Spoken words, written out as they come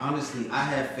Honestly, I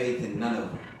have faith in none of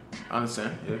them. I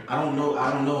understand. Yeah. I don't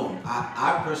know them.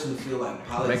 I personally feel like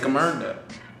politics. Make them earn that.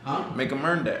 Huh? Make them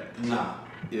earn that. Nah.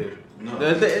 Yeah. No.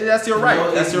 That's your right.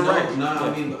 No, That's your no, right. No,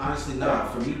 I mean, honestly, nah.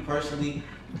 For me personally,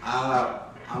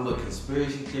 I'm a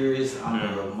conspiracy theorist.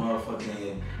 I'm a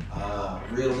motherfucking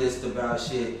realist about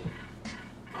shit.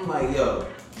 I'm like, yo,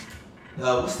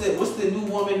 what's the new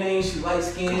woman name? She light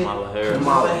skinned.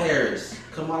 Kamala Harris.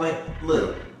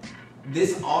 Look,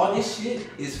 all this shit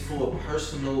is for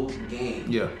personal gain.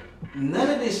 Yeah. None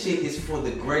of this shit is for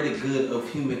the greater good of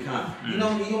humankind. You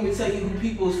know, you want me to tell you who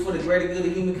people is for the greater good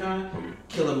of humankind?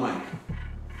 Killer Mike,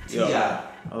 T.I.,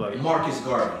 Marcus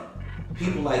Garvey,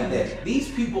 people like that.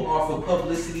 These people are for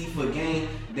publicity, for gain.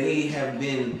 They have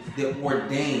been the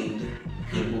ordained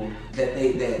people that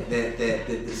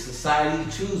the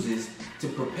society chooses to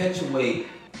perpetuate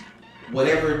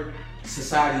whatever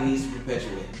society needs to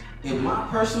perpetuate. In my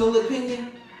personal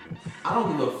opinion, I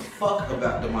don't give a fuck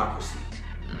about democracy.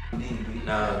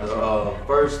 Now, the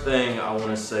first thing I want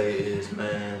to say is,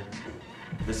 man,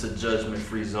 it's a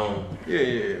judgment-free zone.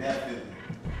 Yeah.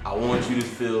 I want you to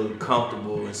feel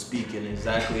comfortable in speaking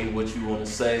exactly what you want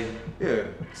to say. Yeah.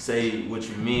 Say what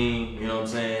you mean. You know what I'm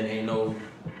saying? Ain't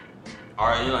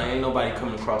nobody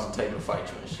coming across and taking a fight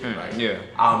you and shit. Right? Yeah.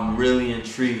 I'm really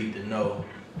intrigued to know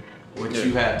what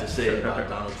you have to say about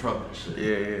Donald Trump and shit.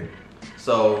 Yeah.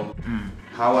 So,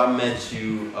 how I met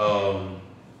you,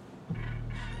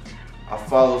 I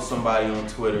followed somebody on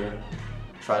Twitter,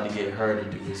 tried to get her to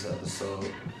do this episode,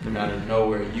 and out of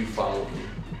nowhere you followed me.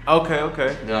 Okay.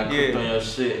 Then I clicked on your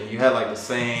shit, and you had like the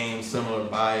same similar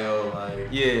bio,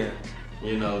 like you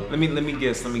know. Let me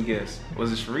guess.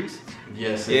 Was it Sharice?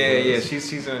 Yes. Yeah.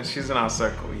 She's in our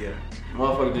circle. Yeah.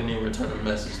 Motherfucker didn't even return a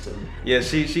message to me. Yeah,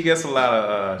 she gets a lot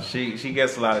of she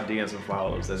gets a lot of DMs and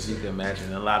followers, as you can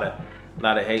imagine. A lot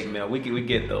of hate mail. We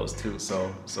get those too.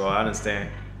 So I understand.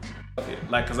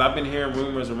 Like, cause I've been hearing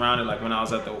rumors around it. Like when I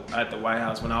was at the White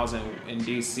House, when I was in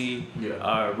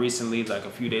DC recently, like a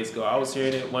few days ago, I was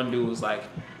hearing it. One dude was like,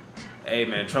 "Hey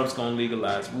man, Trump's gonna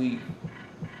legalize weed."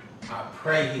 I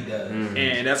pray he does.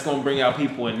 And that's gonna bring out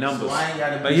people in numbers. So I ain't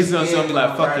gotta be like he's gonna be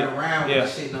like, "Fuck it." Around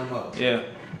with shit no more. Yeah.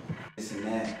 This and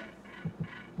that.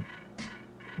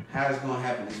 How it's gonna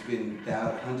happen? It's been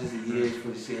hundreds of years for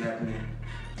this shit happening.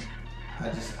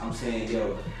 I'm saying,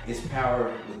 yo, it's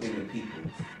power within the people.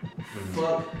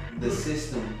 Fuck the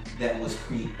system that was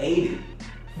created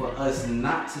for us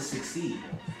not to succeed.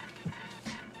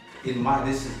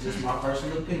 This is just my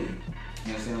personal opinion.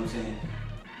 You understand what I'm saying?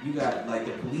 You got like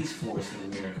the police force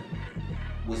in America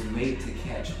was made to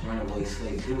catch runaway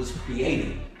slaves. It was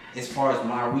created, as far as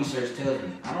my research tells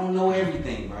me. I don't know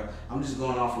everything, bro. I'm just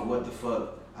going off of what the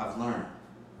fuck I've learned.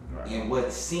 Right. And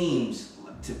what seems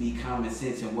to be common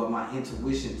sense and what my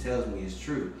intuition tells me is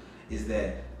true is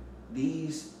that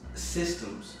these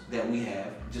systems that we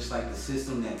have, just like the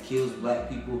system that kills black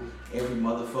people every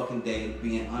motherfucking day,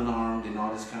 being unarmed and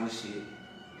all this kind of shit,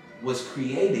 was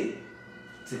created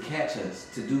to catch us,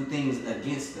 to do things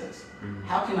against us.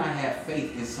 How can I have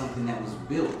faith in something that was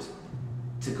built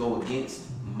to go against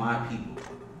my people?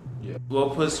 Yeah.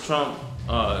 What puts Trump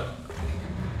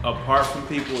apart from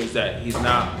people is that he's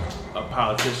not a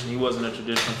politician. He wasn't a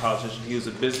traditional politician. He was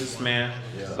a businessman,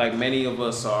 like many of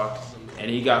us are. And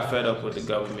he got fed up with the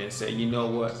government and said, you know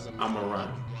what, I'm gonna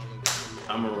run.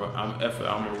 I'm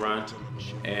gonna run,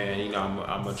 and you know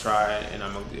I'm gonna try and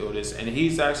I'm gonna do this. And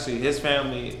his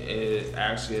family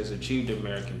has achieved the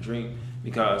American dream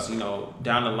because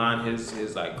down the line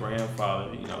his like grandfather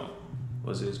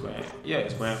his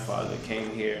grandfather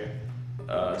came here,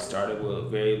 started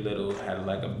with very little, had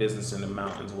like a business in the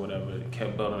mountains or whatever,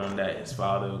 kept building on that. His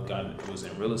father was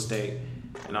in real estate.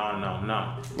 And on and on and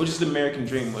on, which is the American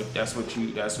dream. That's what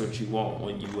you want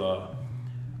when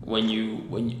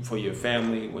you for your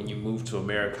family when you move to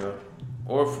America,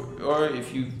 or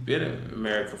if you've been in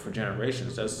America for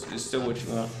generations. It's still what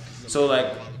you want. So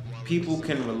like people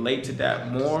can relate to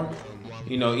that more,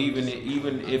 even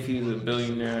if he's a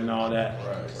billionaire and all that.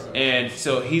 Right. And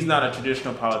so he's not a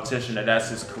traditional politician. That's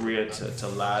his career to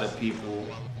lie to people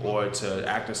or to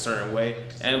act a certain way.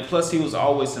 And plus, he was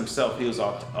always himself. He was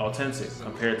authentic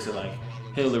compared to like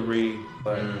Hillary.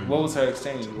 What was her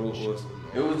exchange? It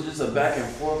was just a back and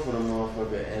forth with a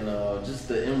motherfucker, and just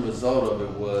the end result of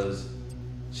it was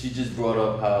she just brought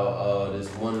up how this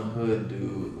one hood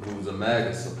dude who's a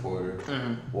MAGA supporter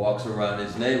walks around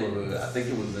his neighborhood. I think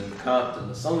it was in Compton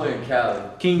or somewhere in Cali.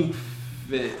 King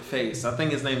Face. I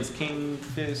think his name is King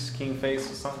Face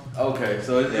or something. Okay,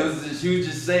 so it was just, she was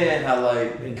just saying how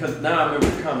like, because now I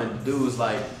remember the comment, the dude was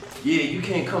like, yeah, you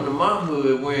can't come to my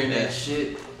hood wearing that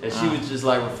shit. And she was just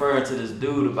like referring to this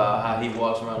dude about how he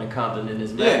walks around in Compton in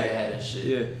his MAGA hat and shit.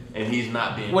 Yeah. And he's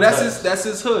not being well, that's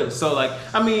his hood. So like,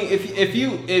 I mean, if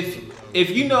you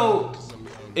know,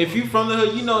 if you from the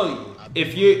hood, you know,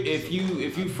 if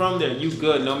you from there, you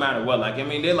good no matter what. Like, I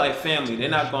mean, they're like family. They're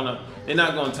not gonna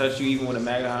touch you even with a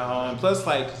MAGA hat on. Plus,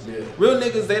 like, real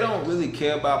niggas, they don't really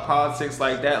care about politics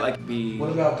like that. Like,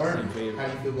 what about Bernie? How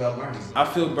do you feel about Bernie?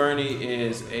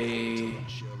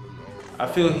 I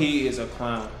feel he is a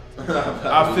clown.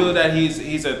 I feel that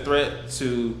he's a threat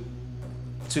to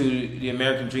the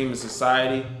American dream of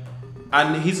society.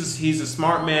 He's a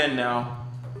smart man now,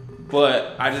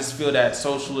 but I just feel that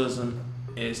socialism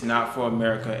is not for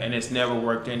America, and it's never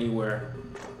worked anywhere,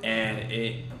 and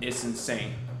it's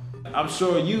insane. I'm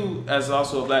sure you, as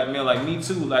also a black male like me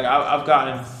too, like I've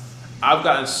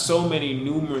gotten so many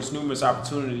numerous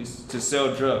opportunities to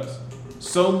sell drugs.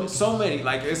 So many,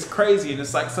 like it's crazy, and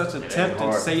it's like such a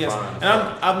tempting to say yes. And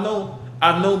I've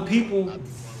known people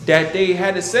that they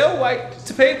had to sell white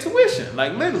to pay tuition,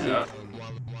 like literally.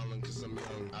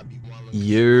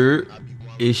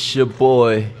 It's your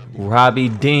boy Robbie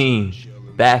Dean,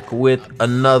 back with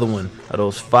another one of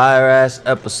those fire ass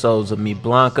episodes of Me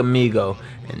Blanc Amigo,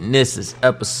 and this is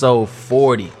episode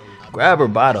 40. Grab her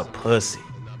by the pussy,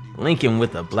 linking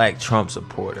with a black Trump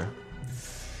supporter.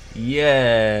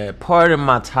 Yeah, pardon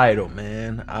my title,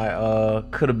 man. I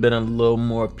could have been a little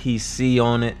more PC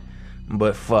on it,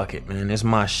 but fuck it, man. It's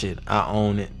my shit. I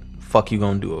own it. Fuck you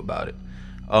gonna do about it.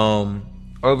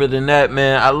 Other than that,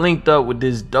 man, I linked up with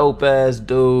this dope ass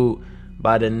dude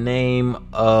by the name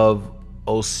of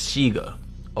Oshiga.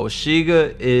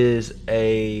 Oshiga is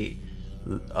a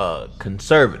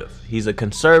conservative. He's a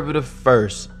conservative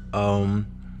first.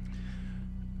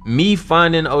 Me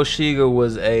finding Oshiga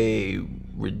was a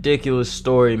ridiculous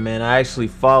story, man. I actually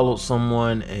followed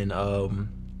someone and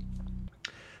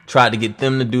tried to get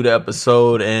them to do the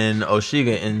episode, and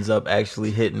Oshiga ends up actually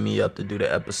hitting me up to do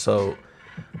the episode.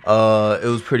 It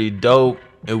was pretty dope.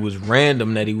 It was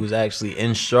random that he was actually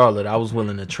in Charlotte. I was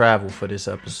willing to travel for this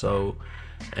episode,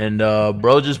 and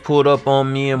bro just pulled up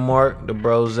on me and Mark, the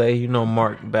brose. You know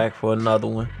Mark back for another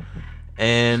one.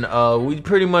 And we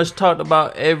pretty much talked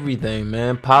about everything,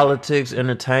 man. Politics,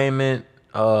 entertainment,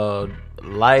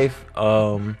 life.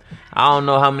 I don't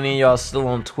know how many of y'all still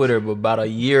on Twitter, but about a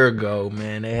year ago,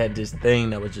 man, they had this thing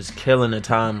that was just killing the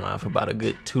timeline for about a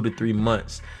good 2 to 3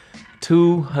 months.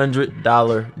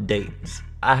 $200 dates.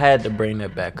 I had to bring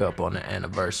that back up on the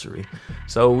anniversary.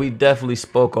 So we definitely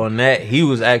spoke on that. He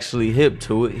was actually hip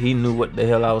to it. He knew what the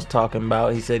hell I was talking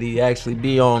about. He said he'd actually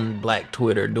be on Black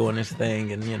Twitter doing his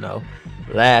thing and, you know,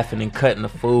 laughing and cutting the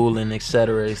fool and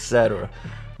etc. etc.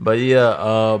 But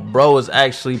yeah, bro is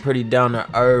actually pretty down to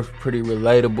earth, pretty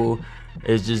relatable.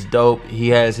 It's just dope. He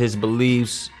has his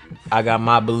beliefs. I got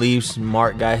my beliefs.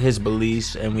 Mark got his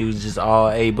beliefs, and we was just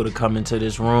all able to come into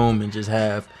this room and just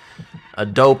have a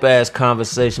dope ass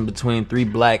conversation between three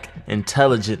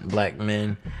intelligent black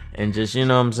men, and just, you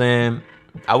know what I'm saying,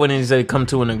 I wouldn't even say come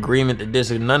to an agreement to this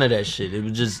or none of that shit. It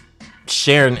was just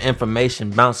sharing information,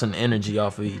 bouncing energy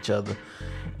off of each other.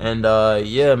 And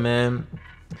yeah, man,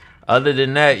 other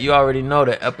than that, you already know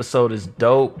the episode is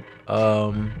dope.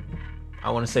 I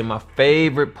want to say my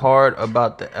favorite part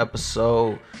about the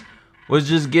episode was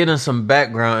just getting some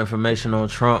background information on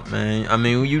Trump, man. I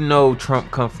mean, you know Trump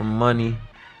come from money,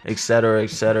 etc.,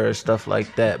 stuff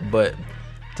like that. But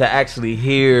to actually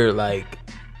hear, like,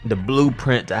 the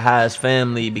blueprint to how his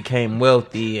family became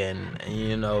wealthy and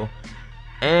you know.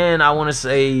 And I want to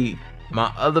say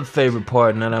my other favorite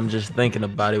part, and that I'm just thinking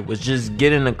about it, was just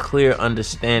getting a clear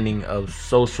understanding of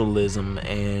socialism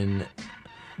and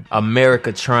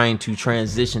America trying to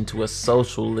transition to a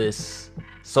socialist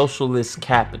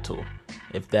capital,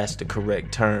 if that's the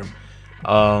correct term.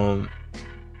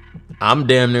 I'm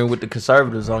damn near with the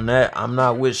conservatives on that. I'm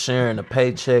not with sharing a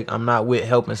paycheck. I'm not with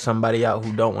helping somebody out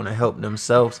who don't want to help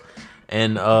themselves.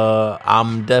 And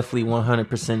I'm definitely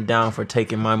 100% down for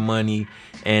taking my money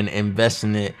and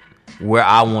investing it where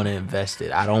I want to invest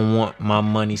it. I don't want my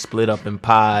money split up in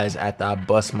pies after I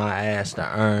bust my ass to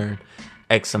earn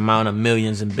X amount of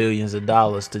millions and billions of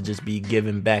dollars to just be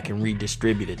given back and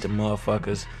redistributed to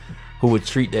motherfuckers who would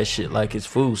treat that shit like it's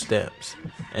food stamps.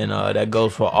 And that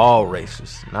goes for all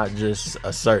races, not just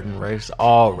a certain race,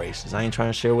 all races. I ain't trying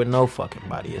to share with no fucking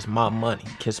body. It's my money.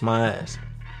 Kiss my ass.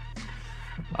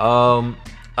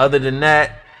 Other than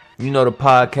that, you know the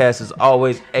podcast is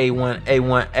always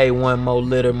A1, more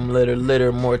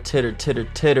litter, more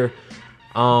titter.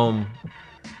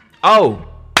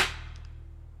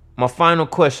 My final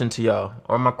question to y'all,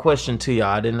 or my question to y'all,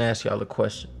 I didn't ask y'all a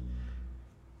question.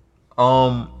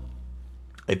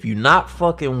 If you're not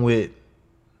fucking with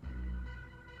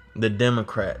the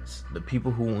Democrats, the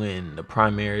people who win the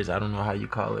primaries, I don't know how you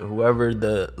call it, whoever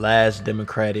the last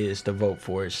Democrat is to vote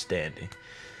for is standing.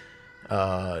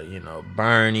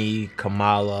 Bernie,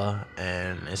 Kamala,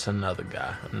 and it's another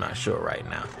guy. I'm not sure right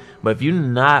now. But if you're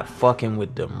not fucking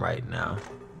with them right now,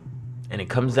 and it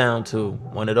comes down to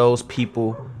one of those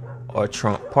people or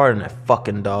Trump, pardon that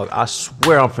fucking dog. I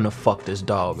swear I'm finna fuck this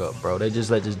dog up, bro. They just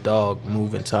let this dog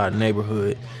move into our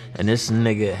neighborhood, and this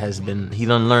nigga he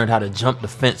done learned how to jump the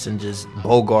fence and just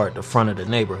bogart the front of the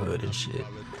neighborhood and shit.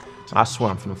 I swear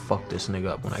I'm finna fuck this nigga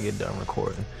up when I get done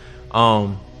recording.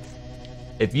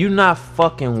 If you not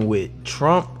fucking with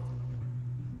Trump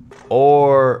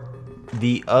or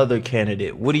the other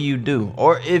candidate, what do?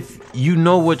 Or if you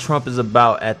know what Trump is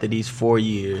about after these 4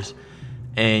 years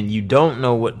and you don't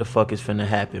know what the fuck is finna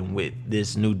happen with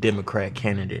this new Democrat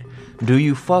candidate, do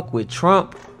you fuck with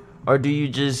Trump or do you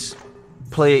just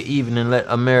play it even and let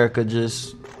America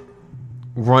just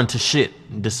run to shit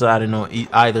deciding on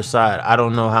either side? I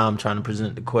don't know how I'm trying to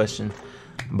present the question,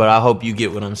 but I hope you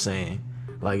get what I'm saying.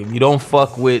 Like, if you don't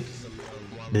fuck with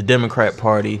the Democrat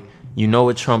Party, you know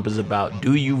what Trump is about,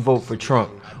 do you vote for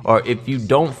Trump? Or if you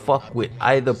don't fuck with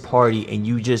either party and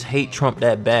you just hate Trump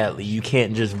that badly, you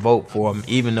can't just vote for him,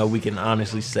 even though we can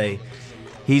honestly say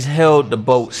he's held the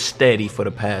boat steady for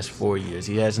the past 4 years.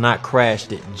 He has not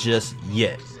crashed it just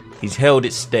yet. He's held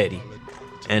it steady.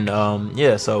 And,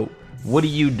 so what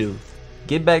do?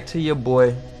 Get back to your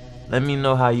boy. Let me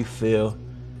know how you feel.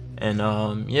 And,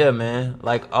 man,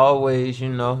 like always,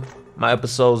 my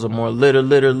episodes are more litter,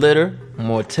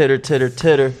 more titter.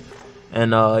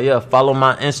 And, follow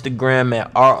my Instagram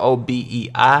at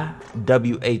ROBEIWHY.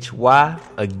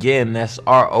 Again, that's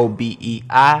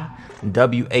ROBEIWHY.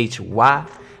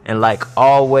 And like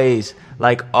always,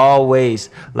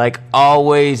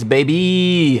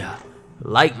 baby,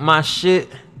 like my shit,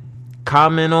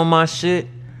 comment on my shit,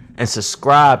 and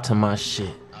subscribe to my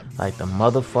shit. Like the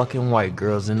motherfucking white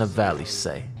girls in the valley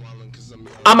say.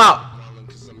 I'm out.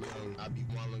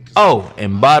 Oh,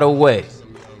 and by the way,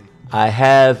 I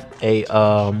have a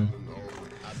let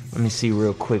me see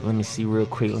real quick.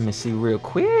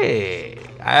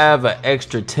 I have an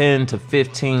extra 10 to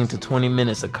 15 to 20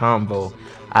 minutes of convo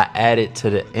I added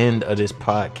to the end of this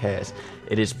podcast.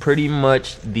 It is pretty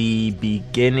much the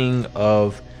beginning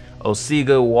of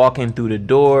Osiga walking through the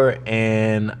door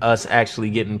and us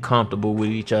actually getting comfortable with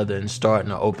each other and starting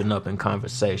to open up in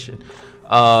conversation.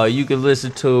 You can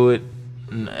listen to it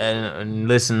and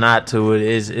listen not to it.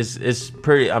 It's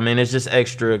pretty, it's just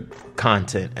extra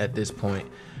content at this point.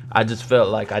 I just felt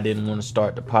like I didn't want to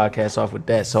start the podcast off with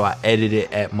that, so I edited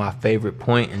it at my favorite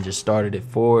point and just started it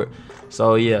forward.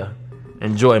 So yeah,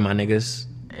 enjoy, my niggas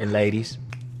and ladies.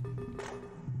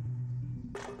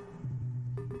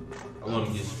 I want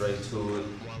to get straight to it.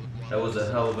 That was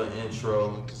a hell of an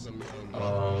intro.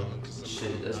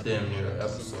 That's damn near an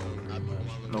episode, pretty much.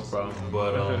 No problem.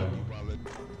 But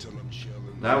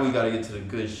now we gotta get to the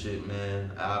good shit,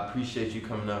 man. I appreciate you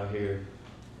coming out here.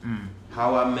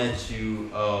 How I met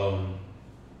you, I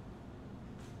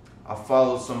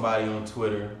followed somebody on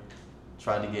Twitter,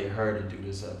 tried to get her to do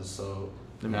this episode,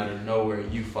 and out of nowhere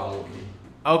you followed me.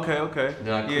 Okay.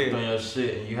 Then I clicked on your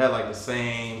shit, and you had like the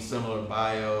same similar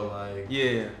bio, like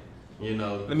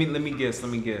Let me guess.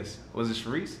 Was it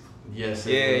Sharice? Yes.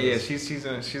 Yeah. She's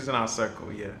in our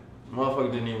circle. Yeah.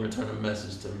 Motherfucker didn't even return a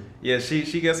message to me. Yeah,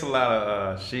 she gets a lot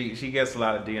of she gets a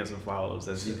lot of DMs and follows,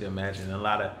 as you can imagine. And a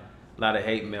lot of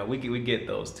hate mail. We get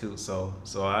those too. So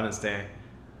I understand.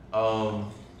 I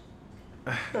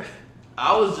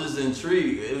was just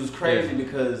intrigued. It was crazy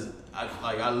because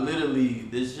I literally,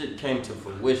 this shit came to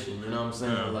fruition. You know what I'm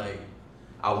saying? Mm-hmm. Like,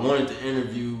 I wanted to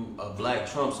interview a black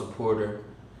Trump supporter,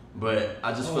 but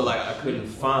I just feel like I couldn't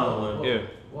find one. Yeah.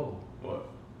 Whoa. What?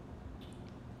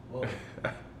 Whoa.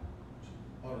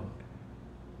 Hold on.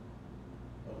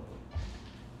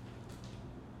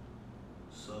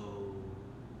 So.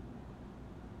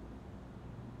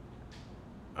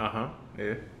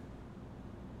 Yeah.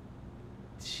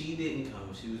 She didn't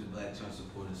come. She was a black Trump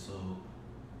supporter, so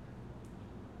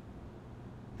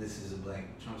this is a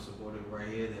black Trump supporter right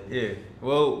here. Yeah.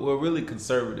 Well, we're really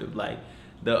conservative. Like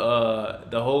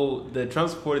the Trump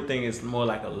supporter thing is more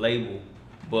like a label,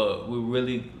 but we're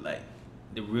really like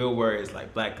the real word is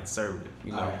like black conservative.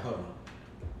 You know. All right, hold on.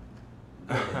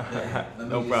 Let me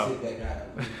No just problem. sit back.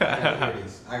 I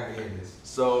gotta hear this.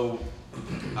 So,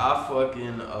 I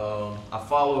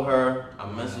follow her,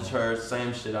 I message her,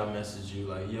 same shit I message you,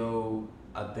 like, yo,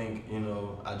 I think,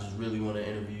 I just really want to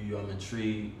interview you, I'm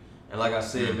intrigued. And like I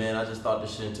said, man, I just thought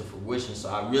this shit into fruition, so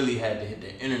I really had to hit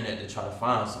the internet to try to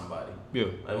find somebody. Yeah.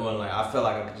 I felt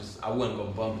like I wasn't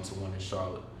gonna bump into one in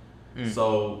Charlotte.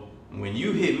 So when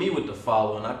you hit me with the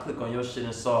follow and I click on your shit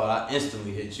and saw it, I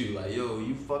instantly hit you like, yo,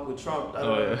 you fuck with Trump,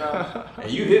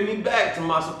 and you hit me back to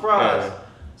my surprise. Yeah.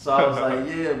 So I was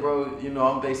like, yeah, bro, you know,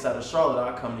 I'm based out of Charlotte.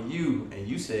 I come to you, and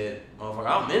you said, motherfucker,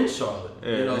 I'm in Charlotte.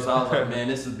 Yeah. You know, so I was like, man,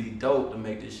 this would be dope to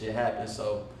make this shit happen.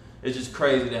 So it's just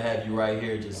crazy to have you right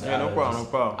here. Just Yeah, no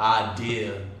problem.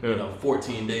 Idea, you know,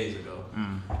 14 days ago.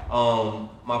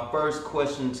 My first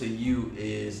question to you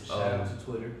is Shout out to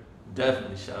Twitter.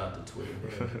 definitely shout out to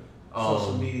Twitter.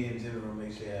 Social media in general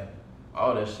makes shit happen.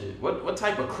 All that shit. What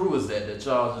type of crew is that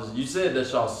y'all just? You said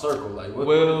that y'all circle. Like, what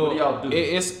Well, do y'all do?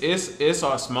 it's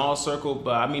our small circle,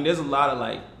 but I mean, there's a lot of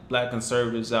like black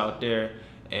conservatives out there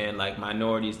and like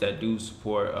minorities that do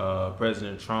support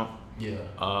President Trump. Yeah.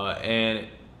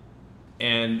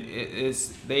 And it's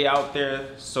they out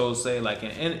there, so say like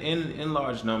in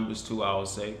large numbers too, I would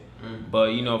say.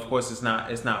 But you know, of course, it's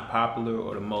not popular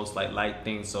or the most like liked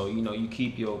thing. So you know, you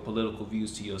keep your political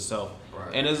views to yourself.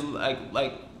 Right. And it's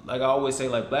like I always say,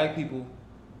 like black people,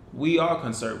 we are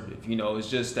conservative. You know, it's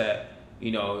just that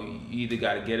you know you either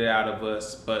got to get it out of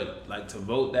us, but like to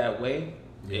vote that way,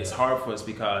 it's hard for us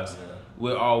because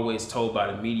we're always told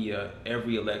by the media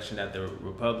every election that the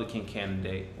Republican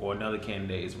candidate or another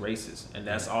candidate is racist, and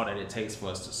that's all that it takes for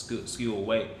us to skew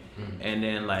away. And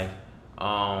then like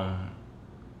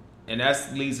and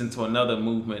that leads into another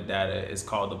movement that is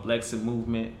called the Blexit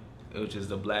movement, which is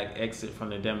the black exit from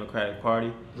the Democratic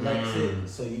Party. Blexit,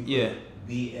 so you put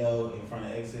BL in front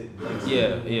of exit.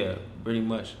 Blexit. Yeah, pretty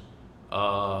much.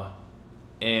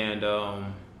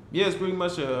 It's pretty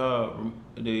much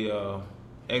the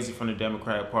exit from the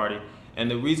Democratic Party. And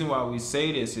the reason why we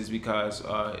say this is because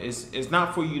it's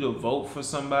not for you to vote for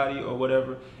somebody or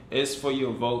whatever. It's for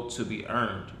your vote to be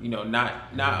earned. You know,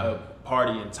 not a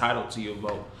party entitled to your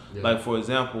vote. Yeah. Like for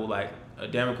example, like a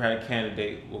Democratic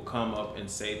candidate will come up and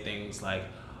say things like,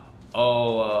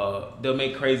 they'll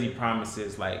make crazy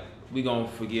promises like, we gonna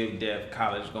forgive debt,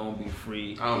 college gonna be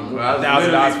free,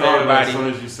 $1,000 for everybody, as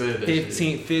soon as you said that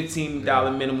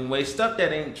 $15 minimum wage, stuff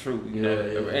that ain't true, you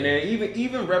know. And then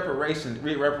even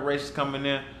reparations coming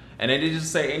in, and they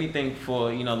just say anything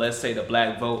for, you know, let's say the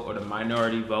black vote or the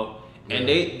minority vote, and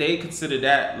they consider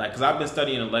that like, cause I've been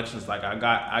studying elections, like I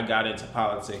got into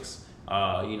politics,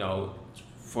 you know,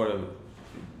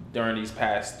 during these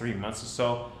past 3 months or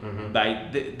so,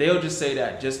 like they'll just say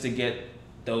that just to get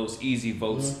those easy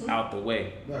votes out the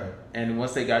way. Right. And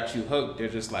once they got you hooked, they're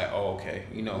just like, oh, okay,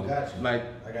 you know, like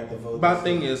I got the vote. My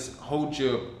thing is hold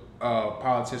your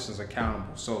politicians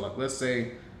accountable. So like, let's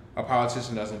say a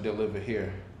politician doesn't deliver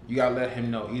here, you gotta let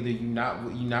him know either he not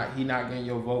getting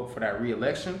your vote for that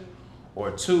re-election,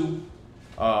 or two,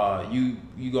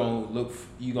 you gonna look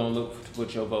to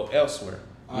put your vote elsewhere.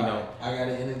 You know, I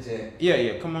gotta interject.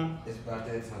 Yeah, come on. It's about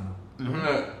that time.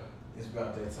 It's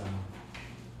about that time.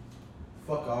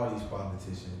 Fuck all these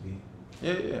politicians, B.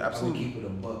 Yeah, absolutely. I'm keep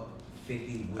it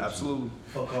 $1.50. Absolutely.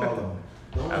 Fuck all of them.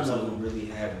 None of them really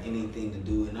have anything to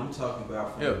do, and I'm talking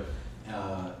about from.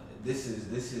 This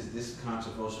is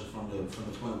controversial from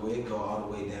the point where it go all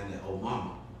the way down to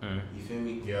Obama. You feel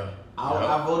me? Yeah.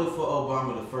 I voted for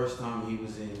Obama the first time he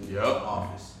was in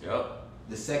office.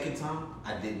 The second time,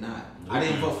 I did not. I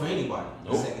didn't vote for anybody.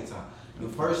 The second time.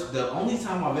 The only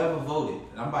time I've ever voted,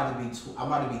 and I'm about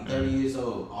to be 30 years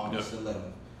old, August 11th.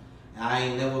 And I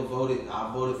ain't never voted.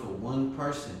 I voted for one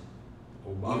person,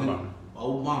 Obama.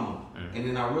 And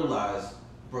then I realized,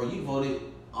 bro, you voted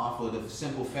off of the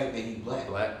simple fact that he's black.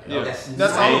 Yeah,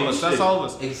 that's all of us. That's all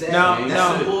of us. Exactly.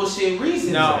 That's some bullshit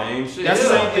reason. No, that's the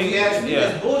same thing.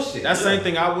 That's bullshit. That's the same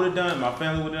thing I would have done. My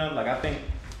family would have done. Like I think,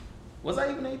 was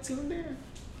I even 18 there?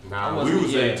 Nah, we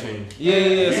was 18.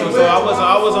 Yeah. So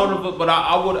I was on the vote, but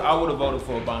I would have voted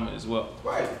for Obama as well.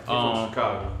 Right. From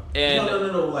Chicago. And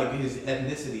no. Like his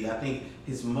ethnicity, I think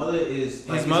his mother is.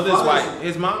 Like, his mother is white.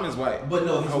 His mom is white. But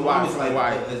no, his mom is like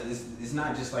white. It's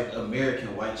not just like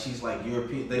American white. She's like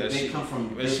European. They come from.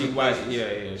 She white. Places.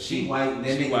 Yeah. She white. And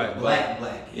then they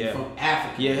black. Yeah. From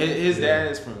Africa. Yeah. His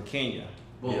dad is from Kenya.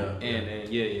 Boom. Yeah. And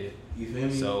You feel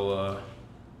me? So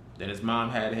then his mom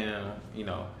had him, you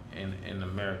know, in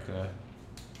America.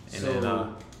 And so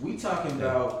then, we talking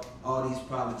about all these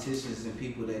politicians and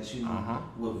people that you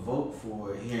would vote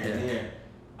for here and there.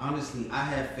 Honestly, I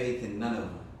have faith in none of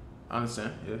them. I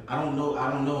understand. Yeah. I don't know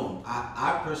them.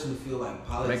 I personally feel like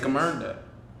politics. Make them earn that.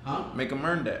 Huh? Make them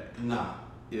earn that. Nah.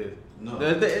 Yeah. No.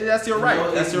 That's your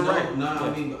right. That's your right. No,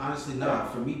 I mean honestly, nah.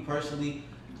 For me personally,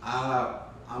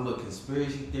 I'm a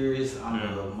conspiracy theorist. I'm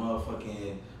a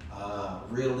motherfucking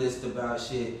realist about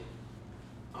shit.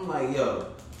 I'm like, yo.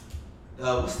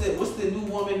 What's the new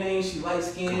woman name? She light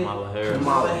skinned.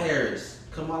 Kamala Harris.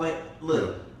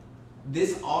 Look,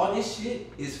 all this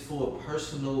shit is for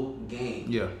personal gain.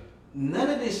 Yeah. None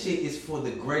of this shit is for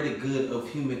the greater good of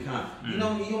humankind. You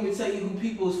know, you want me to tell you who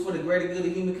people is for the greater good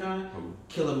of humankind?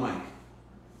 Killer Mike,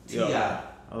 T.I.,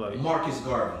 Marcus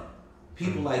Garvey,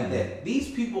 people like that.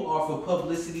 These people are for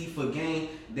publicity, for gain.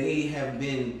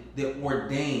 They're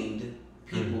ordained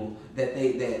people that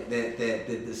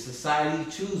the society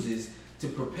chooses to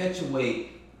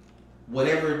perpetuate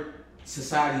whatever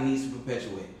society needs to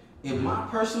perpetuate. In my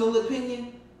personal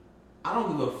opinion, I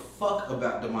don't give a fuck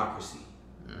about democracy.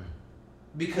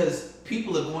 Because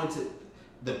people are going to,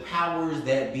 the powers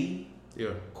that be,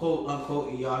 quote unquote,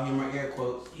 and y'all hear my air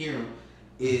quotes, hear them,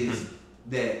 is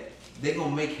that they're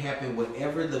going to make happen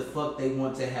whatever the fuck they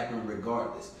want to happen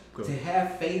regardless. Cool. To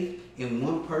have faith in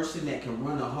one person that can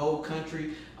run a whole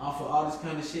country off of all this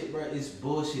kind of shit, bro, it's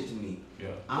bullshit to me.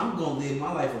 Yeah. I'm going to live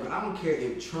my life. I don't care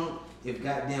if Trump, if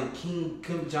goddamn King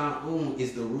Kim Jong-un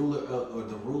is the ruler,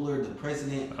 the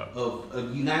president of the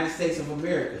United States of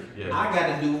America. Yeah. I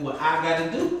got to do what I got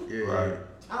to do. Yeah. Right.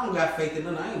 I don't got faith in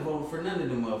none. I ain't voting for none of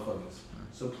them motherfuckers.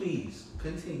 So please,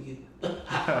 continue.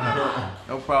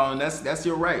 No problem. That's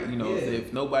your right. You know,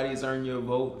 if nobody's earned your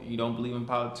vote, you don't believe in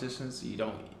politicians. You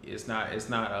don't. It's not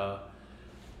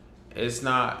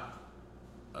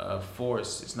a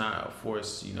force. It's not a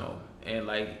force. You know, and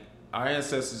like our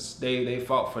ancestors, they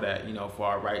fought for that. You know, for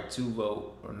our right to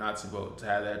vote or not to vote, to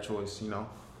have that choice. You know,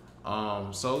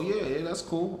 so yeah, that's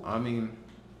cool. I mean,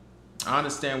 I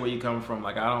understand where you're coming from.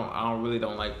 Like I really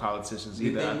don't like politicians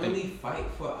either. Did they really fight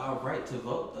for our right to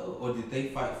vote though, or did they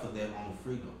fight for their own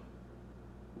freedom?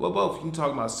 Well, both. You can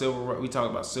talk about civil rights. We talk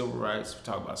about civil rights. We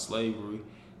talk about slavery.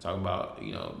 Talk about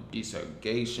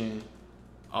desegregation,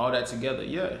 all that together.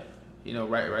 Yeah,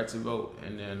 right to vote,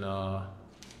 and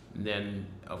then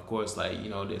of course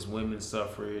there's women's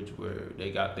suffrage where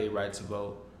they got their right to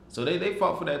vote. So they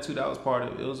fought for that too. That was part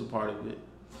of it. It was a part of it.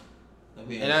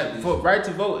 For right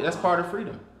to vote, that's part of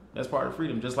freedom. That's part of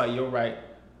freedom. Just like your right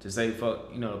to say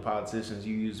fuck, the politicians.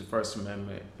 You use the First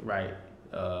Amendment right,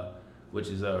 which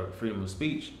is freedom of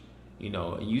speech.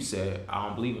 And you said, I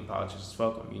don't believe in politicians,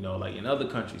 fuck them. Like in other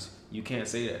countries, you can't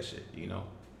say that shit,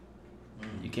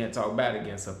 You can't talk bad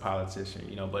against a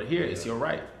politician, but here it's your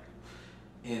right.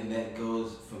 And that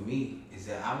goes, for me, is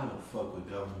that I don't fuck with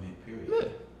government,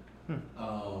 period. Yeah.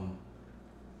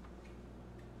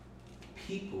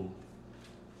 People,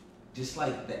 just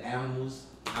like the animals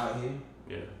out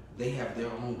here, they have their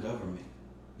own government.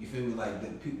 You feel me? Like the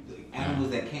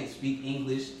animals that can't speak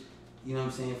English, you know what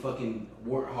I'm saying? Fucking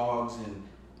warthogs and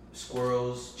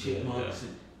squirrels, chipmunks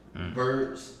and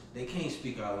birds. They can't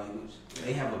speak our language.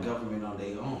 They have a government on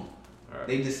their own. Right.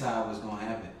 They decide what's going to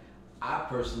happen. I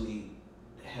personally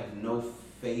have no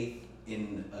faith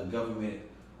in a government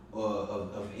or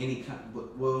of any kind.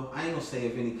 Well, I ain't going to say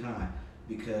of any kind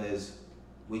because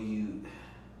I'm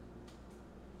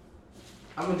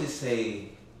going to just say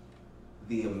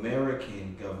the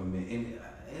American government, and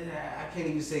I can't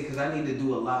even say because I need to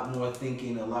do a lot more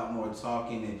thinking, a lot more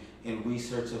talking and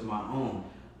research of my own.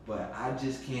 But I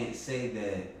just can't say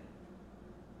that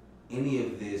any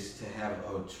of this to have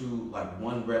a true,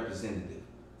 one representative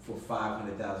for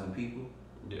 500,000 people.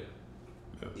 Yeah.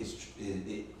 Is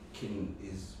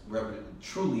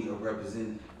truly a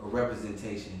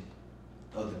representation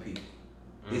of the people.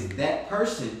 Is that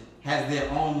person has their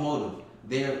own motive.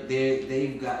 They've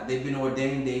been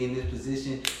ordained, they in this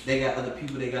position, they got other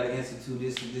people they gotta answer to,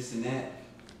 this and that.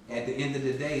 At the end of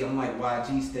the day, I'm like,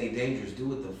 YG, stay dangerous. Do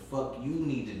what the fuck you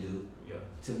need to do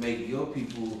to make your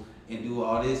people and do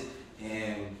all this.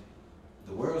 And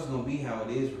the world's gonna be how it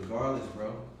is regardless,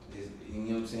 bro. You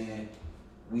know what I'm saying?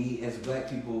 We as black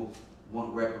people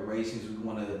want reparations. We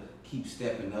wanna keep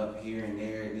stepping up here and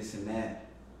there, this and that.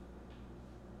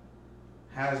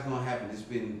 How it's gonna happen? It's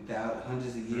been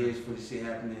hundreds of years for this shit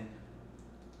happening.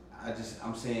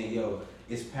 I'm saying,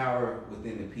 it's power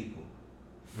within the people.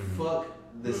 Fuck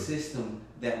the system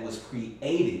that was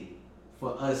created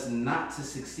for us not to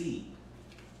succeed.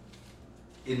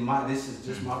 This is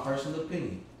just my personal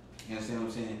opinion. You understand what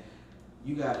I'm saying?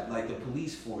 You got the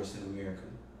police force in America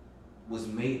was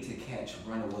made to catch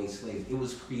runaway slaves. It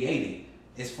was created,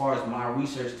 as far as my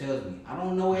research tells me. I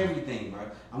don't know everything, bro.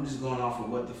 I'm just going off of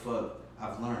what the fuck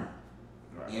I've learned.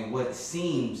 Right. And what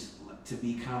seems to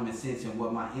be common sense and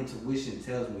what my intuition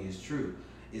tells me is true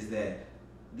is that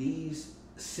these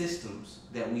systems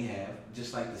that we have,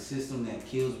 just like the system that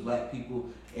kills black people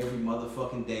every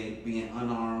motherfucking day, being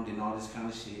unarmed and all this kind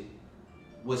of shit,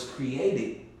 was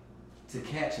created to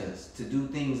catch us, to do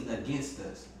things against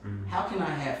us. Mm-hmm. How can I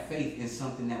have faith in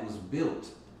something that was built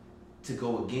to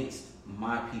go against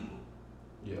my people?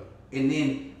 Yeah. And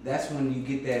then that's when you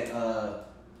get that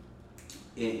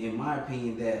in my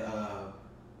opinion, that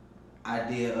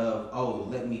idea of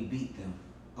let me beat them,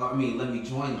 or let me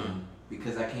join them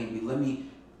because I can't be. Let me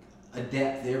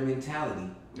adapt their mentality.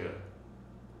 Yeah.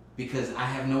 Because I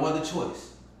have no other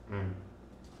choice. Mm.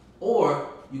 Or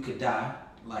you could die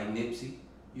like Nipsey.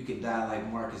 You could die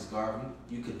like Marcus Garvey.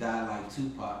 You could die like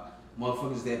Tupac.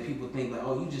 Motherfuckers that people think like,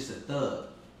 oh, you just a thug.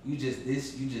 You just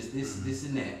this, this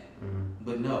and that. Mm-hmm.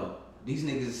 But no, these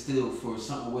niggas stood for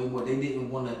something way more. They didn't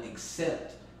want to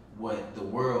accept what the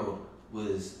world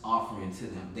was offering to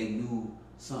them. They knew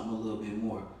something a little bit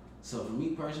more. So for me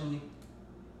personally,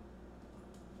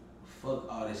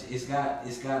 fuck all that shit.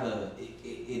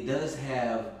 It does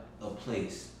have a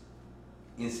place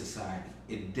in society.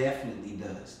 It definitely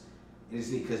does. It's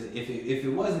because if it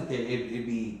wasn't there, it'd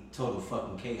be total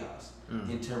fucking chaos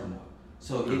and turmoil.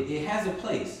 So it has a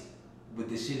place, but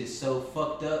this shit is so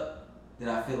fucked up that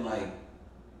I feel like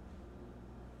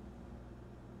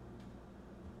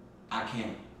I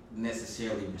can't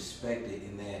necessarily respect it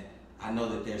in that I know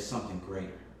that there's something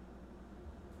greater.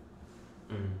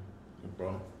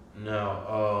 Bro.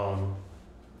 Now,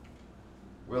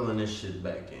 reeling this shit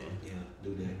back in. Yeah,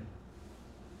 do that.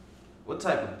 What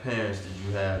type of parents did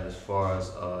you have as far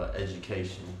as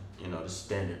education, the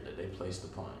standard that they placed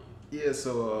upon you? Yeah,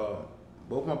 so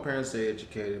both my parents are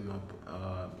educated, my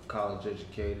college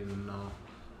educated and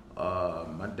all.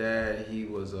 My dad, he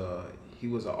was a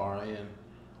RN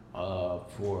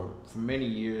for many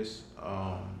years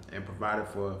and provided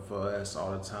for us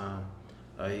all the time.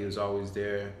 He was always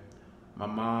there. My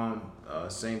mom,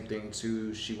 same thing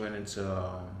too. She went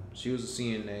into she was a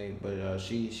CNA, but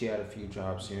she had a few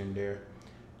jobs here and there.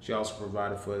 She also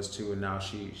provided for us too, and now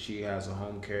she has a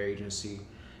home care agency.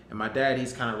 And my dad,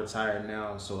 he's kind of retired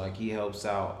now, so like he helps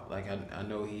out. Like I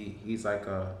know he's like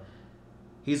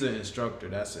he's an instructor.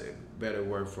 That's a better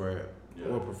word for it,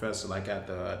 or a professor like at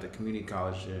the community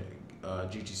college,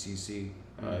 GTCC.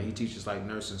 He teaches like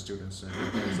nursing students and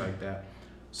things like that.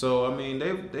 So I mean,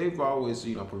 they've always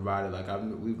provided. Like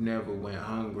we've never went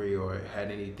hungry or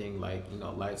had anything like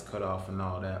lights cut off and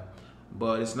all that.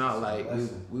 But it's not like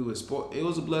we were spoiled. It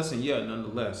was a blessing, yeah,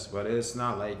 nonetheless. But it's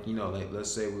not like like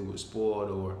let's say we were spoiled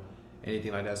or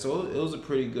anything like that. So it was a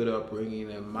pretty good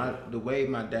upbringing. And the way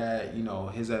my dad,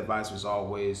 his advice was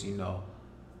always to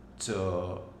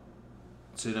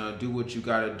do what you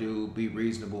gotta do, be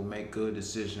reasonable, make good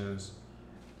decisions,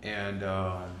 and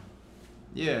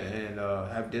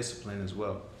have discipline as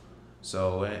well.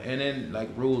 So and then like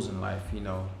rules in life,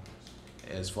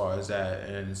 as far as that,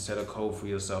 and set a code for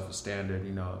yourself, a standard,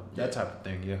 that type of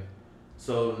thing, yeah.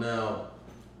 So now,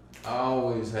 I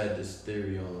always had this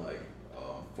theory on like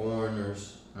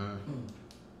foreigners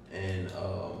and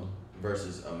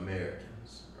versus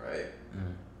Americans, right?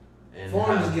 And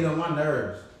foreigners get on my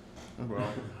nerves, bro.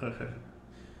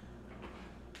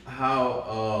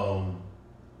 How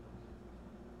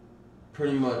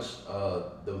pretty much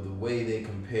the way they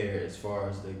compare as far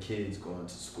as their kids going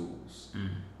to schools.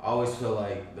 I always feel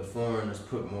like the foreigners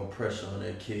put more pressure on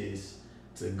their kids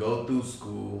to go through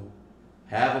school,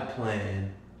 have a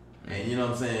plan, and you know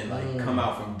what I'm saying, like come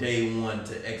out from day one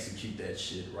to execute that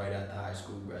shit right after high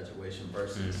school graduation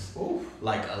versus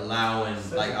like allowing,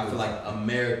 like I feel like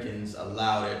Americans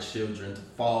allow their children to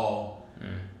fall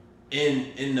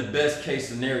in the best case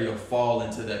scenario, fall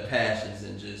into their passions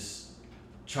and just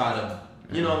try to,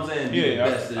 you know what I'm saying, be the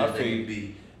best that they can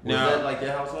be. Was that like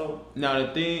your household? Now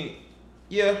the thing,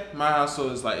 yeah, my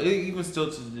household is like, even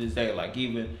still to this day, like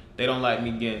even they don't like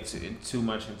me getting too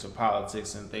much into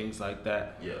politics and things like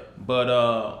that. Yeah. But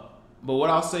what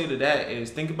I'll say to that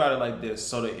is, think about it like this.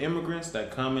 So the immigrants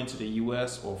that come into the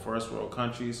U.S. or first world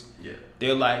countries,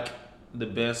 they're like the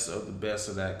best of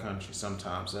that country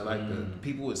sometimes. They're like the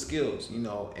people with skills,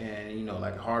 and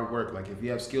like hard work. Like if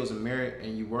you have skills and merit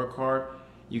and you work hard,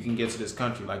 you can get to this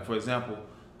country. Like for example,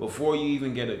 before you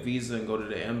even get a visa and go to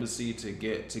the embassy to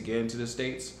get into the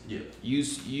States,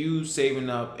 you saving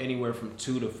up anywhere from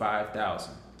 $2,000 to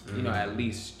 $5,000, at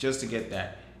least just to get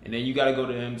that. And then you got to go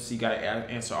to the embassy, got to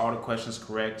answer all the questions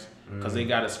correct, because they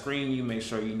got to screen you, make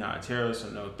sure you're not a terrorist or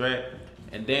no threat.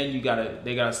 And then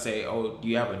they gotta say, oh, do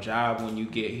you have a job when you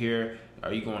get here?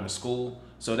 Are you going to school?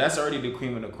 So that's already the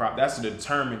cream of the crop. That's the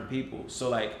determined people. So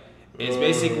like, it's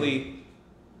basically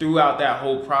throughout that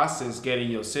whole process,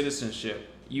 getting your citizenship,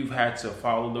 you've had to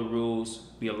follow the rules,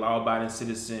 be a law-abiding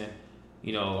citizen,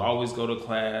 always go to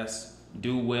class,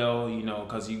 do well,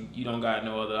 because you don't got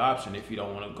no other option if you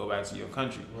don't want to go back to your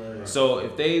country. Right. So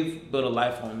if they've built a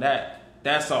life on that,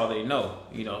 that's all they know,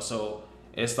 So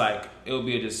it's like it would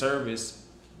be a disservice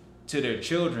to their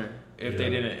children if they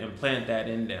didn't implant that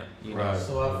in them. Right.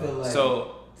 So I feel like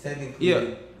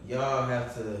technically y'all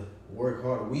have to work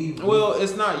hard. Well,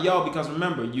 it's not y'all because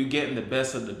remember, you getting the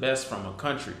best of the best from a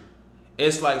country.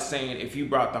 It's like saying if you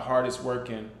brought the hardest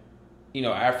working,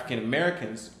 African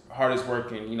Americans, hardest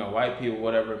working, white people,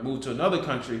 whatever, move to another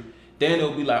country, then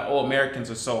it'll be like, oh, Americans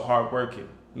are so hardworking,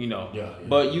 Yeah.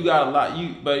 But you got a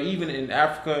lot. But even in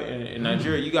Africa and in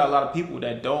Nigeria, you got a lot of people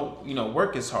that don't,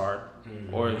 work as hard,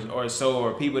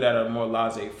 or people that are more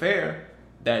laissez-faire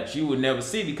that you would never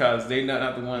see because they're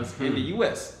not the ones in the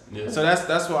U.S. Yeah. So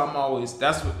that's why I'm always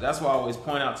that's why I always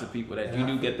point out to people that you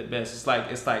do get the best.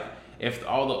 It's like if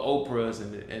all the Oprahs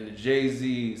and the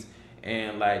Jay-Z's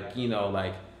and like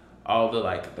all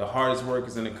the hardest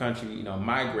workers in the country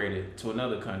migrated to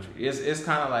another country. It's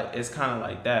kind of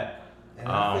like that. And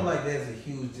I feel like there's a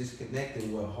huge disconnect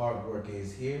in what hard work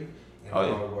is here and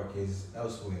hard work is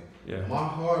elsewhere. Yeah. My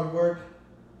hard work,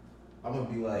 I'm gonna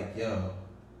be like, yo,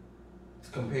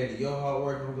 compared to your hard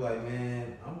work, I'm gonna be like,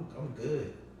 man, I'm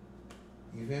good.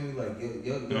 You feel me? Like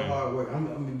your hard work.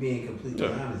 I'm being completely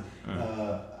honest.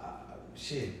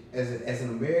 Shit, as an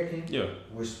American,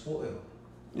 we're spoiled.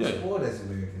 We're spoiled as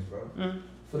Americans, bro.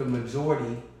 For the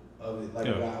majority of it,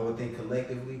 I would think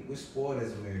collectively, we're spoiled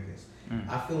as Americans.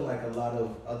 I feel like a lot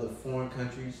of other foreign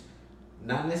countries,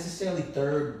 not necessarily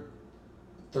third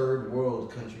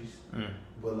world countries,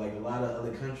 but like a lot of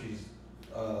other countries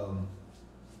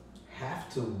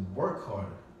have to work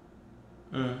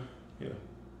harder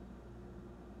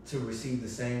to receive the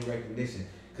same recognition.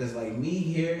 Because like me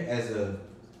here as a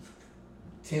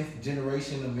 10th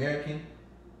generation American,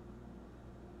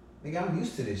 nigga, I'm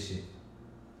used to this shit.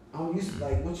 I'm used to,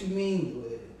 like, what you mean?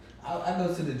 I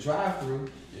go to the drive-thru,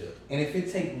 and if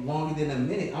it take longer than a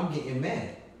minute, I'm getting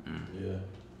mad. Yeah.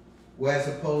 Whereas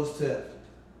opposed to,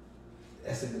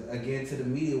 again, to the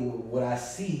media, what I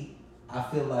see, I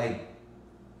feel like,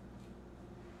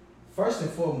 first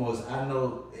and foremost, I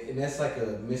know, and that's like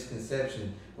a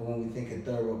misconception when we think of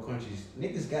third world countries,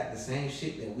 niggas got the same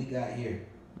shit that we got here.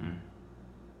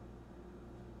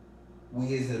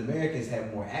 We as Americans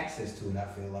have more access to it, I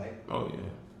feel like. Oh, yeah.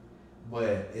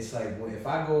 But it's like, if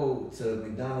I go to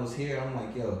McDonald's here, I'm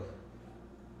like, yo,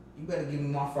 you better give me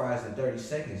my fries in 30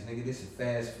 seconds, nigga. This is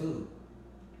fast food.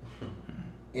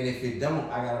 And if it don't,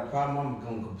 I got a problem. I'm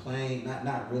gonna complain.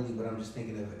 Not really, but I'm just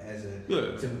thinking of it as a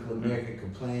typical American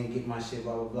complain, get my shit,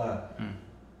 blah blah blah.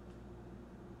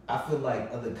 I feel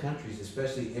like other countries,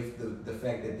 especially if the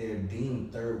fact that they're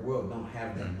deemed third world, don't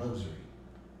have that luxury.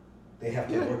 They have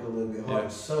to work a little bit harder,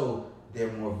 so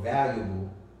they're more valuable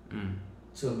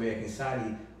to American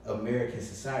society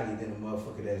than a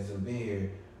motherfucker that's been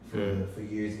here for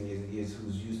years and years and years,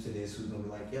 who's used to this, who's gonna be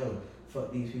like, yo,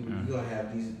 fuck these people. You're gonna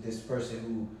have this person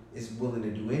who is willing to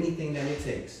do anything that it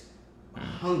takes.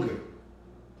 Hunger.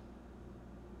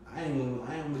 I ain't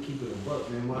gonna keep it a buck,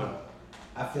 man.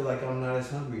 I feel like I'm not as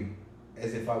hungry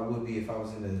as if I would be if I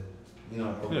was in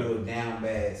a real down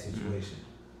bad situation.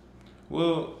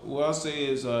 Well, what I'll say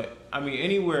is,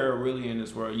 anywhere really in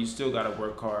this world, you still gotta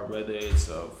work hard, whether it's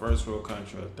a first world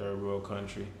country or a third world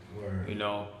country. Word.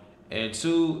 And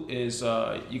two is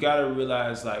you gotta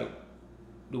realize, like,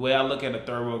 the way I look at a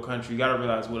third world country, you gotta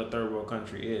realize what a third world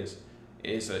country is.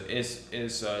 It's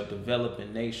a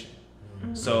developing nation.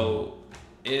 So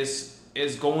it's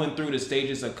going through the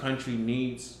stages a country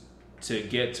needs to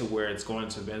get to where it's going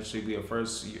to eventually be a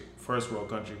first world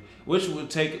country, which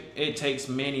takes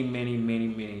many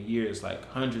years,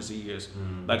 like hundreds of years.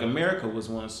 Like America was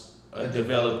once a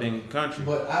developing country.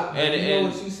 But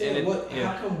what you said.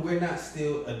 How come we're not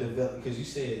still a developing? Because you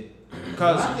said.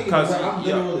 Because I'm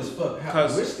literal as fuck.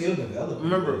 We're still developing.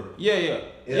 Remember,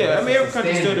 every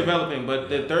country's still developing, but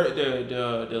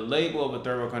the label of a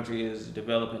third world country is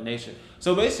developing nation.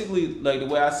 So basically, like the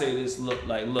way I say this, look,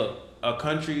 a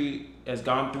country has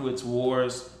gone through its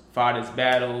wars, fought its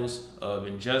battles of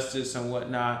injustice and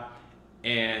whatnot,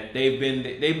 and they've been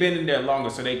in there longer,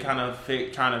 so they kind of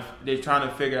trying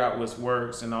to figure out what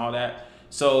works and all that.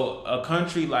 So a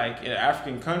country like in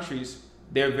African countries,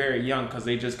 they're very young because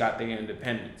they just got their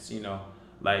independence,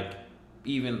 like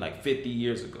even like 50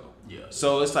 years ago. Yeah.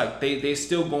 So it's like they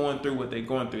still going through what they're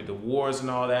going through, the wars and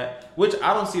all that, which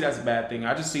I don't see that's a bad thing.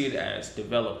 I just see it as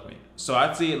development. So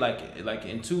I see it like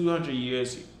in 200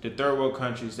 years, the third world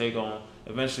countries, they going to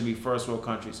eventually be first world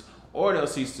countries, or they'll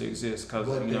cease to exist because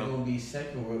they're going to be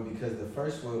second world because the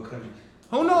first world country.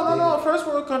 Oh no! First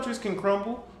world countries can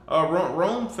crumble.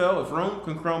 Rome fell. If Rome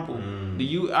can crumble,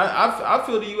 I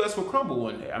feel the U.S. will crumble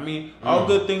one day. I mean, all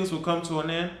good things will come to an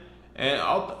end, and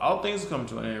all things will come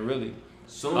to an end, really.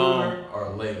 Sooner or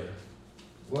later.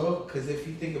 Well, because if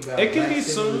you think about it, can be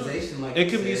soon. Like it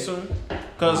can be soon,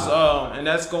 because and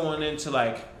that's going into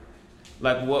like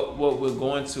like what we're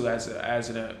going to as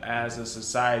a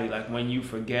society, like when you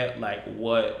forget like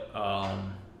what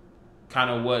kind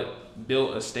of what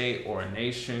built a state or a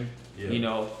nation, you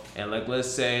know, and like let's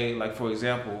say like for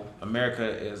example, America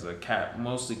is a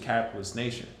mostly capitalist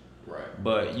nation, right?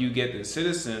 But you get the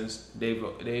citizens, they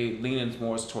lean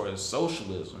more towards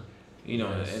socialism, you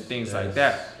know, and things like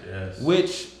that,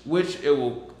 which it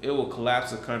will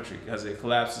collapse a country because it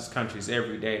collapses countries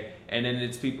every day, and then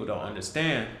its people don't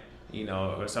understand, you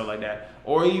know, or stuff like that,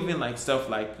 or even like stuff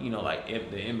like, you know, like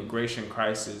the immigration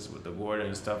crisis with the border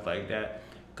and stuff like that,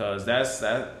 because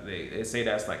they say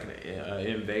that's like an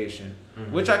invasion,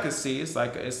 which I can see. It's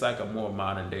like a more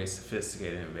modern day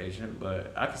sophisticated invasion,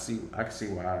 but I can see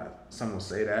why some will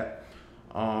say that.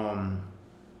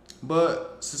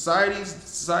 But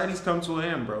societies come to an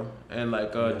end, bro, and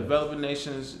like developing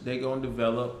nations, they gonna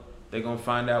develop, they gonna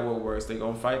find out what works, they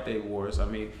gonna fight their wars. I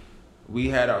mean, we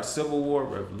had our Civil War,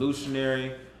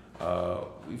 Revolutionary.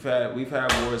 We've had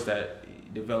wars that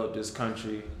developed this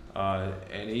country,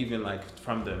 and even like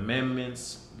from the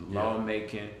amendments,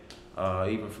 lawmaking,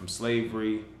 even from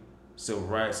slavery, civil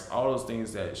rights, all those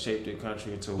things that shaped the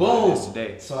country into what it is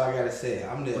today. So I gotta say,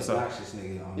 I'm the obnoxious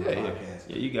nigga on the podcast.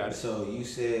 Yeah, you got it. So you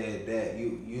said that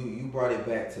you brought it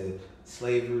back to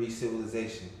slavery,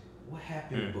 civilization. What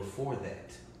happened before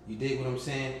that? You dig what I'm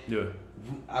saying? Yeah.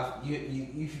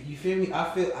 You feel me? I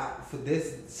feel for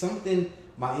this something.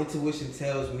 My intuition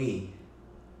tells me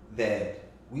that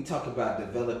we talk about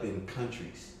developing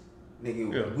countries,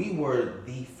 nigga. We were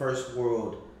the first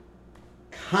world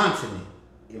continent.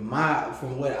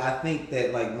 From what I think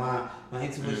that like my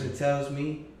intuition tells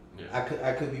me, I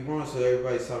could be wrong. So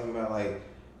everybody's talking about like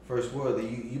first world.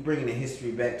 You bringing the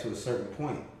history back to a certain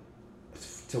point,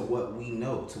 to what we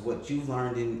know, to what you've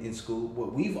learned in school,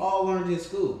 what we've all learned in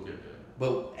school.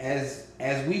 But as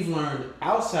we've learned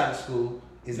outside of school,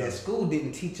 is that school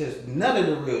didn't teach us none of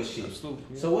the real shit.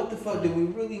 Absolutely. So what the fuck did we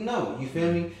really know? You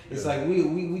feel me? It's like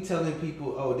we telling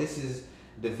people, oh, this is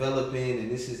developing and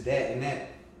this is that and that.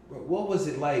 What was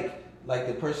it like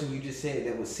the person you just said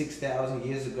that was 6,000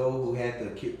 years ago who had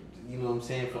the, you know what I'm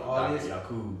saying, for all this?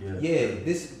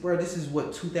 This is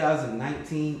what,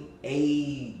 2019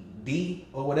 AD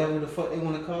or whatever the fuck they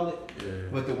want to call it.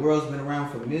 But the world's been around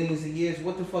for millions of years.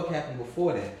 What the fuck happened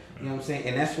before that? You know what I'm saying?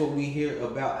 And that's what we hear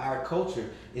about our culture,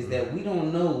 is that we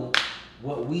don't know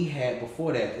what we had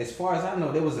before that. As far as I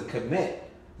know, there was a Kemet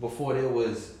before there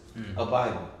was a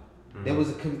Bible. There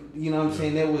was you know what I'm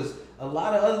saying? There was a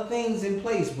lot of other things in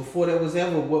place before there was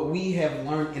ever what we have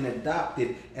learned and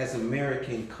adopted as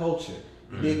American culture.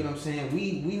 You dig what I'm saying?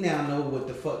 We now know what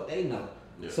the fuck they know.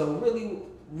 So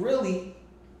really,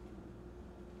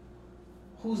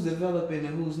 who's developing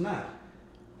and who's not?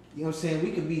 You know what I'm saying?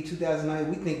 We could be 2009.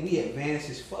 We think we advanced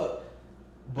as fuck,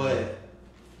 but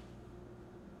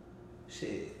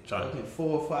shit, fucking 4,000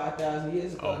 or 5,000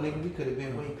 years ago, nigga, we could have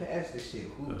been way past this shit.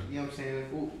 Who, you know what I'm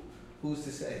saying? Who's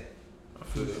to say?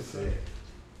 Who's to say?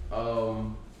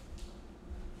 So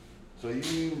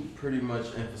you pretty much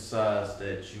emphasize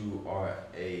that you are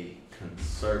a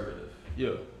conservative.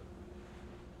 Yeah.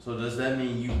 So does that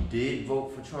mean you did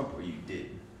vote for Trump or you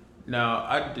didn't? No,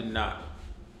 I did not.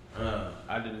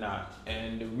 I did not,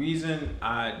 and the reason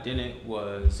I didn't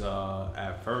was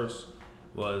at first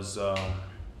was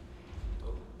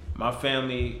my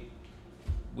family.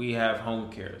 We have home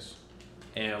cares,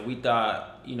 and we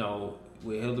thought, you know,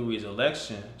 with Hillary's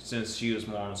election, since she was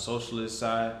more on the socialist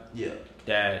side,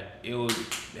 that it would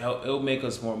make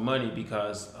us more money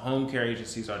because home care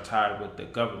agencies are tied with the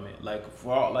government. Like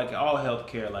for all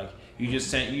healthcare, like you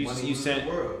send the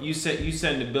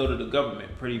bill to the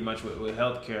government pretty much with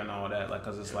healthcare and all that, like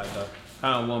because it's like a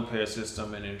kind of one payer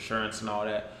system and insurance and all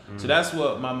that. So that's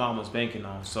what my mom was banking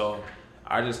on. So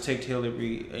I just took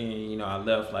Hillary and, you know, I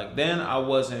left. Like then I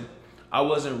wasn't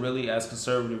really as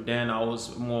conservative then. I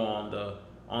was more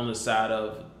on the side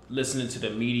of listening to the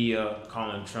media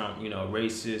calling Trump, you know,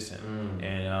 racist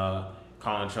and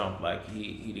calling Trump like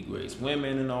he degrades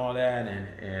women and all that,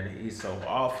 and he's so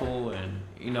awful, and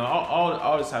you know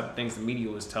all this type of things the media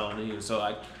was telling you. So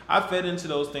like I fed into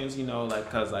those things, you know, like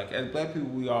because like as black people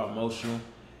we are emotional,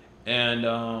 and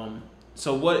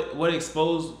so what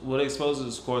exposed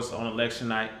us, of course, on election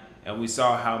night, and we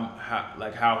saw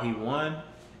how he won.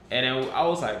 And then I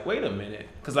was like, wait a minute,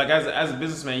 because like as a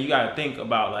businessman, you gotta think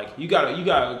about like you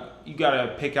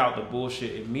gotta pick out the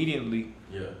bullshit immediately,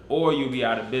 or you'll be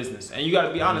out of business. And you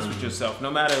gotta be honest with yourself.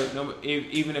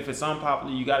 Even if it's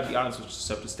unpopular, you gotta be honest with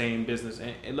yourself to stay in business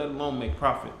and let alone make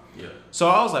profit. So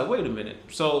I was like, wait a minute.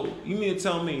 So you mean to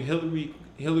tell me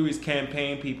Hillary's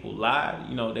campaign people lied?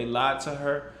 You know, they lied to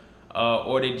her.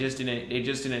 or they just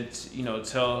didn't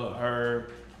tell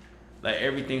her like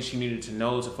everything she needed to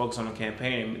know to focus on the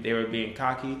campaign. And they were being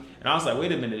cocky, and I was like,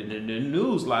 wait a minute, the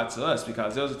news lied to us,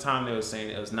 because there was a time they were saying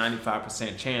it was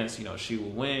 95% chance she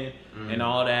would win and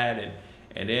all that,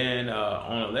 and then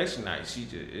on election night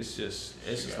it's just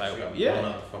like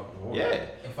yeah.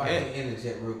 If I can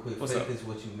interject real quick, fake is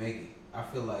what you make it. I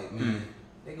feel like, man,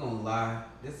 they gonna lie.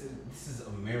 This is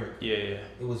America. Yeah.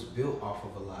 It was built off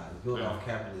of a lie. It's built off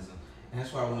capitalism, and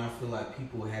that's why when I feel like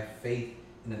people have faith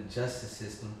in a justice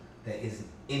system that is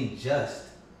unjust,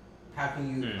 how can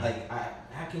you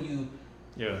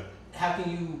how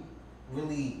can you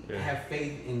really have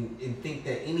faith and think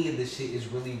that any of this shit is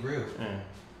really real?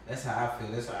 That's how I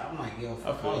feel. That's why I'm like, yo,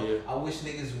 I wish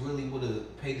niggas really would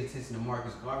have paid attention to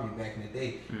Marcus Garvey back in the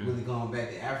day, really gone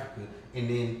back to Africa, and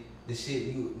then the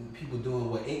shit people doing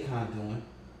what Akon doing,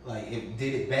 like it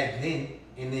did it back then,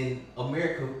 and then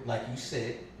America, like you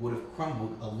said, would have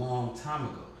crumbled a long time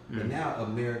ago. But now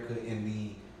America and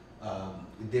the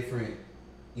different,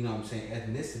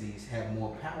 ethnicities have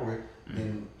more power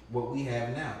than what we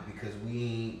have now, because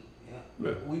we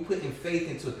putting faith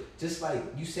into it. Just like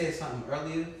you said something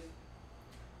earlier,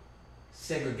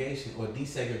 segregation or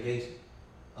desegregation.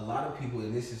 A lot of people,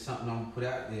 and this is something I'm gonna put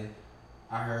out there,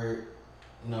 I heard,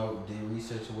 did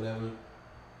research or whatever,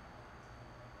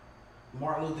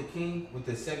 Martin Luther King with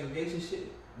the segregation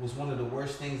shit was one of the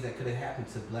worst things that could have happened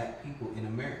to black people in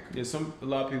America. Yeah, a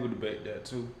lot of people debate that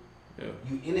too. Yeah.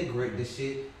 You integrate the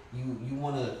shit. You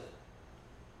wanna.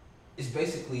 It's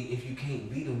basically, if you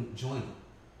can't beat them, join them,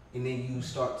 and then you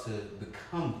start to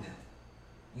become them.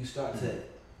 You start to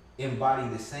embody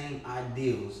the same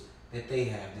ideals that they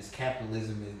have, this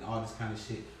capitalism and all this kind of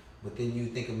shit. But then you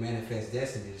think of Manifest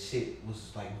Destiny, the shit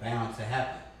was like bound to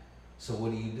happen. So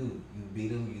what do? You beat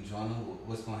them, you join them.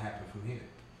 What's gonna happen from here?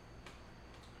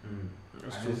 I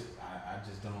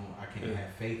can't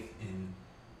have faith in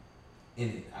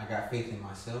it. I got faith in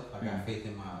myself. I got faith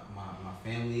in my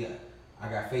family. I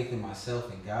got faith in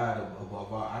myself and God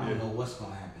above all. I don't know what's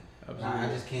gonna happen. I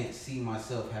just can't see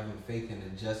myself having faith in a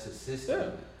justice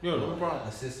system. No problem.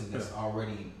 A system that's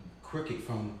already crooked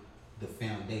from the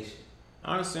foundation.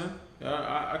 I understand.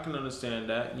 I can understand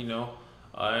that.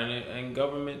 And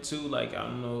government too. Like, I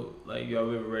don't know. Like,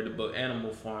 y'all ever read the book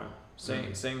Animal Farm?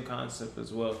 Same concept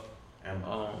as well. And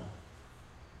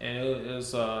it was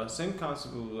same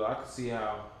concept. I could see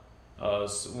how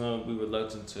one would be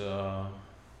reluctant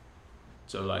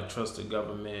to like trust the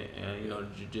government and the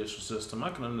judicial system.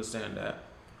 I can understand that.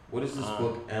 What is this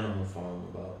book Animal Farm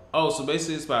about? Oh, so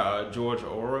basically it's by George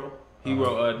Orwell. He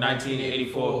wrote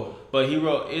 1984, but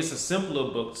it's a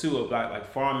simpler book too about like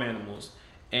farm animals,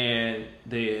 and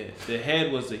the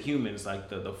head was the humans, like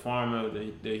the farmer,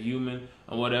 the human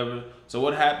or whatever. So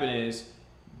what happened is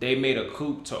they made a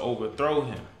coup to overthrow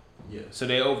him. Yeah. So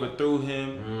they overthrew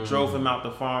him, drove him out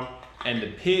the farm, and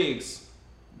the pigs,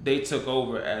 they took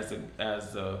over as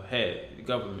the head, the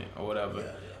government or whatever.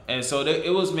 Yeah. And so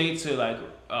it was made to like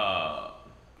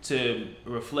to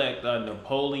reflect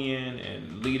Napoleon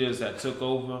and leaders that took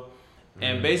over.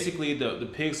 And basically the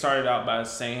pigs started out by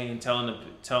telling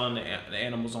the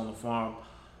animals on the farm,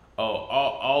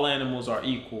 all animals are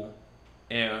equal,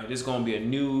 and there's gonna be a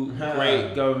new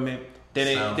great government.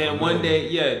 Then one day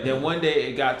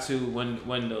it got to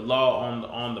when the law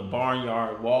on the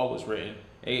barnyard wall was written,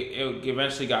 it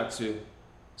eventually got to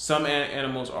some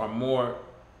animals are more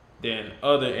than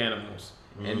other animals.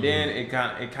 And then it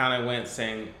kind of went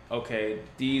saying, okay,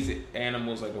 these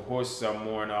animals like the horses are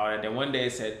more and all that. Then one day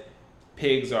it said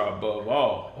pigs are above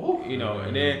all, and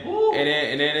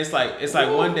then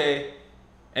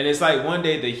it's like one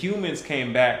day the humans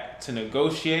came back to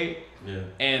negotiate,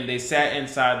 and they sat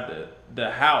inside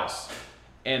the house,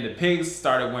 and the pigs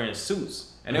started wearing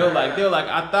suits, and they were like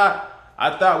I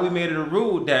thought we made it a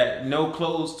rule that no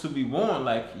clothes to be worn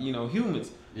like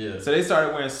humans. Yeah. So they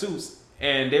started wearing suits.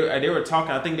 And they were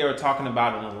talking. I think they were talking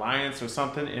about an alliance or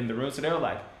something in the room. So they were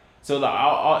like, so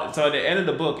at the end of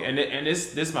the book, and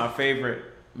this is my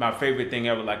favorite thing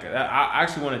ever. Like, I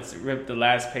actually wanted to rip the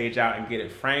last page out and get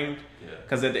it framed,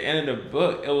 because at the end of the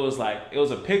book, it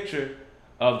was a picture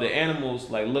of the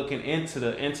animals like looking into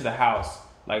the house,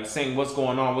 like saying what's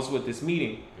going on, what's with this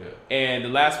meeting, and the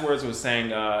last words were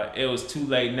saying it was too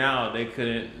late now. They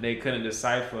couldn't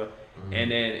decipher.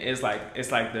 And then it's like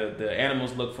the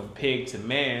animals look from pig to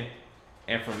man,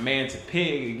 and from man to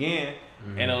pig again,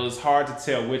 and it was hard to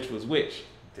tell which was which.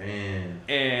 Damn.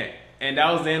 And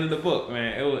that was the end of the book,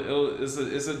 man. It's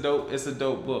a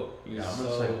dope book. I'm gonna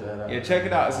check that out. Yeah, check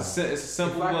it out. It's a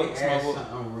simple book. If I can ask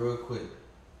something real quick,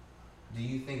 do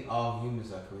you think all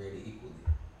humans are created equally?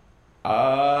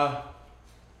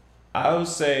 I would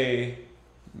say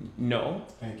no.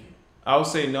 Thank you. I would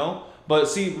say no. But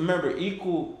see, remember,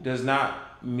 equal does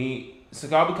not mean so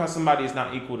because somebody is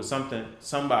not equal to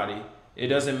somebody, it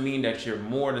doesn't mean that you're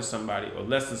more than somebody or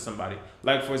less than somebody.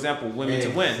 Like for example, women to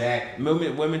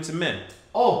women to men.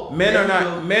 Oh, men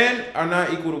are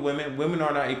not equal to women. Women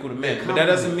are not equal to men. But that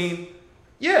doesn't mean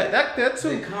that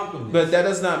too. But that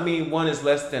does not mean one is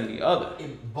less than the other.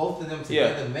 Both of them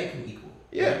together make them equal.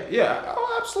 Yeah.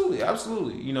 Oh,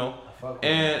 absolutely. You know.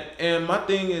 And my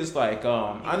thing is like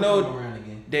I know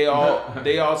they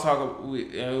all talk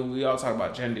we all talk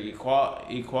about gender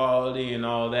equality and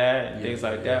all that and things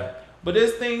like that. But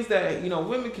there's things that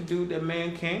women can do that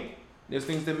men can't. There's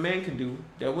things that men can do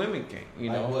that women can't.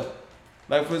 Like what?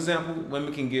 Like for example,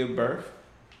 women can give birth.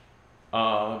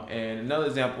 And another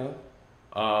example,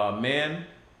 men,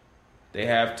 they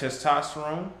have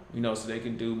testosterone. So they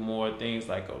can do more things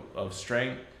like of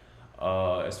strength.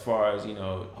 As far as I'm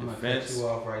gonna defense. cut you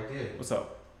off right there. What's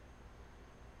up?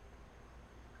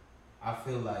 I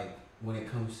feel like when it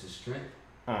comes to strength,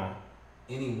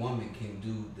 any woman can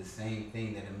do the same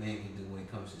thing that a man can do when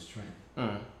it comes to strength.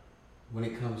 When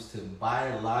it comes to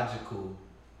biological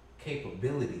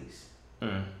capabilities,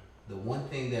 the one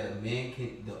thing that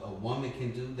a woman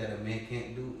can do that a man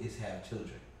can't do is have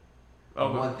children. The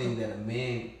one thing that a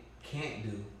man can't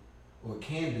do or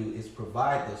can do is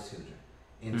provide those children.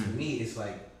 And to me, it's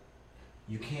like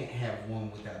you can't have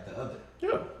one without the other. Yeah,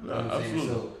 you know what I'm absolutely. saying?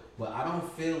 So, but I don't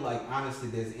feel like honestly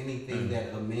there's anything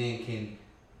that a man can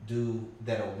do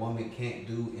that a woman can't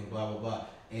do, and blah blah blah.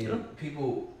 And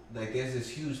people like there's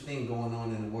this huge thing going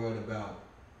on in the world about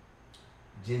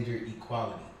gender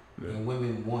equality, and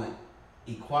women want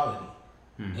equality,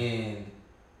 and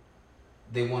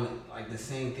they want like the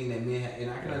same thing that men have. And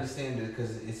I can understand it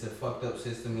because it's a fucked up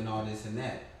system and all this and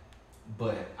that.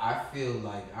 But I feel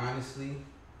like honestly,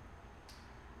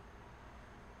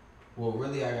 well,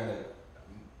 really, I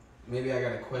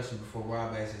got a question before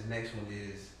Rob asks his next one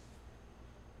is,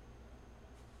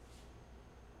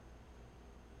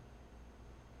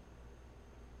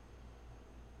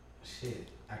 shit.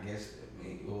 I guess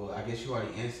you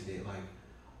already answered it. Like,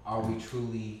 are we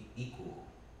truly equal?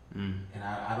 And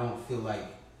I don't feel like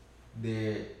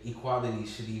their equality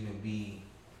should even be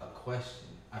a question.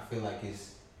 I feel like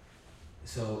it's.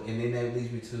 So, and then that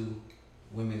leads me to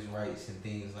women's rights and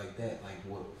things like that. Like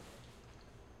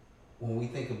when we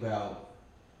think about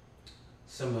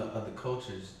some of other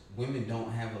cultures, women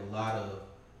don't have a lot of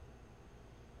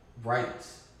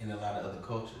rights in a lot of other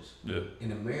cultures. Yeah.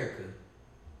 In America,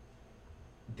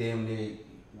 damn near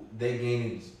they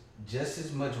gaining just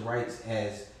as much rights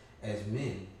as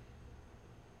men.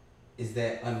 Is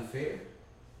that unfair?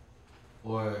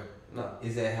 Or no?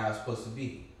 Is that how it's supposed to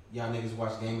be? Y'all niggas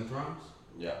watch Game of Thrones?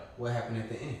 Yeah. What happened at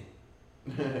the end?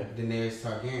 Daenerys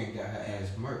Targaryen got her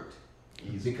ass murked.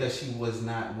 Easy. Because she was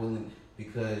not willing.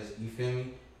 Because, you feel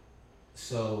me?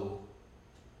 So,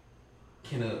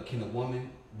 can a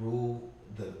woman rule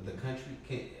the country?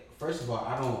 First of all,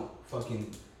 I don't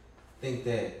fucking think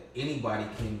that anybody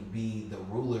can be the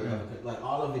ruler of it. Like,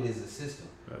 all of it is a system.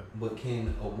 Right. But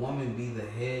can a woman be the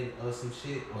head of some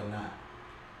shit or not?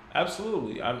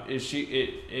 Absolutely. If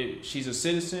she's a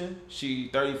citizen, she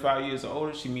 35 years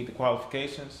older, she meet the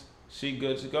qualifications, she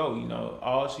good to go.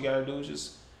 All she gotta do is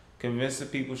just convince the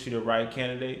people she the right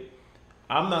candidate.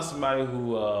 I'm not somebody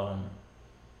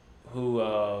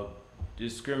who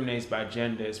discriminates by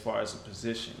gender as far as a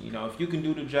position. If you can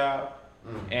do the job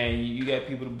and you got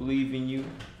people to believe in you,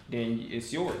 then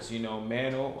it's yours.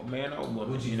 Man or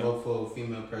woman. Would you vote for a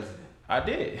female president? I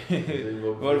did.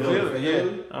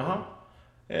 Yeah.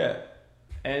 Yeah,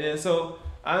 and then so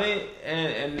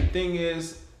and the thing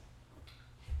is,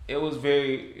 it was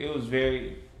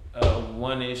very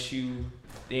one issue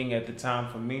thing at the time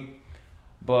for me,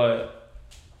 but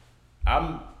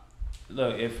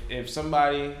if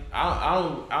somebody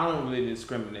I don't really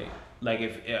discriminate. Like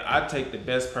if I take the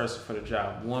best person for the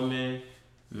job, woman,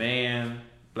 man,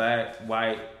 black,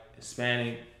 white,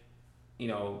 Hispanic,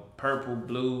 purple,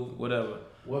 blue, whatever.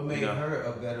 What made her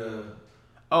a better?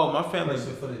 Oh, my family.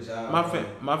 Person for the job.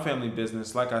 My family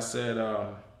business. Like I said,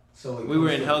 so we were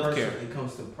in healthcare. It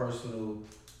comes to personal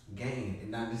gain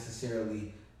and not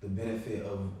necessarily the benefit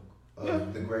of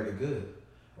the greater good,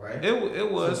 right?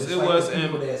 It was. So it like was. The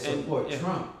people that support and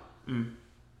Trump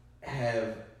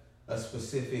have a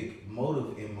specific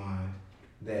motive in mind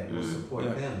that will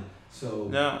support them. So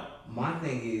now, my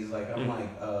thing is like I'm like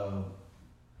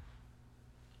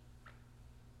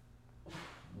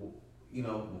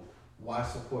why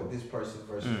support this person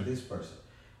versus this person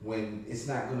when it's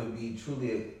not going to be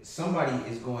truly somebody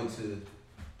is going to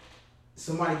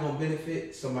somebody gonna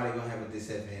benefit, somebody gonna have a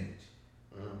disadvantage.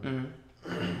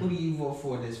 Who do you vote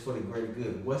for that's for the greater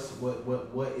good? What is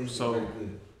the greater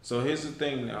good? So here's the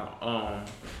thing now.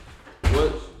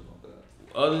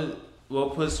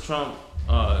 What puts Trump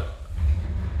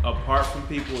apart from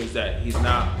people is that he's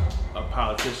not a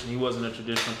politician. He wasn't a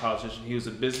traditional politician. He was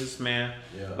a businessman,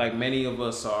 like many of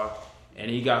us are. And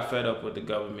he got fed up with the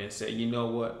government and said, you know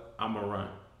what? I'm gonna run.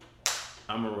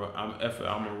 I'm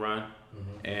gonna run.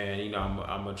 And you know,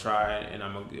 I'm gonna try it, and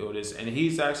I'm gonna do this. And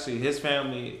his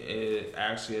family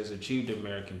actually has achieved the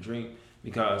American dream,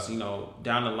 because you know,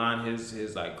 down the line,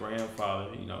 his like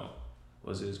grandfather, you know,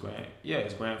 was his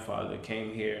grandfather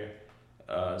came here,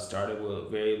 started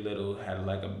with very little, had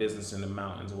like a business in the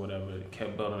mountains or whatever,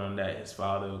 kept building on that. His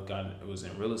father was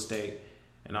in real estate,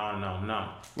 and on and on and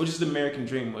on, which is the American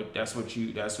dream. That's what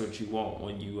you want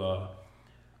when you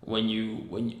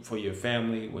for your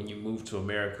family, when you move to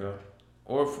America.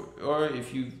 Or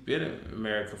if you've been in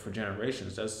America for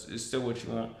generations, it's still what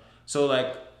you want. So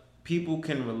like, people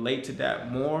can relate to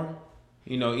that more,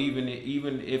 you know, even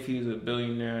if he's a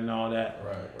billionaire and all that.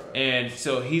 Right. And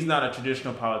so he's not a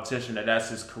traditional politician that's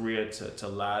his career to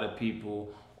lie to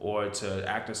people or to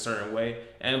act a certain way.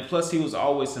 And plus, he was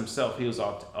always himself. He was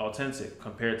authentic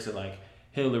compared to like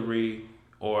Hillary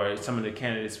or some of the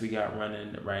candidates we got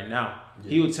running right now. Yeah.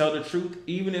 He would tell the truth,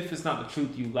 even if it's not the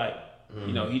truth you like.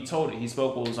 You know, he told it. He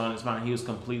spoke what was on his mind. He was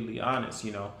completely honest,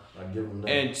 you know. I give him that.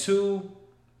 And two,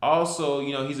 also,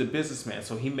 you know, he's a businessman,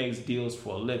 so he makes deals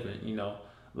for a living, you know.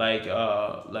 Like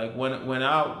when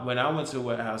I went to the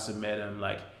White House and met him,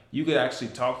 like, you could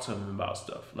actually talk to him about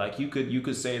stuff. Like, you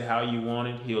could say it how you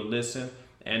wanted. He'll listen.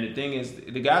 And the thing is,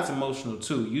 the guy's emotional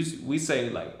too. We say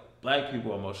like black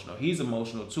people are emotional. He's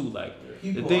emotional too. Like,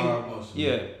 people are emotional.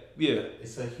 Yeah.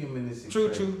 It's a humanistic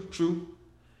trait. True.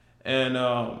 And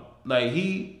like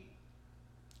he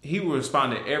would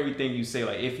respond to everything you say.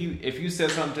 Like if you said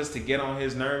something just to get on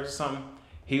his nerves or something,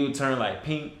 he would turn like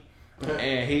pink,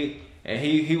 and he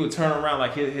would turn around,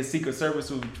 like his Secret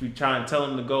Service would be trying to tell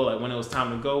him to go, like when it was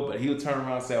time to go, but he would turn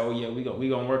around and say, "Oh yeah, we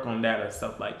gonna work on that," or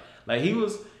stuff like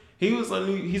he's a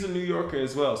New Yorker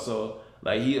as well. So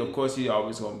like he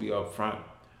always gonna be up front.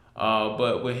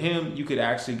 But with him, you could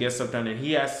actually get stuff done, and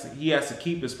he has to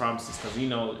keep his promises, because you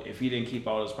know, if he didn't keep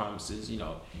all his promises, you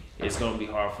know, it's gonna be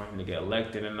hard for him to get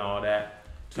elected and all that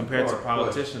compared to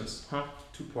politicians.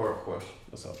 Two-part question.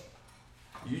 What's up?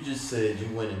 You just said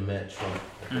you went and met Trump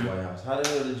at the White House. How the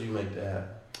hell did you make that happen?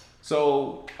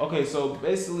 So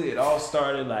basically it all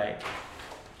started, like,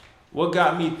 what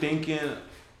got me thinking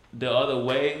the other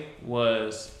way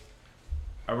was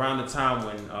around the time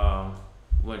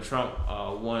when Trump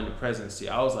won the presidency.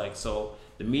 I was like, so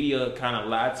the media kind of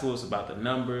lied to us about the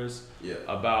numbers,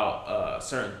 about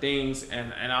certain things,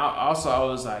 and I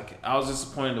was like, I was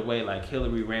disappointed the way like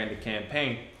Hillary ran the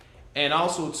campaign, and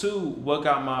also too, what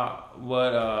got my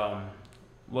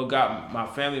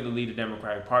family to lead the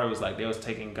Democratic Party was like they was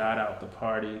taking God out the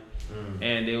party,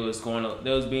 and they was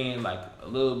being like a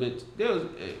little bit,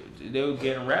 they were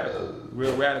getting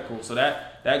real radical. So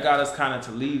that got us kind of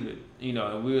to leave it, you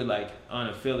know, and we were like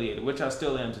unaffiliated, which I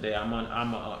still am today. I'm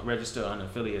a registered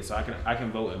unaffiliated, so I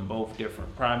can vote in both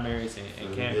different primaries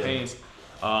and campaigns.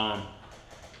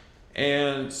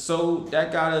 And so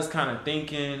that got us kind of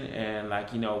thinking, and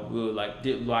like, you know, we would like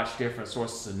watch different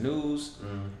sources of news.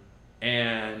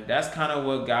 And that's kind of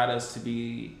what got us to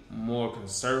be more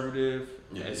conservative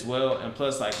as well. And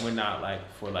plus, like, we're not like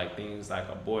for like things like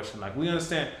abortion. Like, we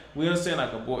understand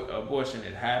like abortion,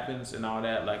 it happens and all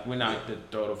that. Like, we're not to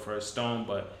throw the first stone,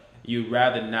 but you'd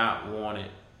rather not want it.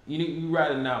 You'd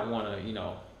rather not want to, you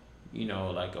know,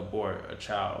 like abort a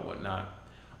child or whatnot.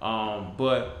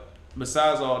 But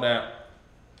besides all that,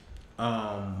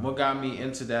 what got me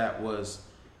into that was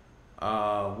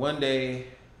one day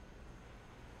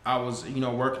I was, you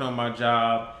know, working on my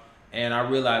job, and I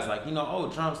realized, like, you know, oh,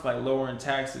 Trump's like lowering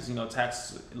taxes. You know,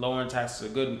 lowering taxes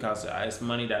are good because it's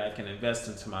money that I can invest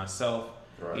into myself.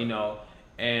 Right. You know,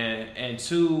 and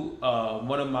two,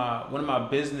 one of my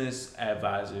business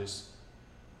advisors,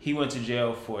 he went to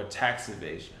jail for tax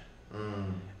evasion,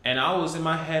 and I was in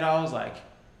my head, I was like,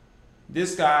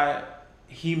 this guy,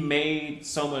 he made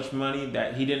so much money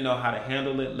that he didn't know how to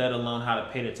handle it, let alone how to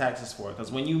pay the taxes for it. Because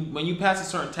when you pass a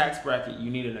certain tax bracket, you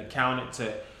need an accountant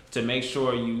to make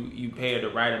sure you pay the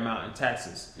right amount in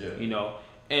taxes. You know,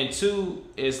 and two,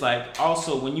 it's like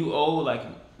also when you owe like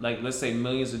let's say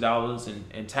millions of dollars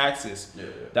in taxes,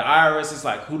 the IRS is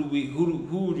like, who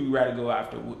would you rather go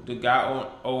after? The guy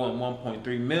owing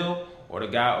 1.3 mil or the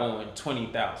guy owing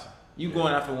 20,000? You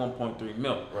going after 1.3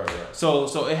 mil. Right.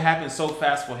 So it happened so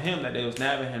fast for him that they was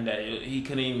nabbing him that he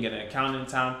couldn't even get an accounting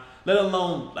time, let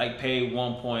alone like pay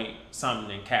 1 point something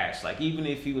in cash. Like even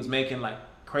if he was making like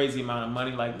crazy amount of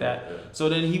money like that. Yeah. So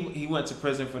then he went to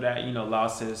prison for that,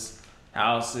 lost his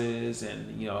houses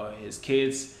and, his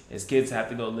kids have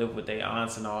to go live with their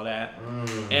aunts and all that.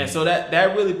 And so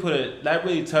that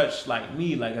really touched like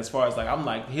me, like as far as like, I'm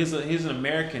like, here's an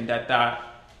American that thought,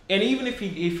 and even if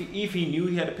he knew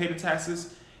he had to pay the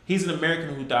taxes, he's an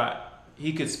American who thought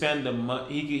he could spend the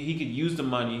money, he could use the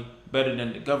money better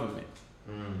than the government.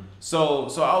 So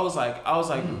I was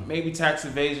like, maybe tax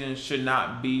evasion should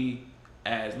not be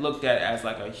as looked at as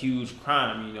like a huge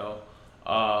crime,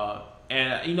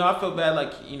 and I feel bad,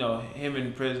 like him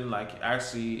in prison, like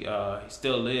actually he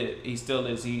still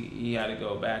is he had to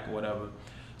go back or whatever.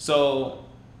 So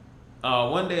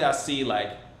one day I see,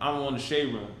 like, I'm on the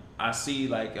shade room, I see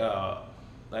like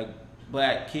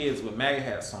black kids with MAGA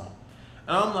hats on,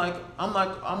 and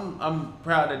I'm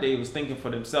proud that they was thinking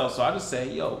for themselves. So I just say,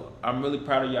 yo, I'm really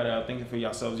proud of y'all that are thinking for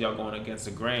yourselves. Y'all going against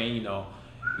the grain.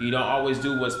 You don't always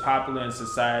do what's popular in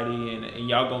society, and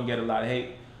y'all gonna get a lot of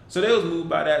hate. So they was moved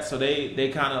by that. So they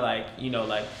kind of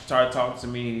like started talking to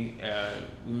me.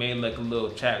 We made like a little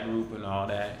chat group and all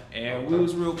that, and we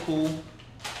was real cool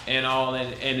and all.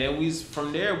 And then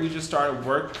from there we just started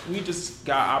work. We just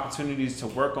got opportunities to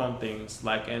work on things,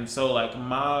 like, and so like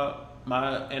my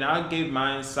and I gave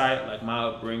my insight, like my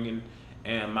upbringing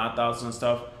and my thoughts and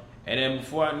stuff. And then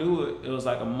before I knew it, it was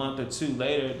like a month or two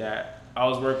later that I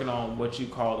was working on what you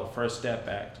call the First Step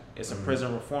Act. It's a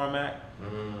prison reform act,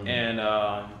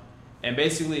 and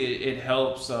basically it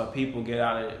helps people get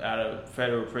out of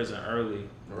federal prison early,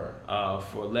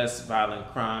 for less violent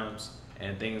crimes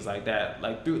and things like that,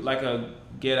 like through like a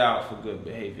get out for good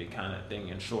behavior kind of thing,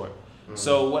 in short.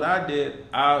 So what I did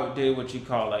what you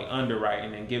call like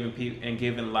underwriting and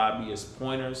giving lobbyists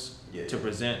pointers to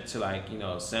present to, like,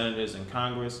 senators and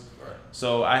Congress.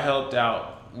 So I helped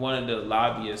out one of the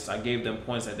lobbyists. I gave them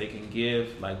points that they can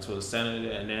give, like, to a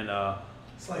senator, and then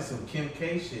it's like some Kim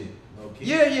K shit. Okay.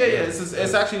 Yeah.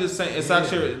 It's actually the same. It's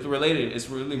actually related. It's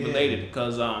really related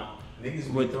because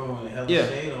niggas be throwing hella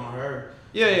shade on her.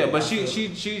 Yeah, but she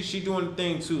doing the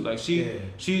thing too. Like she's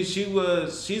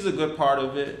a good part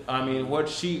of it. I mean, what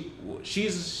she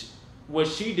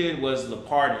did was the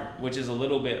pardon, which is a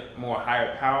little bit more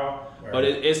higher power, but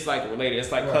it's like related.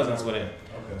 It's like cousins with it.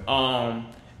 Okay.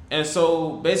 And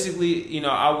so basically,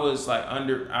 I was like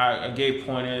I gave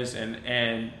pointers,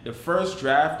 and the first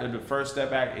draft of the First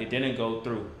Step Act, it didn't go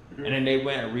through, and then they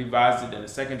went and revised it, and the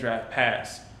second draft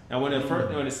passed. Now when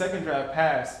the second draft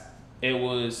passed, it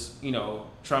was,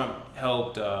 Trump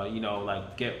helped,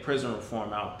 like get prison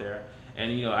reform out there, and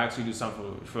actually do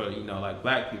something for like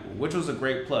black people, which was a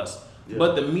great plus. Yeah.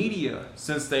 But the media,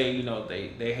 since they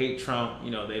they hate Trump,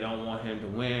 they don't want him to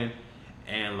win,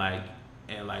 and the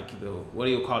what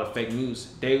do you call it, fake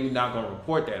news, they not gonna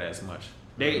report that as much.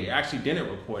 They actually didn't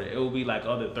report it. It will be like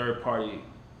other third party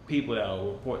people that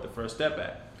will report the First Step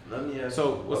Act. Let me ask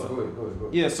so go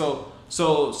ahead. Yeah, so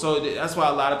that's why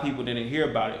a lot of people didn't hear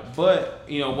about it. But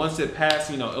once it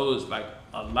passed, it was like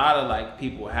a lot of like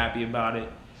people were happy about it.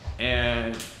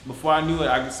 And before I knew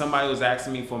it, somebody was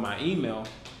asking me for my email.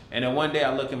 And then one day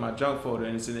I look in my junk folder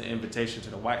and it's an invitation to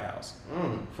the White House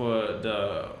and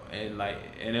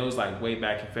it was like way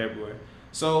back in February.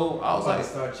 So I was like,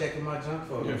 start checking my junk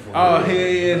folder. Oh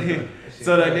yeah.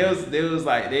 So like they was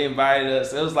like, they invited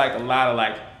us. It was like a lot of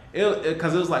like,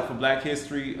 because it was like for Black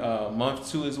History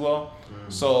Month too as well.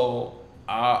 So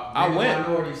I went.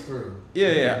 Minorities through.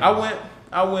 Yeah.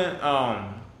 I went.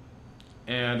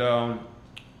 And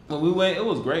when we went, it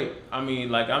was great.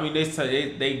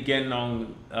 They getting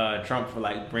on Trump for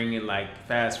like bringing like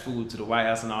fast food to the White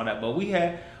House and all that. But we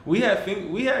had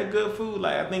good food.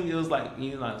 Like I think it was like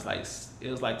it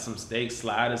was like some steak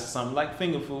sliders or something, like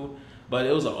finger food. But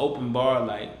it was an open bar.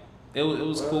 Like it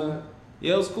was cool.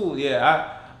 Yeah, it was cool.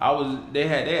 Yeah, They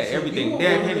had everything.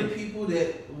 They had the people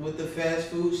that with the fast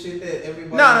food shit that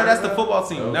everybody. No, that's the football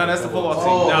team. Okay. No, that's the football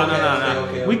team. No.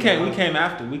 Okay. We came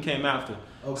after.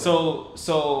 Okay. So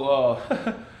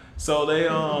they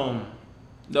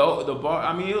the bar.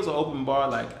 I mean, it was an open bar.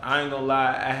 Like I ain't gonna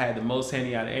lie, I had the most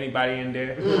Henny out of anybody in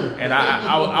there, and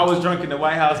I was drunk in the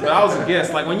White House, but I was a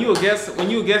guest. Like when you a guest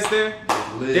there,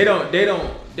 they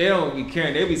don't be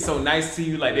caring. They be so nice to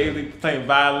you. Like they be playing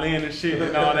violin and shit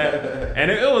and all that.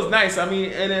 And it was nice. I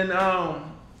mean, and then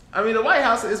the White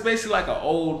House is basically like an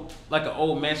old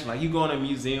mansion. Like you go in a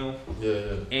museum,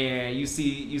 and you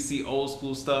see old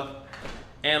school stuff,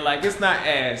 and like it's not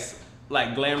as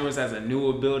like glamorous as a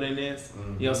newer building is.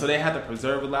 So they have to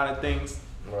preserve a lot of things.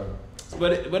 Right.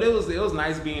 But it was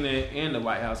nice being in the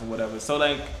White House or whatever. So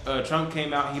like Trump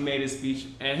came out, he made his speech,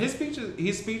 and his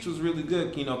speech was really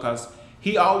good, you know, cause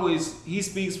he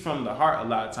speaks from the heart a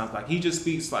lot of times. Like he just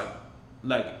speaks like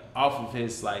off of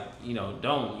his like, you know,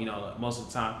 dome, you know, like, most of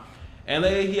the time. And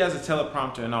like, he has a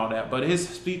teleprompter and all that, but his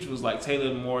speech was like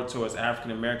tailored more towards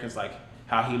African Americans, like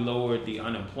how he lowered the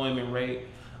unemployment rate,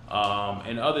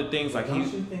 and other things like. Don't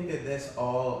you think that that's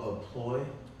all a ploy?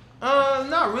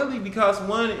 Not really, because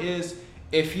one is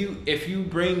if you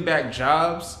bring back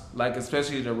jobs, like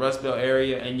especially the Rust Belt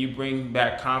area, and you bring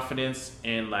back confidence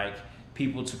in like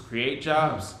people to create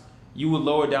jobs, you would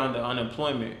lower down the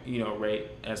unemployment, you know, rate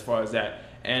as far as that.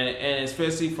 And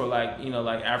especially for like, you know,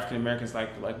 like African Americans,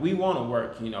 like we want to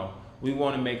work, you know, we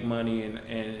want to make money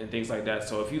and things like that.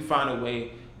 So if you find a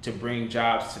way to bring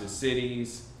jobs to the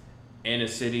cities, and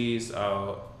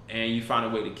you find a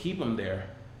way to keep them there,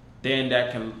 then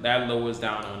that lowers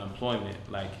down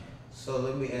unemployment. Like. So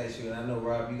let me ask you, and I know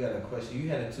Rob, you got a question. You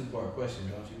had a 2-part question,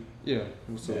 don't you? Yeah.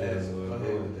 What's up? Go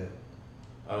ahead with that.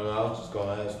 I don't know. I was just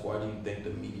gonna ask, why do you think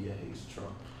the media hates Trump?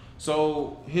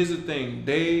 So here's the thing.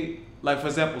 They, like for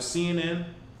example, CNN,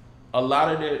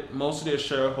 most of their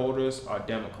shareholders are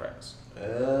Democrats.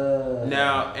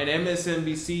 Now, and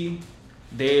MSNBC,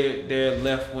 they're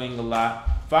left wing a lot.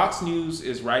 Fox News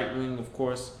is right wing, of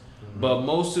course, but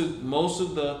most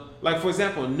of the, like for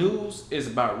example, news is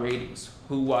about ratings.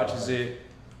 Who watches it?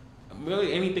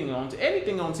 Really, anything on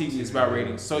TV is about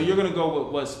ratings. So you're gonna go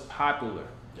with what's popular.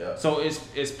 Yeah. So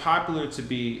it's popular to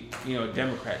be, you know, a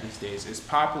Democrat these days. It's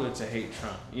popular to hate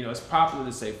Trump. You know, it's popular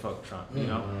to say fuck Trump. You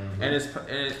know, and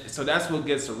so that's what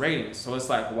gets the ratings. So it's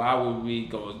like, why would we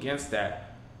go against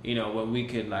that? You know, when we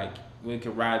could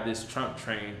ride this Trump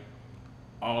train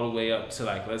all the way up to,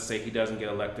 like, let's say he doesn't get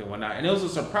elected or whatnot. And it was a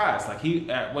surprise. Like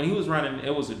when he was running,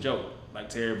 it was a joke. Like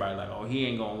to everybody, like, oh, he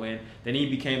ain't gonna win. Then he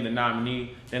became the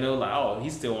nominee. Then they were like, oh, he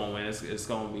still won't win. It's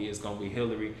gonna be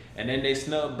Hillary. And then they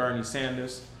snubbed Bernie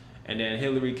Sanders. And then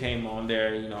Hillary came on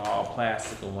there, you know, all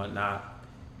plastic and whatnot.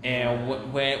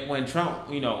 And when Trump,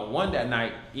 you know, won that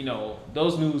night, you know,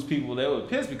 those news people, they were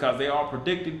pissed because they all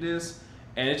predicted this,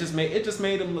 and it just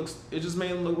made them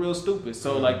look real stupid.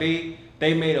 So like they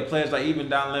made a pledge, like even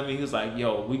Don Lemon, he was like,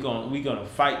 yo, we gonna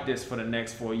fight this for the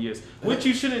next 4 years, which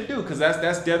you shouldn't do, because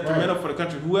that's detrimental for the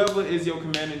country. Whoever is your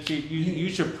commander in chief, you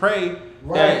should pray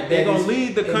that they're gonna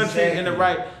lead the country in the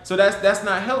right. So that's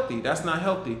not healthy. That's not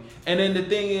healthy. And then the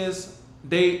thing is,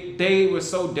 they were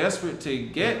so desperate to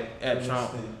get at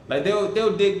Trump, like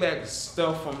they'll dig back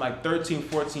stuff from like 13,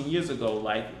 14 years ago,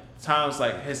 like times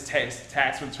like his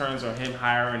tax returns or him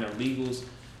hiring illegals,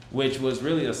 which was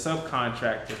really a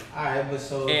subcontractor. All right, but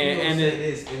so and say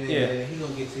this, and then he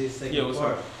gonna get to his second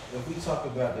part. If we talk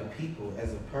about the people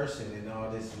as a person and all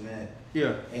this and that,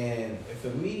 and for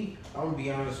me, I'm gonna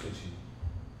be honest with you,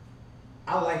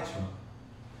 I like Trump.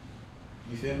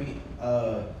 You feel me?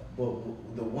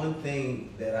 But the one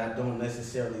thing that I don't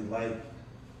necessarily like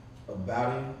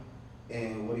about him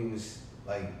and what he was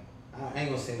like, I ain't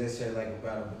gonna say necessarily like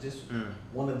about him, but just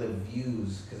one of the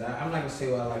views, because I'm not gonna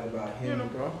say what I like about him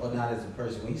or not as a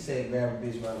person. When he said grab a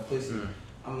bitch by the pussy,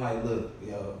 I'm like, look,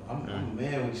 yo, I'm a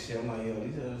man with shit. I'm like, yo,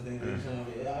 these other things,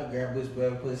 I grab a bitch by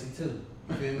the pussy too.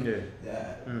 You feel me?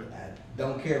 I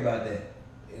don't care about that.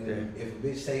 And if a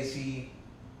bitch say she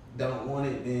don't want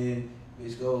it, then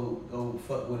bitch go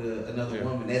fuck with another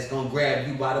woman that's gonna grab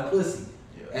you by the pussy.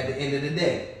 At the end of the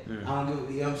day, I don't give,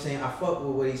 you know what I'm saying? I fuck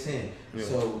with what he's saying.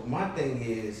 So my thing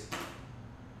is,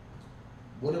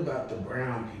 what about the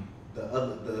brown people,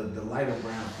 the lighter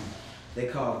brown people? They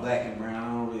call it black and brown. I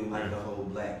don't really like the whole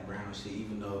black brown shit,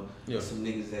 even though there's some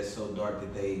niggas that's so dark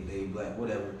that they black,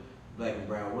 whatever, black and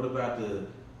brown. What about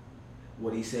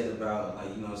what he said about, like,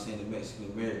 you know what I'm saying, the Mexican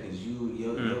Americans,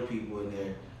 your people in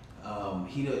there?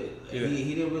 He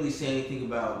didn't really say anything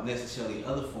about necessarily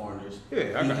other foreigners.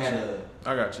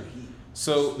 I got you.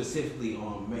 So specifically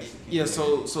on Mexican. Yeah.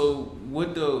 So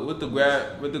with the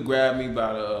grab me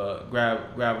by the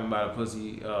grab him by the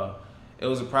pussy. It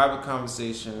was a private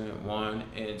conversation, one,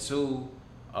 and two.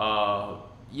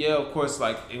 Of course,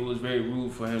 like it was very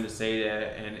rude for him to say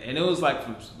that, and it was like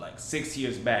from like 6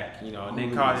 years back, you know, and they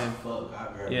caught him. Fuck,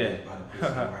 I grabbed him by the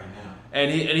pussy right now.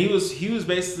 And he was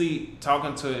basically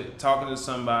talking to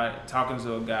somebody, talking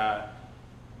to a guy,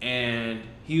 and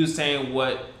he was saying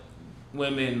what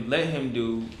women let him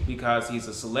do because he's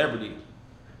a celebrity,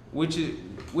 which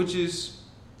is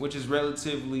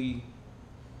relatively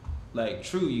like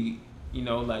true. You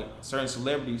know, like certain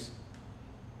celebrities.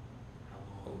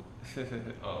 Like 2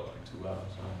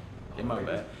 hours. Yeah, my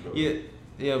bad.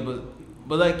 Yeah,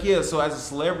 but like so as a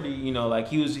celebrity, you know, like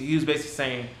he was basically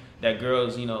saying that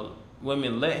girls, you know,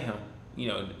 women let him you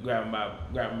know, grab him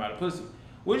by the pussy,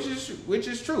 which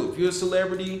is true. If you're a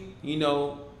celebrity, you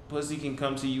know, pussy can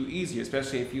come to you easier,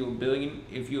 especially if you're a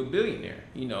billionaire.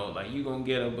 You know, like you gonna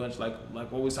get a bunch like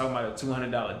what we was talking about, the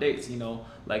 $200 dates. You know,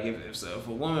 like if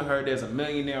a woman heard there's a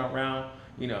millionaire around,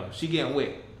 you know, she getting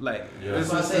wet. Like that's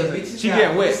what I say, bitches she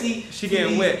getting wet. She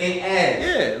getting wet and ass.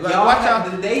 Yeah, like y'all watch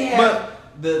have, out. They have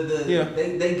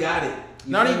they got it.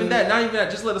 Not even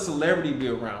that. Just let a celebrity be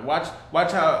around. Watch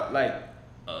how like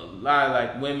a lot of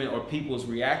like women or people's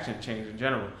reaction change in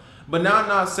general. But now I'm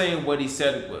not saying what he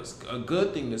said was a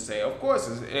good thing to say. Of course,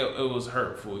 it was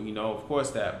hurtful. You know, of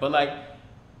course that. But like,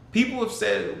 people have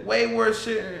said way worse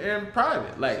shit in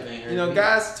private. Like, you know,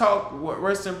 guys talk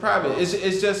worse in private.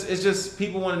 It's just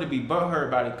people wanted to be butthurt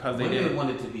about it because they didn't.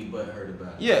 Wanted to be butthurt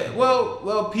about it. Yeah,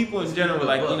 well, people in general,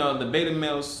 like, you know, the beta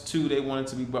males too, they wanted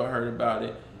to be butthurt about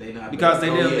it because they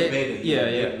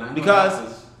didn't.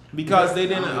 Because they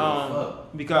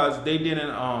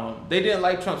didn't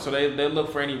like Trump, so they look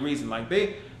for any reason. Like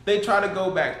they try to go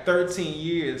back 13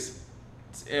 years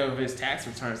of his tax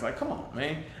returns. Like, come on,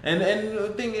 man. And the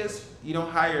thing is, you don't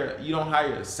hire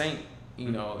a saint.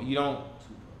 You know, you don't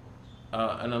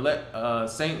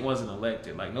saint wasn't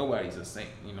elected. Like, nobody's a saint.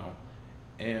 You know,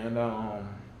 and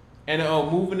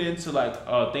moving into like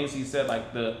things he said,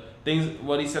 like the things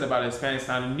what he said about Hispanics.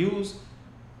 Now the news,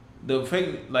 the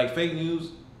fake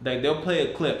news. Like, they'll play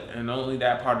a clip, and only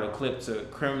that part of the clip to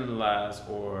criminalize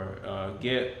or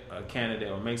get a candidate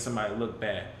or make somebody look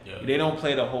bad. Yeah. They don't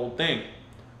play the whole thing.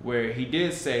 Where he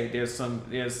did say there's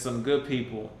some good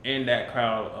people in that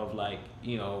crowd of, like,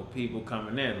 you know, people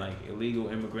coming in, like illegal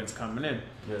immigrants coming in.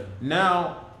 Yeah.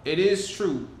 Now, it is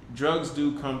true, drugs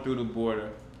do come through the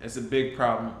border. It's a big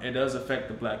problem. It does affect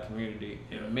the black community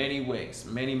in many ways,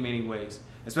 many ways,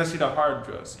 especially the hard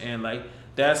drugs. And like,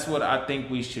 that's what I think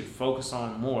we should focus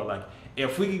on more. Like,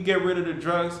 if we could get rid of the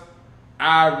drugs,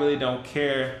 I really don't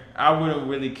care. I wouldn't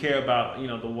really care about, you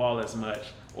know, the wall as much,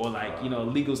 or like, you know,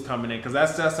 illegals coming in, because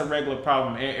that's a regular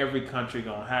problem every country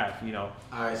gonna have, you know.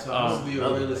 All right, so I'm gonna be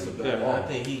realist about it. I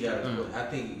think he got. I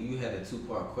think you had a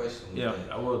 2-part question. Yeah,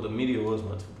 the media was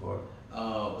my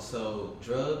 2-part. So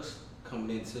drugs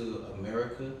coming into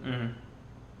America,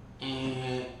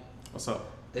 and what's up?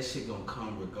 That shit gonna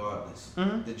come regardless.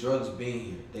 The drugs being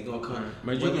here, they gonna come.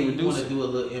 But whether you want to do a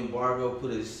little embargo,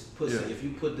 if you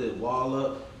put the wall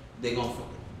up, they gonna.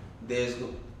 There's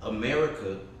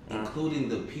America, including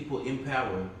the people in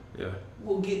power,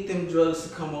 will get them drugs to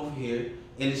come over here,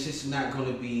 and it's just not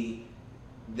gonna be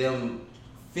them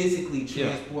physically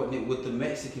transporting it with the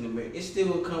Mexican American. It still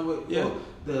will come with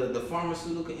the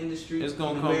pharmaceutical industry in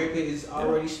America is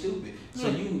already stupid. So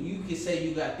you can say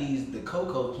you got the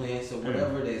cocoa plants or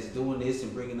whatever that's doing this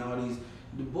and bringing all these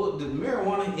the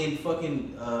marijuana in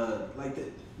fucking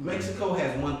Mexico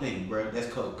has one thing, bro. That's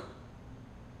coke.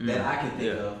 That I can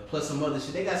think of. Plus some other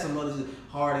shit. They got some other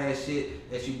hard ass shit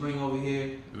that you bring over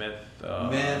here. Meth,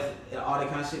 and all that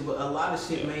kind of shit. But a lot of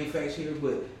shit manufactured here.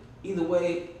 But either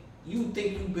way, you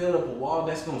think you build up a wall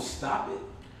that's gonna stop it?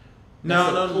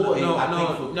 No.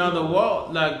 The wall,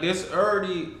 like, there's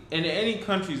already in any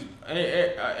countries.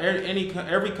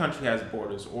 Every country has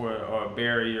borders or a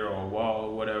barrier or a wall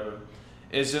or whatever.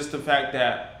 It's just the fact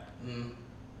that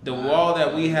the wall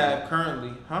that we have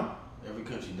currently, Every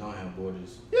country don't have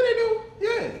borders. Yeah, they do.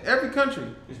 Yeah, every country.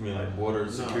 You mean like border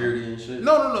security and shit?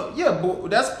 No. Yeah,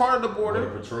 that's part of the border.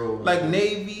 Border patrol. Like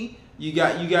Navy, you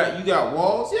got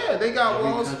walls. Yeah, they got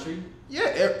walls. Every country.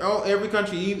 Yeah, every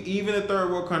country, even the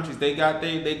third world countries, they got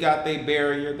their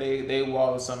barrier, they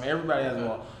wall or something. Everybody has a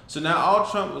wall. So now all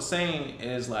Trump was saying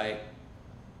is like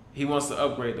he wants to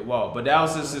upgrade the wall, but that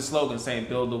was just his slogan, saying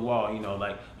build the wall, you know,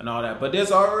 like, and all that. But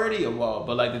there's already a wall.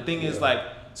 But like the thing is, like,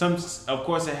 of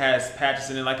course it has patches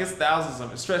in it, like it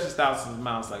stretches thousands of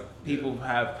miles. Like people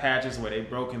have patches where they've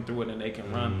broken through it and they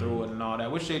can run through it and all that,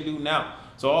 which they do now.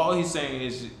 So all he's saying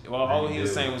is, all he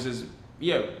was saying was just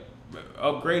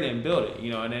upgrade it and build it,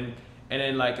 you know. And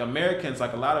then like Americans,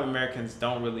 like a lot of Americans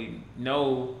don't really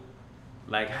know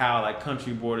like how like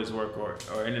country borders work or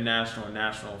international and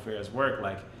national affairs work.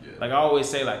 Like I always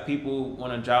say, like people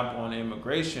want to jump on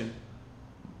immigration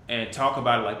and talk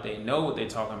about it like they know what they're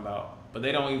talking about, but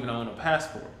they don't even own a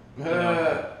passport. You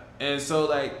know? And so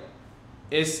like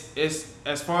it's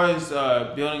as far as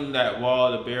building that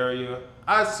wall, the barrier,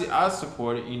 I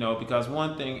support it, you know, because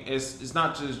one thing is it's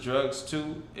not just drugs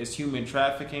too, it's human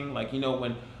trafficking. Like, you know,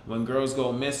 when girls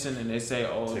go missing and they say,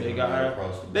 they got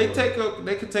her, they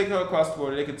could take her across the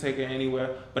border, they could take her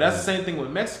anywhere. But that's the same thing with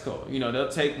Mexico. You know, they'll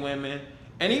take women.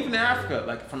 And even in Africa,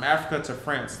 like from Africa to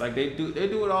France, like they do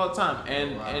it all the time.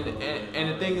 And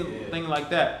the thing like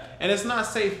that. And it's not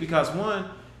safe because one,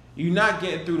 you're not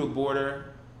getting through the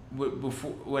border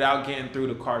without getting through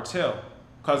the cartel,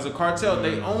 because the cartel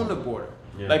they own the border.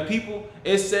 Yeah. Like people,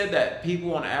 it said that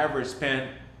people on average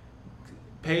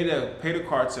pay the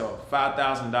cartel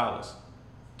 $5,000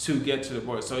 to get to the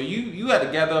border. So you had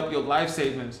to gather up your life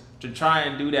savings to try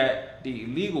and do that the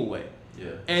illegal way.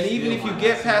 Yeah. And even if you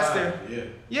get past there,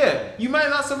 you might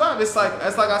not survive. It's like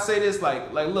I say this,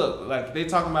 like look, like they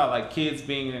talking about like kids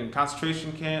being in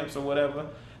concentration camps or whatever.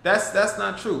 That's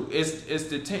not true. It's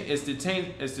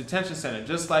detention center.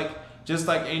 Just like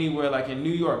anywhere, like in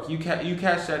New York, you catch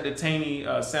that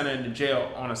detainee center in the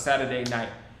jail on a Saturday night.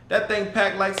 That thing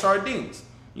packed like sardines,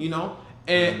 you know.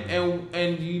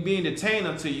 And you being detained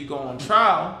until you go on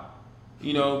trial.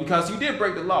 You know, because you did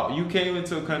break the law. You came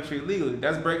into a country illegally.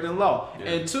 That's breaking the law. Yeah.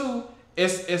 And two,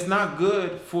 it's not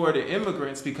good for the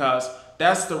immigrants because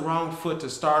that's the wrong foot to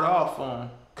start off on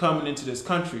coming into this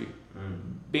country,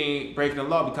 breaking the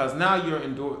law. Because now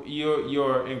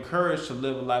you're encouraged to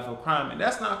live a life of crime, and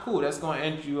that's not cool. That's going to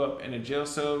end you up in a jail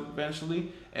cell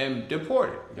eventually and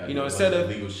deported. You know, instead of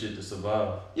legal shit to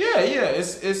survive. Yeah.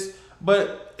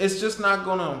 But it's just not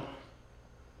gonna.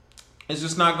 It's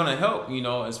just not gonna help, you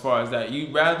know, as far as that.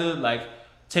 You'd rather like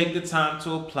take the time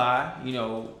to apply, you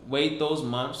know, wait those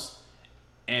months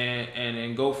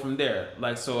and go from there.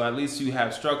 Like, so at least you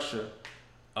have structure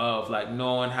of like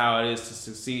knowing how it is to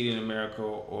succeed in America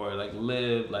or like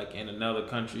live like in another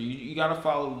country. You gotta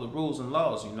follow the rules and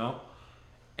laws, you know.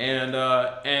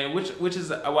 And which is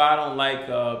why I don't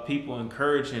like people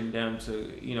encouraging them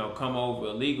to, you know, come over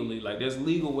illegally. Like there's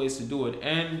legal ways to do it.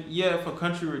 And yeah, if a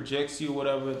country rejects you or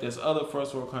whatever, there's other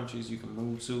first world countries you can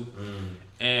move to.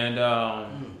 And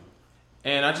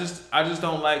I just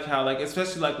don't like how, like,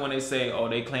 especially like when they say, oh,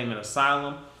 they claim an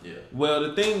asylum. Yeah. Well,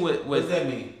 the thing with what does that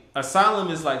mean? Asylum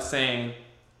is like saying,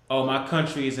 oh, my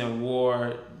country is in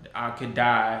war. I could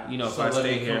die, you know, so if I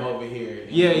stay here. Come over here.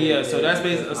 Yeah. So that's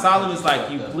basically asylum is like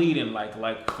you pleading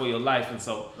like for your life, and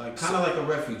so like kind of like a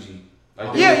refugee.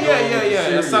 Like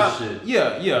yeah.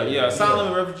 Asylum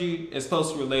and refugee is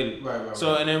closely related. Right.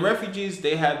 So and then refugees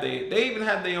they even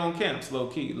have their own camps, low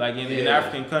key, like in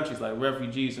African countries, like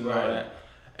refugees and all that.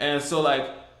 And so like.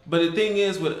 But the thing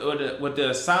is with the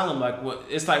asylum, like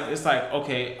it's like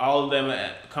okay, all of them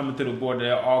are coming through the border, they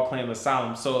all claim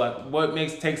asylum. So like what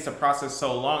takes the process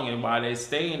so long and why they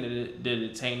stay in the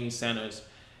detainee centers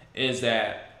is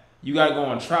that you gotta go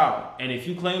on trial, and if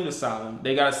you claim asylum,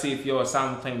 they gotta see if your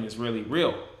asylum claim is really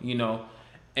real, you know.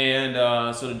 And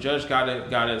so the judge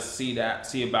gotta see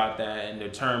about that and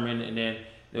determine, and then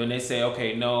when they say,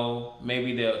 okay, no,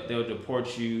 maybe they'll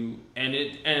deport you, and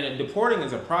deporting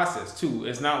is a process too.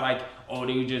 It's not like, oh,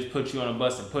 they just put you on a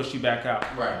bus and push you back out.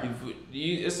 Right.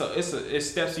 It's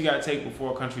steps you gotta take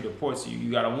before a country deports you.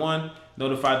 You gotta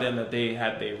notify them that they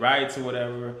have their rights or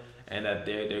whatever, and that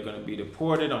they're gonna be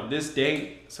deported on this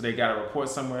date. So they gotta report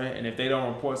somewhere, and if they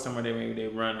don't report somewhere, maybe they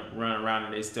run around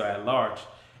and they still at large.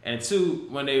 And two,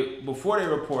 before they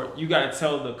report, you gotta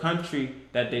tell the country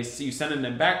that you sending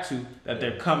them back to that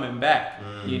they're coming back.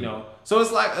 You know, so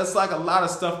it's like a lot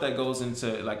of stuff that goes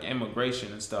into like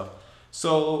immigration and stuff.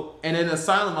 So and then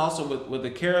asylum also with the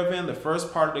caravan, the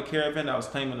first part of the caravan that was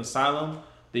claiming asylum,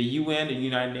 the UN, the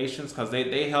United Nations, because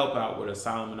they help out with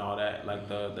asylum and all that, like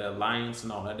the alliance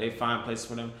and all that. They find places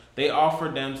for them. They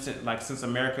offered them since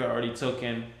America already took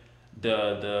in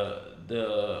the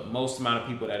most amount of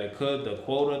people that it could, the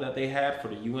quota that they had for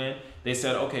the UN, they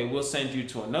said, okay, we'll send you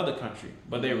to another country,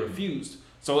 but they refused.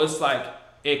 So it's like,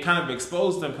 it kind of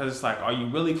exposed them, because it's like, are you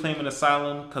really claiming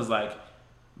asylum? Because like,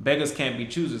 beggars can't be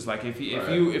choosers. Like if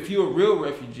you're a real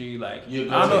refugee, like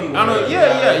I don't know,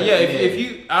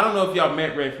 I don't know if y'all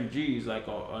met refugees like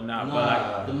or not. Nah, but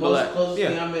like the most closest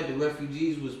thing I met to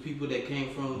refugees was people that came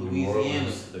from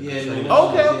Louisiana.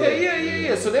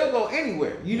 Okay. So they'll go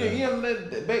anywhere. You know,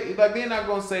 like they're not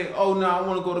gonna say, oh no, I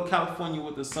want to go to California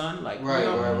with the sun. Like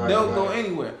they'll go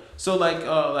anywhere. So like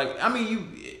I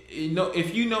mean you know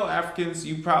if you know Africans,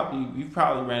 you've probably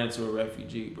ran into a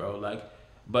refugee, bro. Like.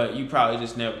 But you probably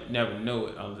just never knew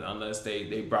it unless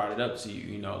they brought it up to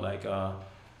you, you know, like I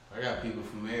got people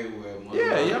from everywhere.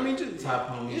 I mean, just top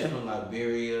homies from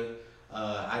Liberia.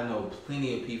 I know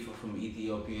plenty of people from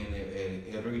Ethiopia and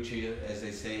Eritrea, as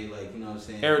they say, like, you know what I'm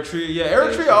saying?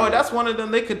 Eritrea. Oh, that's one of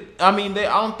them. They could. I mean, I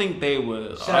don't think they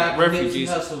were refugees.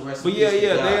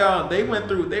 But they went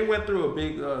through a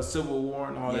big civil war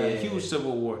and all that, huge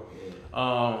civil war.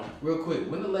 Real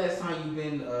quick, when the last time you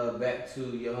been back to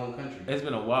your home country? It's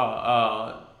been a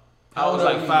while. I was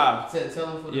like 5. Tell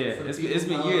them for it's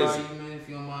been How years. old are you, man, if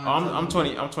you don't mind? I'm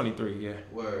 20. I'm 23. Yeah.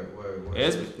 Word.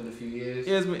 It's been a few years.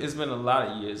 It's been a lot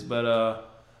of years, but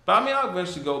But I mean, I'll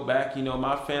eventually go back. You know,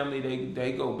 my family,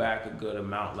 they go back a good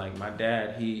amount. Like my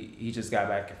dad, he just got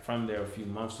back from there a few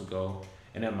months ago.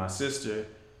 And then my sister,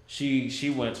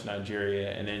 she went to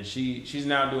Nigeria, and then she's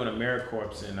now doing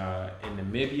AmeriCorps in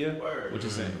Namibia,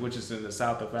 which is in the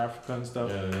south of Africa and stuff.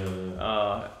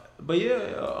 But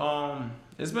yeah,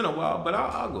 it's been a while, but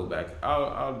I'll go back.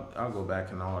 I'll go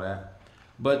back and all that.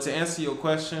 But to answer your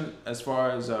question, as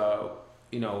far as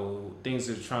things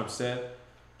that Trump said,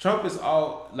 Trump is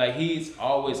he's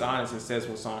always honest and says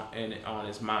what's on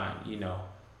his mind. You know,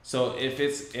 so if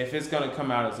it's gonna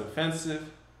come out as offensive,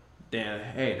 then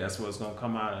hey, that's what it's gonna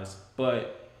come out as.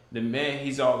 But the man,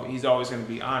 he's always gonna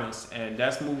be honest, and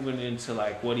that's moving into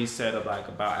like what he said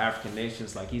about African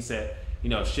nations. Like he said,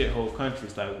 shithole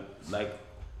countries. Like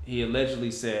he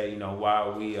allegedly said, why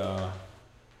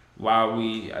are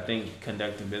we I think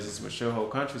conducting business with shithole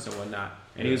countries and whatnot.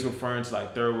 And he was referring to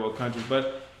like third world countries,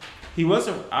 but he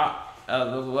wasn't.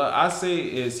 What I say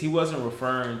is he wasn't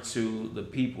referring to the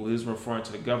people. He was referring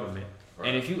to the government. Right.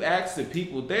 And if you ask the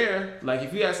people there, like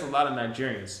if you ask a lot of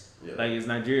Nigerians, like is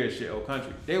Nigeria a shithole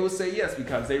country, they will say yes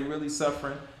because they really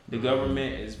suffering. The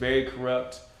government is very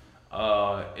corrupt.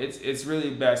 It's really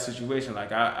a bad situation.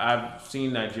 Like I've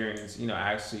seen Nigerians,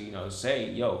 actually,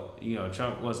 say, yo,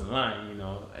 Trump wasn't lying,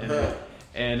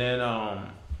 and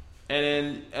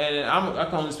then I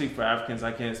can only speak for Africans.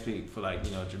 I can't speak for like,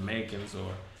 Jamaicans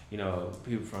or,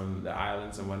 people from the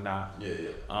islands and whatnot.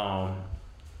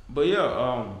 But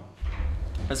yeah,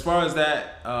 as far as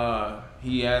that,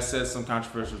 he has said some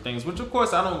controversial things, which of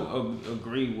course I don't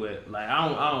agree with. Like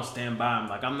I don't stand by him.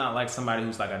 Like I'm not like somebody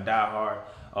who's like a diehard.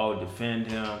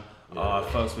 Defend him.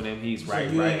 Fucks with him. He's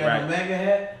right. You ain't got a MAGA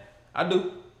hat? I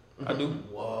do.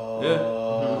 Whoa.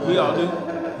 Yeah. We all do.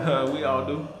 We all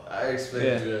do. I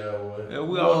expect you that one. Yeah,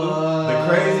 we all do. The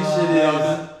crazy shit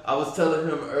is, I was telling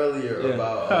him earlier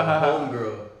about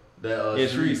homegirl that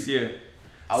Sharice. Yeah.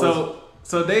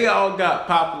 So they all got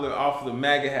popular off of the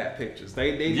MAGA hat pictures.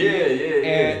 They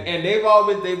and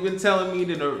they've been telling me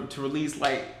to release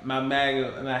like my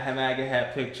MAGA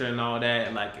hat picture and all that,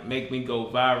 and like make me go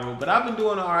viral. But I've been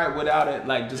doing all right without it,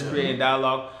 like just creating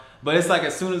dialogue. But it's like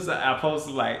as soon as I post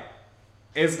it, like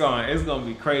it's gonna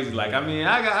be crazy. Like I mean,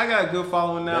 I got a good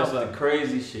following now. That's the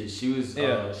crazy shit. She was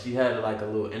she had like a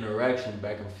little interaction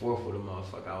back and forth with a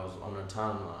motherfucker. I was on her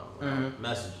timeline when I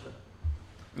messaged her.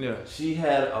 Yeah. She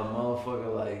had a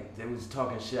motherfucker like they was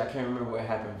talking shit. I can't remember what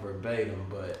happened verbatim,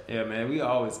 but yeah, man, we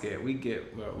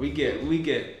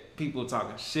get people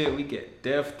talking shit. We get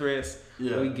death threats.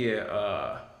 Yeah. We get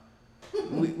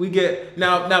we get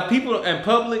now people in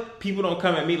public. People don't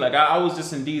come at me like I was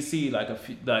just in DC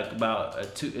about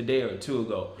a day or two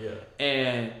ago. Yeah.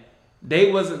 And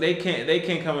they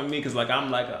can't come at me because like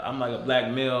I'm like a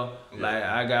black male. Yeah. Like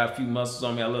I got a few muscles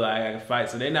on me. I look like I can fight.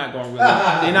 So they're not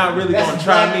really gonna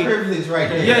try me. Privilege right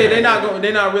there. Yeah,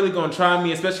 they're not really gonna try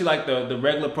me, especially like the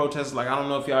regular protesters. Like I don't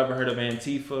know if y'all ever heard of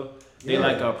Antifa. They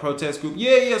like a protest group.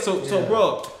 Yeah. So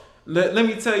bro, let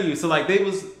me tell you. So like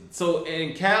so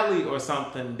in Cali or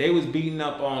something, they was beating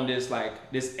up on this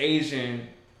Asian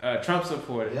Trump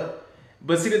supporter. Yep.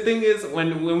 But see, the thing is,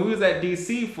 when we was at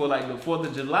DC for like the 4th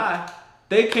of July,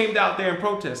 they came out there and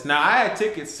protest. Now I had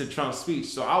tickets to Trump's speech,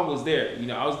 so I was there.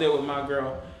 I was there with my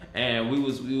girl, and we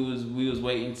was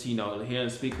waiting to to hear him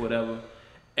speak, whatever.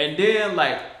 And then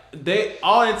like they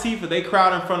all Antifa, they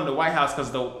crowd in front of the White House because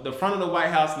the front of the White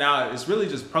House now is really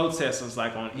just protesters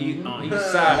like on each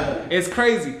side. It's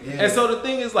crazy. Yeah. And so the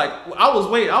thing is like I was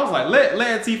waiting. I was like let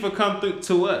Antifa come through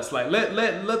to us. Like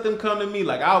let them come to me.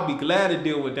 Like I'll be glad to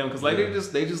deal with them because like they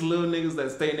just little niggas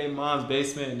that stay in their mom's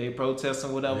basement and they protest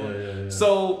and whatever. Yeah.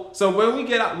 So when we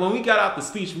got out the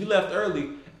speech, we left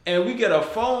early and we get a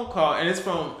phone call and it's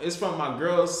from my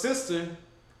girl's sister.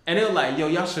 And they were like, yo,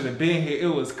 y'all should have been here. It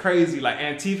was crazy. Like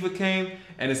Antifa came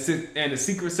and the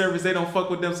Secret Service, they don't fuck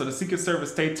with them. So the Secret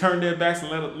Service, they turned their backs and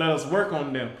let us work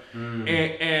on them.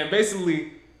 And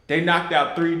basically, they knocked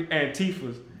out 3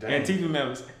 Antifa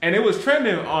members. And it was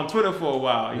trending on Twitter for a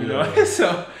while, you know?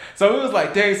 So it was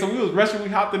like, dang, so we was rushing. We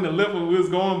hopped in the lift when we was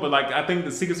going. But like, I think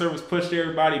the Secret Service pushed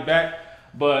everybody back.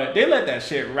 But they let that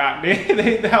shit rock.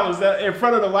 That was in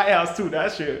front of the White House too.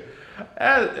 That shit,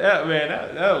 that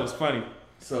was funny.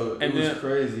 So it was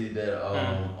crazy that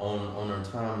on her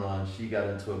timeline she got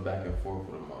into a back and forth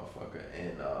with a motherfucker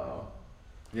and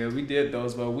yeah, we did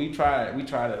those, but we try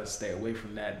to stay away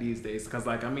from that these days because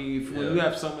like I mean when you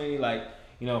have so many like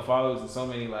followers and so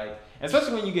many like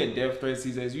especially when you get death threats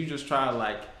these days, you just try to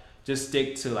like just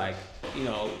stick to like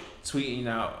tweeting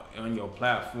out on your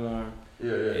platform.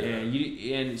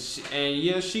 And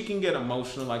she can get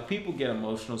emotional. Like people get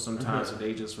emotional sometimes, so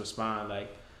they just respond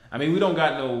like. I mean, we don't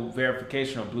got no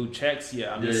verification or blue checks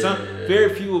yet. I mean, Yeah.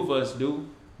 very few of us do,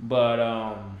 but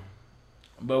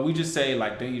we just say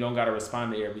like you don't gotta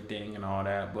respond to everything and all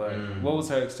that. But what was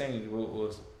her exchange? What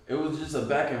was? It was just a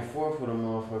back and forth with a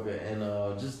motherfucker, and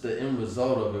just the end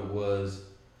result of it was,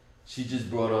 she just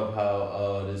brought up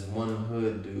how this one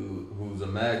hood dude who's a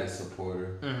MAGA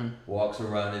supporter walks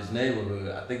around his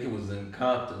neighborhood. I think it was in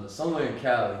Compton or somewhere in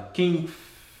Cali. King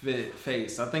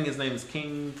Face. I think his name is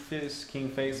King Face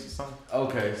or something.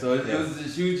 Okay, so it was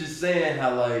just, she was just saying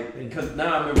how like, because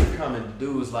now I remember the comment, the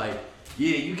dude was like,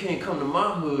 yeah, you can't come to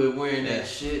my hood wearing that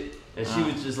shit. And she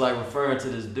was just like referring to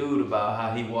this dude about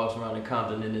how he walks around in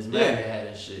Compton in his MAGA hat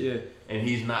and shit. Yeah. And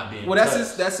he's not being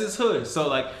touched. That's his hood. So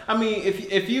like, I mean,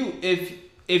 if you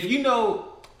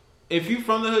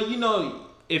from the hood, you know,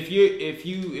 if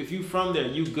you from there,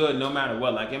 you good no matter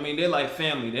what. Like, I mean, they're like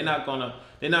family. They're not gonna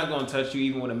touch you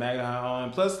even with a MAGA hat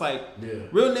on. Plus, like,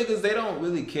 real niggas, they don't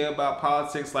really care about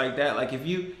politics like that. Like, if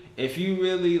you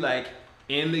really like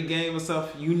in the game and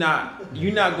stuff, you're not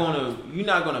gonna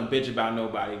bitch about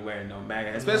nobody wearing no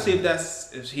MAGA, especially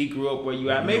if he grew up where you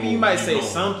at. Maybe you might say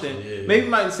something. Maybe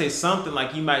you might say something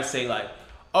like, you might say like,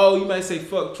 oh, you might say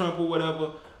fuck Trump or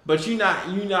whatever. But you're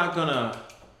not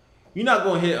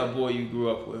gonna hit a boy you grew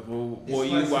up with, or boy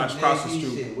you watch across the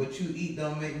street. Shit. What you eat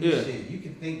don't make me shit. You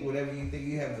can think whatever you think.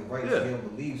 You have the right to your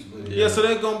beliefs, but so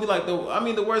they're gonna be like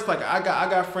the worst. Like I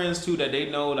got friends too that they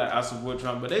know that I support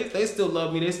Trump, but they still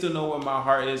love me. They still know where my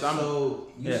heart is. So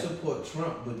you support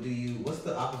Trump, but what's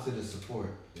the opposite of support?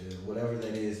 Whatever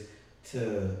that is,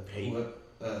 to hate.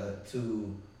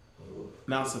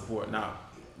 Not support.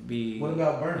 Not be. What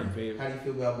about Bernie? How do you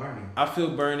feel about Bernie? I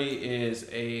feel Bernie is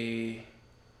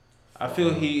I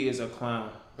feel he is a clown.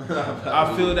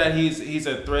 I feel that he's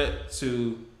a threat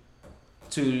to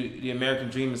the American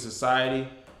dream and society.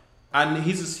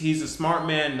 He's a smart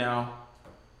man now,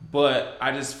 but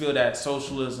I just feel that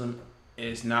socialism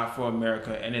is not for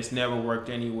America, and it's never worked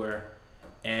anywhere,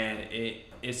 and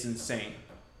it's insane.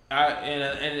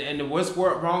 And what's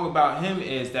wrong about him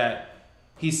is that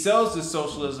he sells this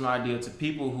socialism idea to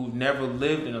people who've never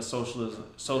lived in a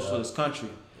socialist country.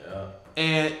 Yeah.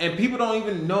 And people don't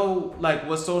even know like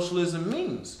what socialism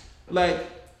means. Like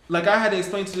I had to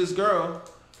explain to this girl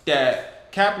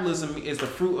that capitalism is the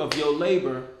fruit of your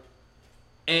labor,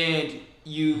 and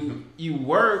you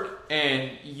work,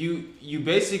 and you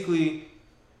basically,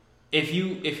 if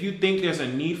you think there's a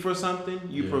need for something,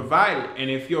 you provide it, and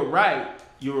if you're right,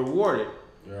 you're rewarded.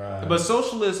 Right. But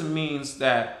socialism means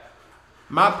that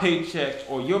my paycheck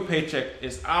or your paycheck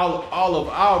is all of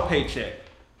our paycheck.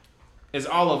 It's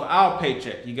all of our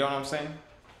paycheck. You get what I'm saying?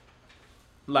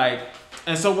 Like,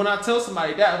 and so when I tell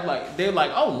somebody that, like, they're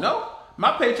like, "Oh no,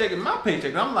 my paycheck is my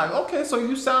paycheck." And I'm like, "Okay, so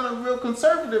you sounding real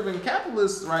conservative and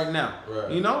capitalist right now, right.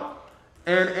 You know?"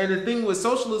 And the thing with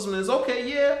socialism is,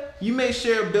 okay, yeah, you may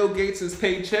share Bill Gates'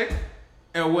 paycheck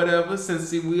and whatever,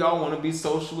 since we all want to be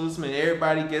socialism and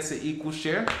everybody gets an equal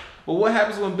share. But what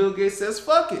happens when Bill Gates says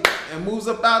fuck it and moves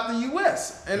up out the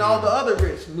U.S. and all the other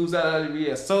rich moves out of the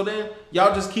U.S.? So then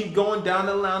y'all just keep going down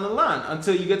the line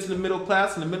until you get to the middle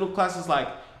class, and the middle class is like,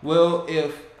 well,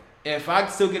 if I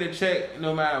still get a check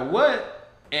no matter what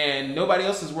and nobody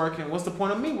else is working, what's the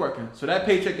point of me working? So that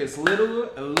paycheck gets littler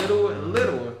and littler and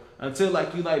littler until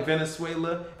like you like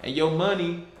Venezuela and your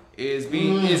money is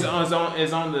on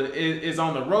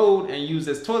the road and used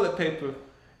as toilet paper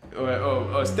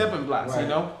or stepping blocks, right. You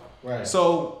know. Right.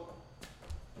 So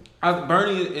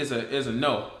Bernie is a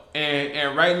no,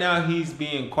 and right now he's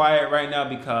being quiet right now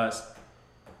because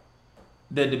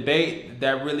the debate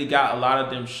that really got a lot of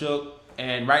them shook,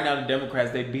 and right now the Democrats,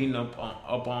 they beating up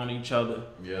on each other.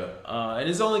 Yeah. And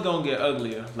it's only gonna get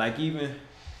uglier. Like even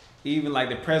like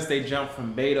the press, they jumped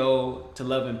from Beto to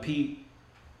loving Pete,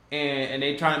 and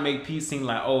they trying to make Pete seem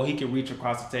like, oh, he can reach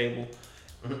across the table.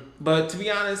 Mm-hmm. But to be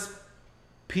honest,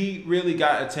 Pete really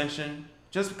got attention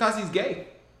just because he's gay.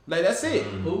 Like, that's it.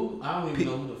 Who? I don't even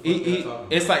know who the fuck you're talking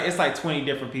about. It's like 20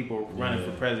 different people running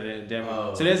for president in Denver.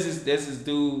 Oh. So there's this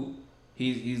dude,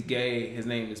 he's gay. His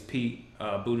name is Pete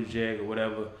Buttigieg or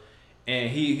whatever. And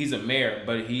he's a mayor,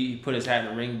 but he put his hat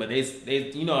in the ring. But they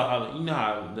you know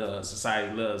how the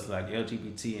society loves like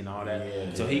LGBT and all that.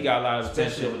 Yeah, so he got a lot of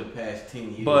attention, especially over the past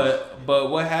 10 years. But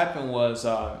what happened was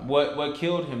what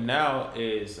killed him now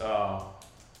is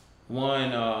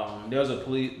there was a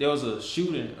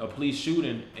police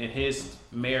shooting in his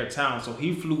mayor town, so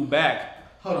he flew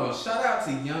back. Hold on, shout out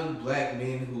to young black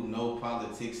men who know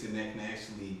politics and that can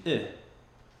actually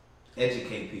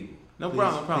educate people. No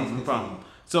problem.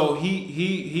 So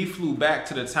he flew back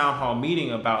to the town hall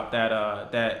meeting about that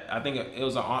I think it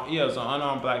was an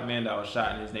unarmed black man that was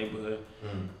shot in his neighborhood,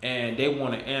 and they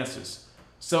wanted answers.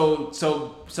 So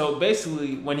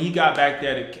basically, when he got back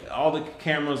there, all the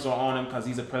cameras are on him because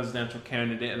he's a presidential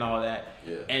candidate and all that.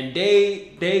 Yeah. And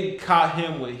they caught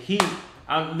him with heat.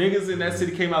 Niggas in that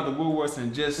city came out the woodworks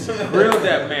and just grilled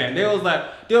that man. They was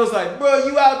like, bro,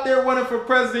 you out there running for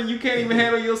president, you can't even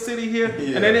handle your city here.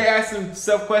 Yeah. And then they asked him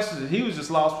self questions. He was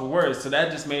just lost for words, so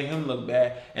that just made him look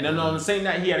bad. And then on the same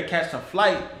night, he had to catch a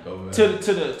flight to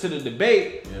the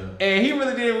debate, and he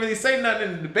really didn't really say nothing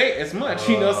in the debate as much,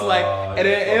 you know. So like, and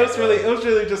then it was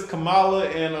really just Kamala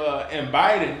and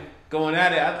Biden going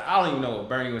at it. I don't even know what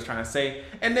Bernie was trying to say.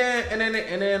 And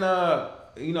then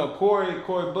you know, Cory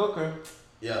Booker.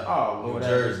 Yeah. Oh, New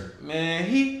Jersey. Man,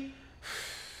 he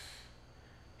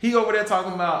over there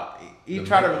talking about he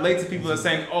tried to relate to people that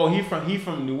saying, oh, he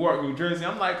from Newark, New Jersey.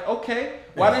 I'm like, okay,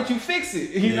 why didn't you fix it?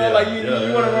 You know, like you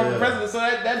want to run for president. So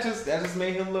that just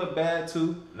made him look bad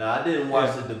too. Now I didn't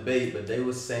watch the debate, but they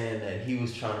was saying that he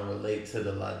was trying to relate to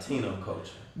the Latino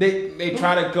culture. They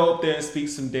try to go up there and speak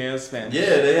some damn Spanish.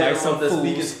 Yeah, they had like some that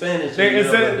speaking Spanish.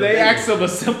 They asked him a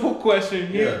simple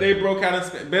question. They broke out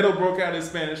in Beto broke out in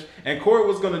Spanish, and Cory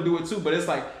was gonna do it too, but it's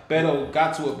like Beto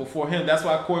got to it before him. That's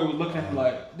why Cory was looking at him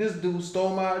like, this dude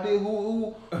stole my idea.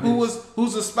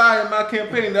 Who's a spy in my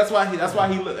campaign? That's why he.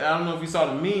 I don't know if you saw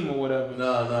the meme or whatever.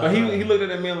 No. But he looked at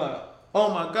that man like,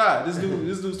 oh my god, this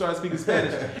dude started speaking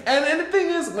Spanish. And the thing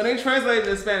is, when they translated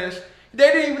it in Spanish, they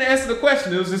didn't even answer the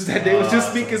question. It was just that they was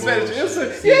just speaking Spanish. It was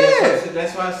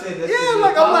that's why I said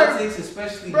that's politics,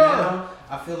 especially now.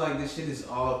 I feel like this shit is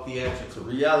all theatrical. It's a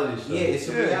reality show. Yeah, it's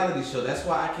a reality show. That's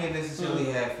why I can't necessarily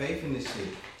have faith in this shit.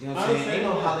 You know what I'm saying? Ain't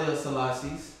no Haile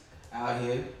Selassie's out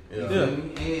here. You feel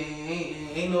me?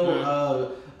 Ain't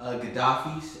no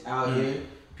Gaddafis out here.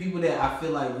 People that I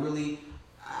feel like really,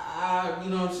 you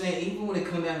know what I'm saying? Even when it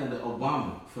come down to the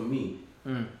Obama, for me,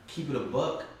 keep it a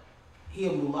buck, he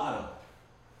a mulatto.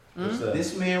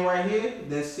 This man right here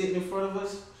that's sitting in front of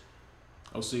us,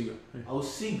 Osiga.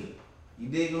 You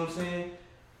dig what I'm saying?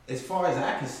 As far as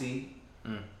I can see,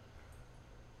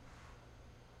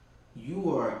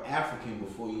 you are African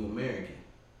before you American.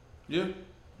 Yeah.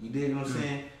 You dig what I'm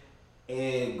saying?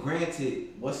 And granted,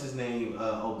 what's his name?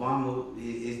 Obama,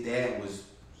 his dad was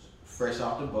fresh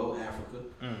off the boat,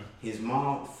 Africa. His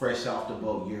mom, fresh off the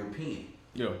boat, European.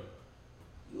 Yeah.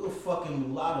 You a fucking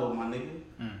mulatto, my nigga.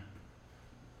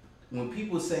 When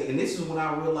people say, and this is when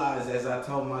I realized, as I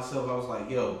told myself, I was like,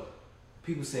 yo,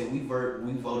 people say we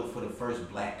voted for the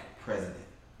first black president.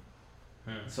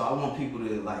 So I want people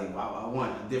to like, I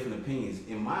want different opinions.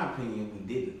 In my opinion,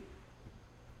 we didn't.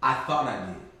 I thought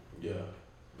I did.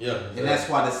 Yeah. And that's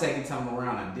why the second time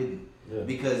around I didn't. Yeah.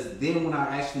 Because then when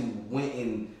I actually went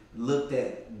and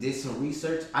did some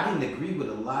research, I didn't agree with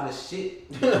a lot of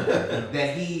shit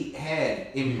that he had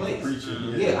in place.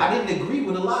 I didn't agree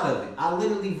with a lot of it. I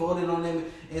literally voted on them.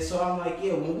 And so I'm like,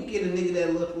 when we get a nigga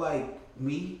that look like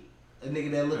me, a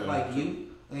nigga that look like you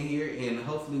in here, and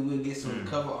hopefully we'll get some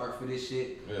cover art for this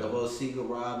shit of Osiga,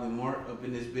 Rob, and Mark up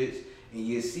in this bitch, and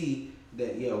you'll see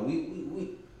that,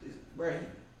 we bro,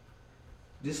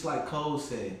 just like Cole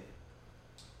said,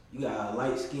 you got a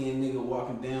light-skinned nigga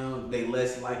walking down, they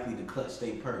less likely to clutch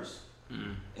their purse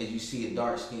as you see a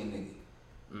dark-skinned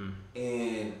nigga.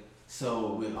 And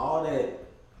so with all that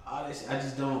shit, I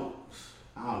just don't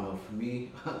know, for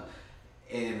me,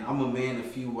 and I'm a man of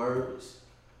few words,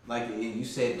 like, and you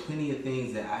said plenty of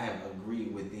things that I have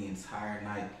agreed with the entire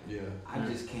night. I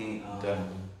just can't,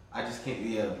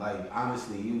 like,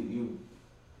 honestly,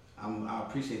 I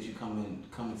appreciate you coming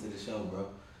to the show, bro,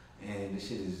 and this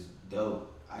shit is dope.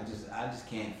 I just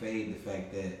can't fade the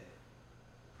fact that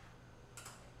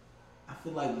I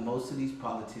feel like most of these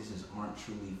politicians aren't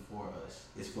truly for us.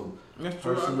 It's for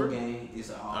personal gain. It's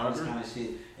all this kind of shit,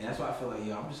 and that's why I feel like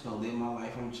I'm just gonna live my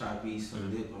life. I'm gonna try to be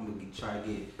I'm gonna try to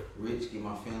get rich, get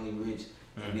my family rich,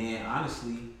 and then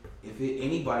honestly, if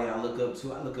anybody I look up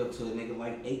to a nigga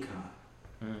like Akon.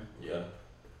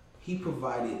 He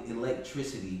provided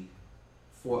electricity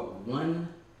for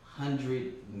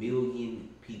 100 million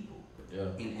people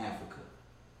in Africa.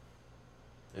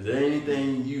 Is there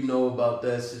anything you know about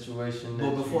that situation?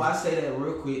 But before I say that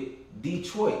real quick,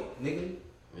 Detroit, nigga,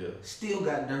 still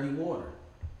got dirty water.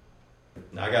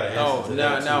 Now I got to answer to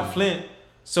that now too. Flint.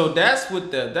 So that's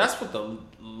what the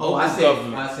local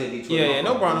government. I said Detroit. Yeah,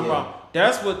 no problem.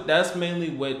 That's mainly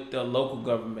with the local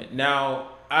government. Now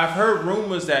I've heard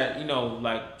rumors that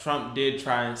like Trump did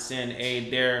try and send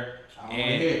aid there.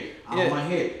 I don't want to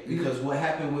hear it. Because what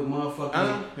happened with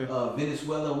motherfucking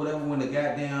Venezuela, whatever, when the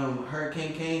goddamn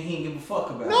hurricane came, he didn't give a fuck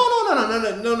about it.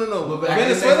 No.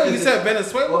 Venezuela? You said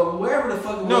Venezuela? Well, wherever the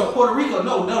fuck it was. Puerto Rico.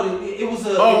 No, it was a...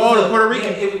 the Puerto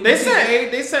Rican. Yeah, they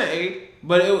sent aid.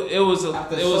 But it was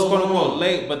quote unquote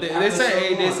late. But they sent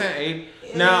aid.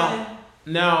 Yeah.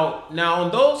 Now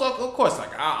on those, of course,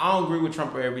 like I don't agree with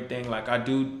Trump or everything. Like I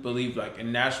do believe, like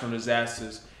in national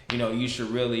disasters, you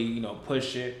should really,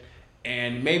 push it.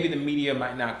 And maybe the media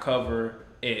might not cover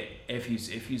it if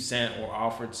you sent or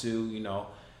offered to,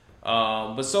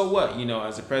 but so what,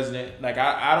 as a president, like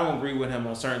I don't agree with him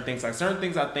on certain things. Like certain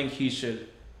things I think he should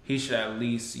at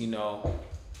least,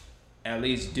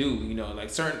 do, like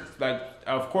certain, like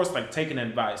of course, like taking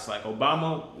advice. Like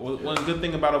Obama, one good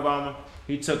thing about Obama,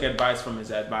 he took advice from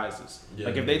his advisors. Yeah,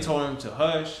 like if they told him to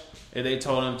hush, if they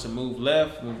told him to move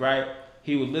left, move right,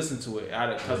 he would listen to it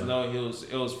because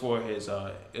it was for his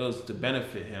it was to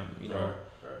benefit him, Right.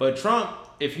 But Trump,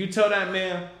 if you tell that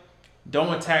man,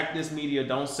 don't attack this media,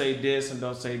 don't say this and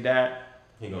don't say that,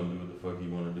 he gonna do what the fuck he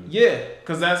wanna do. Yeah,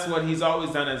 because that's what he's always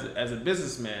done as a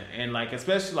businessman, and like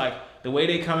especially like the way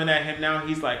they coming at him now,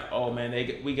 he's like, oh man,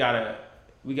 we gotta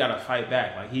fight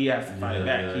back. Like he has to fight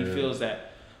back. He feels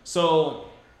that. So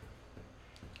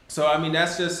I mean,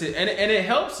 that's just it, and it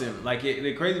helps him. Like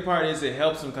the crazy part is it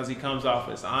helps him because he comes off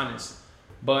as honest.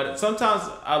 But sometimes,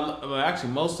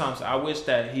 most times, I wish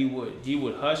that he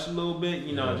would hush a little bit.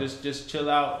 Just chill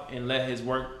out and let his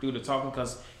work do the talking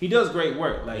because he does great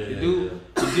work. Like the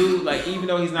dude, like even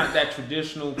though he's not that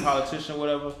traditional politician, or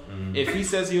whatever, if he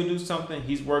says he'll do something,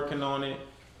 he's working on it,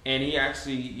 and he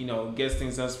actually gets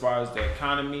things as far as the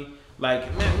economy.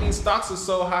 Like man, I mean, stocks are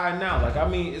so high now. Like I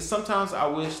mean, sometimes I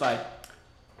wish like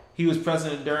he was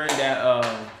president during that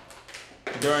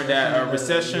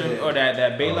recession or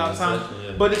that bailout time.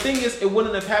 Yeah. But the thing is, it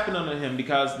wouldn't have happened under him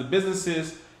because the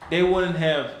businesses they wouldn't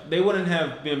have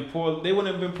been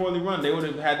poorly run. They would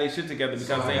have had their shit together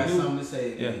because they knew. Something to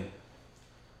say again. Yeah.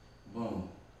 Boom.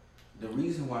 The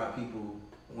reason why people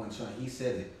want Trump, he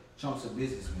said it. Trump's a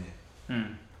businessman.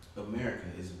 America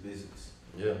is a business.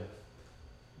 Yeah.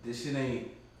 This shit ain't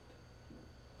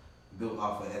built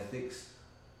off of ethics.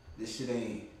 This shit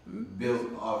ain't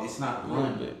built off. It's not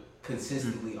run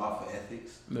consistently off of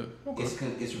ethics. No. Okay.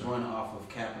 It's run off of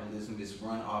capitalism. It's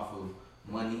run off of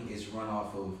money. It's run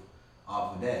off of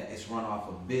that. It's run off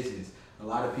of business. A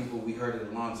lot of people, we heard it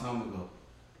a long time ago.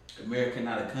 America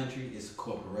not a country, it's a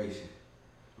corporation.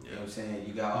 You know what I'm saying?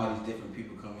 You got all these different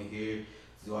people coming here,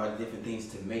 do all the different things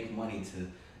to make money, to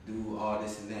do all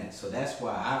this and that. So that's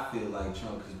why I feel like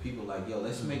Trump, because people like, yo,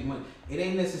 let's make money. It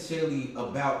ain't necessarily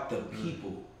about the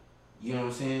people. You know what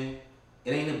I'm saying?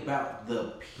 It ain't about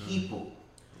the people,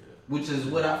 which is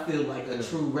what I feel like a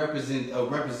true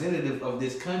representative of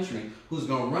this country who's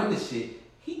gonna run the shit.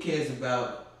 He cares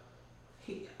about.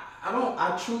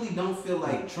 I truly don't feel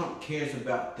like Trump cares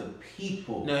about the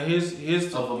people. Now here's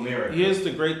of America. Here's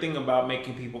the great thing about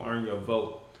making people earn your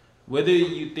vote. Whether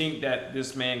you think that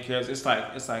this man cares, it's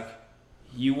like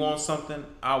you want something,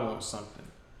 I want something.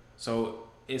 So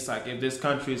it's like if this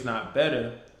country is not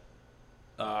better.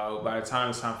 By the time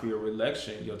it's time for your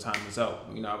re-election, your time is up.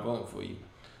 We're not voting for you.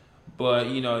 But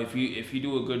if you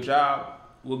do a good job,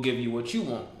 we'll give you what you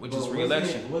want, which is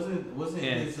re-election.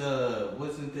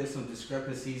 Wasn't there some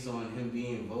discrepancies on him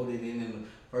being voted in the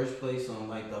first place on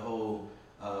like the whole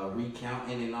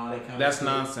recounting and all that kind of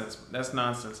stuff? That's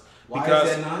nonsense. Why is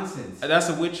that nonsense? That's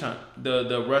a witch hunt,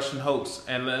 the Russian hoax.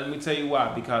 And let me tell you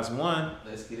why. Because one,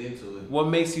 let's get into it. What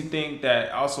makes you think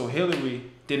that also Hillary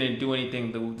didn't do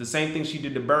anything? The same thing she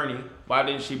did to Bernie. Why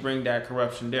didn't she bring that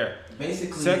corruption there?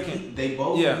 Basically, second, they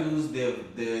both used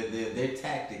their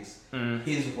tactics.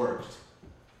 His worked.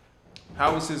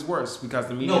 How was his worse? Because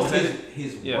the media said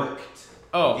his worked.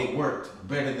 Oh, it worked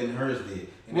better than hers did.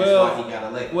 And that's why he got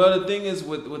elected. Well, the thing is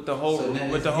with the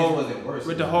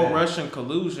whole Russian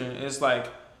collusion, it's like,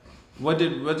 what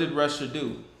did Russia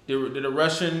do? Did a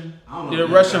Russian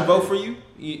vote for you?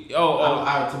 To be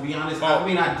honest, I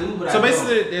mean I do, but so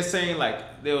basically they're saying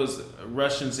like there was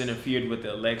Russians interfered with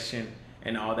the election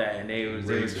and all that, and they was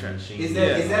trying. Is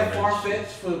that far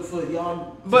fetched for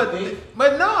y'all? But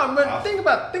no, I'm think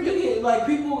about it. Like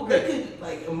people, they could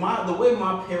like the way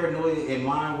my paranoia and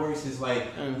mind works is like,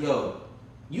 yo,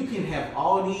 you can have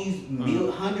all these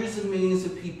hundreds of millions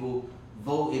of people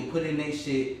vote and put in their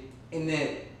shit, and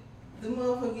that the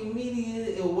motherfucking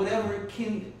media or whatever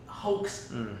can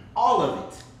hoax all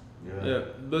of it.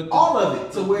 But all of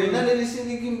it to where none of this shit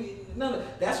can.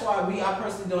 That's why I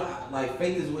personally don't like.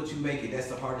 Faith is what you make it. That's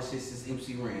the hardest shit since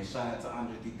MC Ren. Shout out to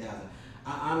Andre 3000.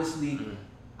 I honestly,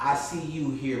 I see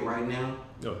you here right now.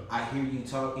 I hear you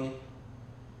talking,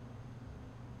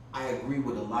 I agree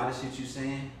with a lot of shit you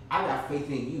saying. I got faith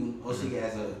in you, Osika,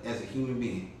 as a human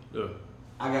being. Yeah.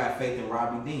 I got faith in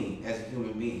Robbie Dean as a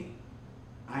human being.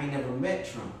 I ain't never met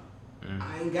Trump.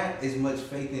 I ain't got as much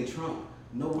faith in Trump,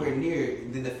 nowhere near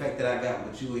than the fact that I got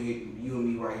with you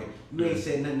and me right here. You ain't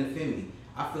said nothing to offend me.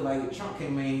 I feel like if Trump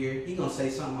came in here, he gonna say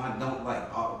something I don't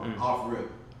like off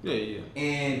rip. Yeah.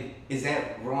 And is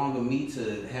that wrong of me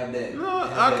to have that? No,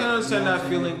 I can understand that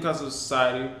feeling because of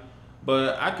society.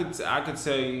 But I could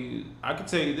tell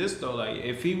you this though, like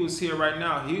if he was here right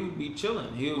now, he would be chilling.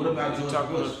 What about George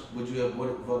Bush? Would you have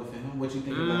voted for him? What you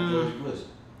think about George Bush?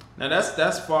 Now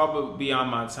that's far beyond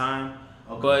my time.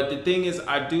 Okay. But the thing is,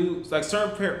 I do like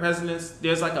certain presidents.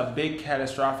 There's like a big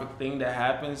catastrophic thing that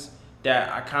happens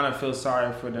that I kind of feel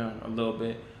sorry for them a little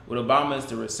bit. With Obama, it's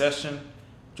the recession.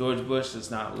 George Bush is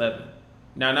 9/11.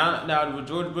 Now with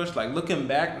George Bush, like looking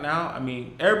back now, I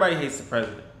mean everybody hates the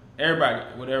president. Everybody,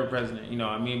 whatever president, you know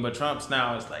what I mean? But Trump's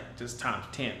now is like just times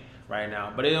 10 right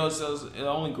now. But it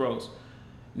only grows.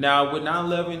 Now with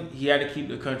 9/11, he had to keep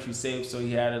the country safe, so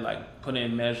he had to like put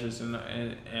in measures and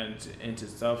into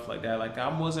stuff like that. Like I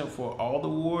wasn't for all the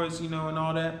wars, you know, and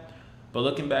all that. But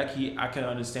looking back, I can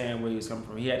understand where he was coming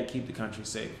from. He had to keep the country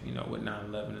safe, you know, with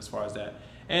 9/11 as far as that.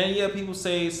 And yeah, people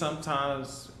say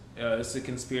sometimes it's a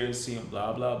conspiracy and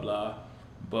blah blah blah.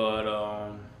 But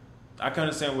I can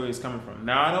understand where he's coming from.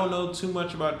 Now I don't know too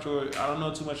much about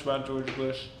George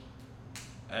Bush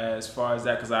as far as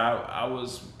that, because I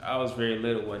was very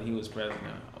little when he was president.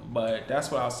 But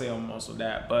that's what I'll say on most of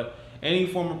that. But any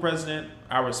former president,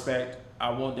 I respect. I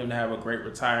want them to have a great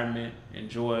retirement,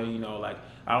 enjoy. You know, like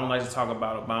I don't like to talk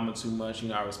about Obama too much. You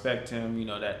know, I respect him. You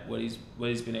know that what he's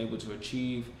been able to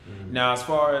achieve. Mm-hmm. Now, as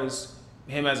far as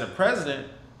him as a president,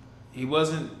 he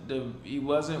wasn't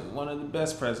one of the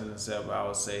best presidents ever. I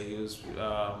would say he was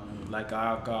like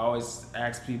I always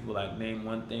ask people like name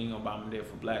one thing Obama did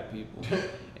for black people,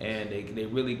 and they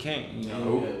really can't. You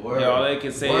know, all they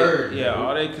can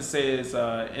say is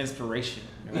inspiration.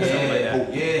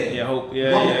 Hope.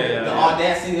 The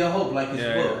audacity of hope, like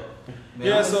his book.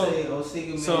 Man, so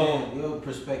your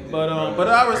perspective. But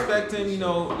I respect him. You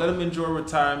know, let him enjoy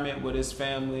retirement with his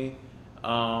family.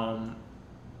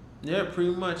 Yeah,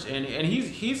 pretty much, and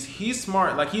he's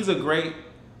smart. Like he's a great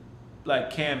like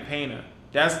campaigner.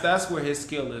 That's where his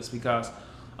skill is, because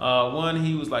one,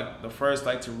 he was like the first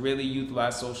like to really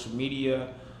utilize social media.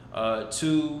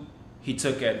 Two, he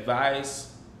took advice.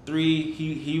 Three,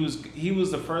 he was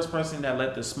the first person that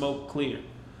let the smoke clear.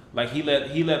 Like he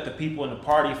let the people in the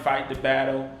party fight the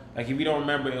battle. Like if you don't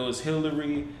remember, it was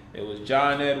Hillary, it was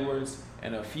John Edwards,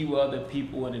 and a few other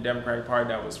people in the Democratic Party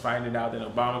that was fighting it out. Then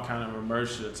Obama kind of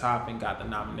emerged to the top and got the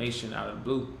nomination out of the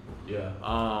blue. Yeah.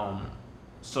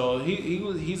 So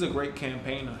he's a great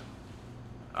campaigner.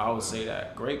 I would say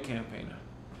that. Great campaigner.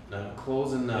 Now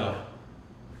closing out.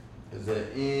 Yeah. Is there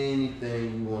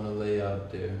anything you want to lay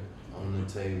out there on the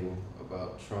table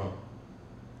about Trump,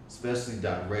 especially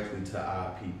directly to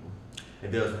our people?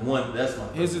 If there's one, that's my.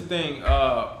 Here's the thing.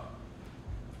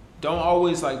 Don't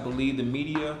always like believe the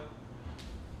media.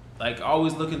 Like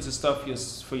always look into stuff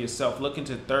for yourself. Look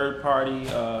into third party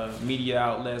media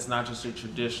outlets, not just the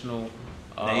traditional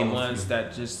ones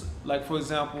that just like, for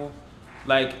example,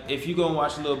 like if you go and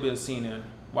watch a little bit of CNN,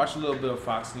 watch a little bit of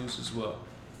Fox News as well.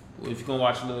 If you're gonna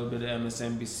watch a little bit of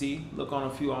MSNBC, look on a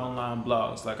few online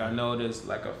blogs. Like I know there's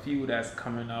like a few that's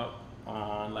coming up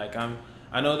on like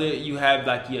I know that you have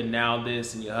like your Now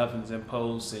This and your Huffington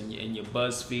Post and your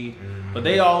BuzzFeed, but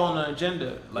they all on an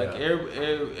agenda. Like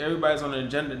everybody's on an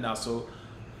agenda now. So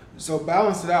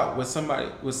balance it out with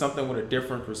something with a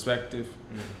different perspective,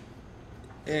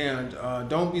 and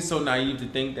don't be so naive to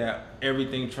think that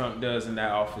everything Trump does in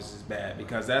that office is bad,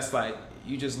 because that's like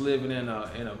you just living in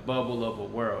a bubble of a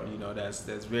world. You know that's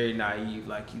very naive.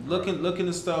 Like you look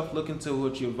into stuff, look into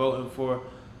what you're voting for.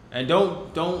 And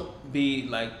don't be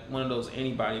like one of those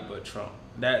anybody but Trump.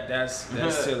 That's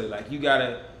silly. Like you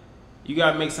gotta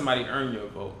make somebody earn your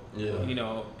vote. Yeah. You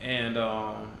know, and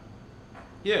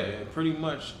pretty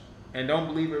much. And don't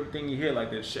believe everything you hear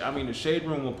like this. I mean, the Shade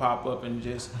Room will pop up and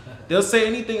they'll say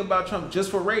anything about Trump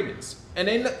just for ratings. And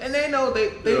they know they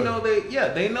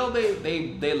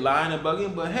lying and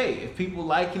bugging. But hey, if people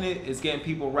liking it, it's getting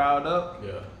people riled up.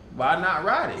 Yeah. Why not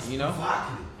ride it? You know.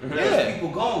 Yeah,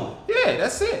 people going. Yeah,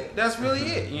 that's it. That's really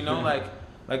it. You know, like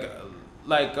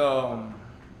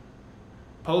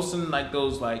posting like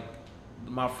those like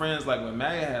my friends like when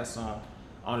MAGA had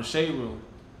on the Shade Room,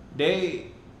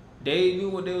 they knew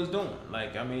what they was doing.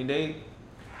 Like I mean the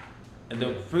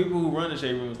people who run the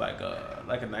Shade Room was like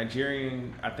a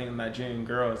Nigerian, I think a Nigerian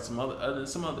girl and some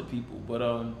other people.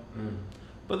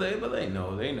 But they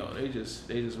know. They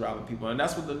just robbing people, and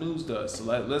that's what the news does. So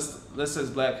like, let's as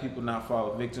black people not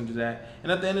fall victim to that.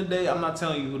 And at the end of the day, I'm not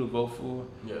telling you who to vote for.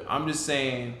 Yeah. I'm just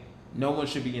saying no one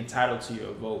should be entitled to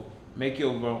your vote. Make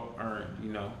your vote earned.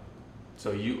 You know.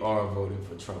 So you are voting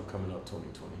for Trump coming up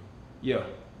 2020? Yeah.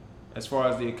 As far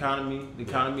as the economy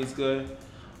is good.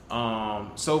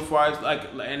 So far,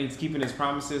 and he's keeping his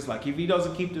promises. Like if he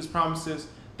doesn't keep his promises,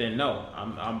 then no,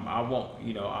 I won't.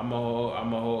 You know, I'm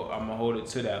gonna hold it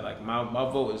to that. Like my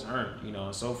vote is earned. You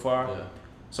know, so far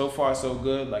so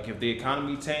good. Like if the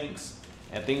economy tanks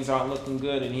and things aren't looking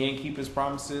good, and he ain't keep his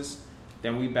promises,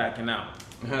 then we backing out.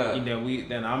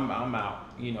 Then I'm out.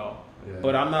 You know. Yeah.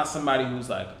 But I'm not somebody who's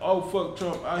like, oh fuck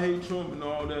Trump, I hate Trump and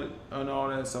all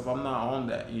that stuff. I'm not on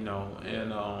that, you know.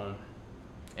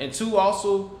 And two,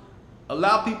 also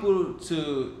allow people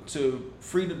to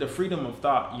the freedom of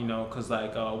thought, you know, because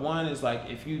like one is like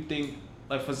if you think,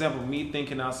 like for example, me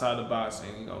thinking outside the box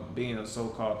and, you know, being a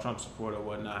so-called Trump supporter or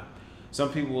whatnot,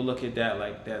 some people will look at that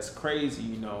like that's crazy,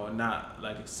 you know, and not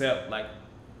like accept like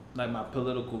my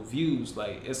political views,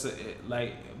 like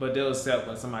but they'll accept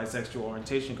like somebody's sexual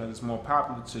orientation because it's more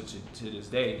popular to this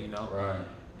day, you know. Right.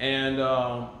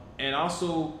 And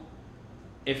also,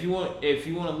 if you want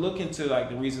to look into like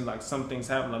the reason like some things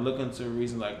happen, like look into the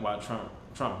reason like why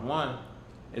Trump won,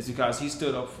 is because he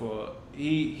stood up for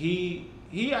he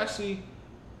actually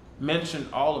mentioned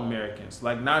all Americans,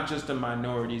 like not just the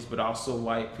minorities, but also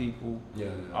white people,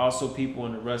 also people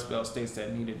in the Rust Belt states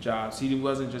that needed jobs. He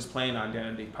wasn't just playing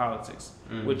identity politics,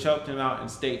 which helped him out in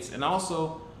states, and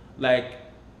also like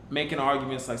making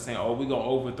arguments like saying, "Oh, we're gonna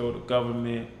overthrow the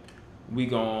government. We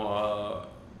gonna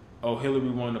Hillary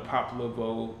won the popular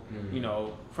vote." You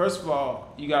know, first of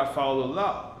all, you gotta follow the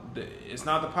law. It's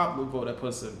not the popular vote that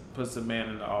puts a man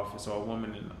in the office or a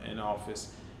woman in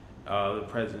office. The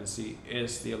presidency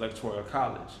is the electoral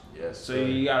college. Yes. So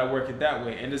you gotta work it that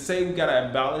way. And to say we gotta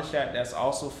abolish that's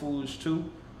also foolish too,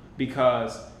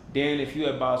 because then if you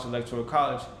abolish electoral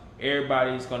college,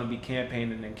 everybody's gonna be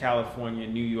campaigning in California,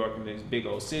 New York, and these big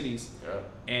old cities.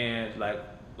 Yeah. And like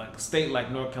a state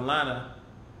like North Carolina,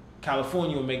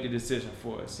 California will make the decision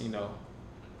for us. You know,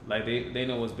 like they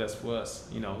know what's best for us.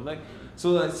 You know, like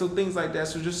so things like that.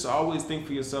 So just always think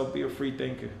for yourself. Be a free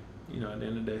thinker. You know, at the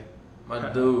end of the day. My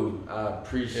dude, I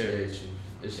appreciate you.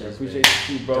 It's just appreciate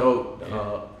you too, bro.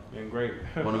 Dope. Been great.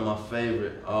 One of my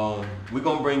favorite. We're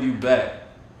gonna bring you back.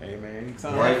 Hey man,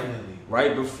 anytime.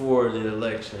 Right before the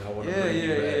election, I want to bring you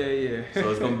back. Yeah. So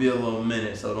it's gonna be a little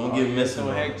minute. So don't get missing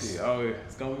on us. Oh yeah,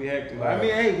 it's gonna be hectic. Right. I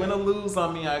mean, hey, win or lose,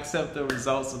 I accept the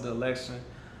results of the election.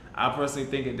 I personally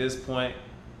think at this point,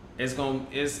 it's gonna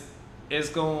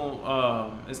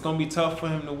be tough for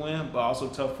him to win, but also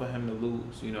tough for him to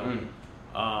lose. You know.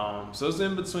 So it's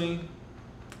in between,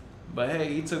 but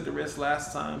hey, he took the risk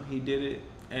last time. He did it,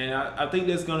 and I think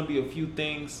there's going to be a few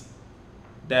things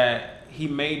that he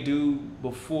may do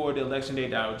before the election day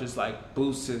that will just like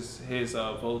boost his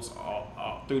votes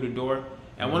all through the door.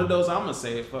 And one of those, I'm gonna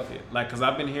say, fuck it, like, cause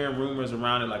I've been hearing rumors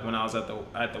around it, like when I was at the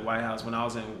White House, when I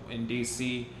was in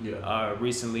DC,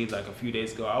 recently, like a few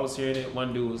days ago, I was hearing it.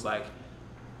 One dude was like,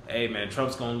 "Hey man,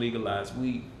 Trump's gonna legalize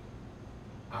weed."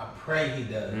 I pray he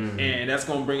does. And that's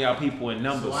gonna bring out people in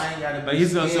numbers. So I ain't gotta like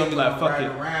he's gonna be like, fuck it.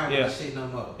 Around with shit no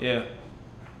more. Yeah.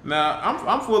 Now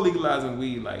I'm for legalizing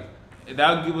weed. Like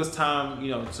that'll give us time,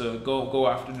 you know, to go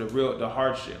after the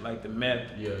hard shit, like the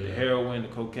meth, the heroin, the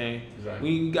cocaine.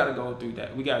 Exactly. We gotta go through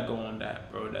that. We gotta go on that,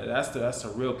 bro. That's a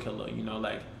real killer. You know,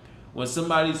 like when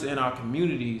somebody's in our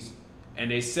communities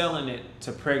and they selling it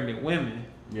to pregnant women.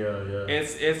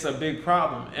 It's a big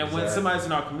problem. And when somebody's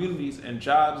in our communities and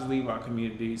jobs leave our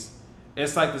communities,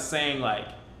 it's like the saying like,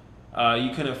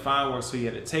 you couldn't find work, so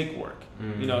you had to take work.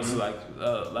 You know, so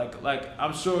like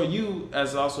I'm sure you,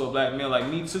 as also a black male, like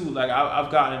me too. Like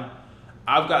I've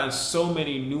gotten so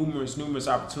many numerous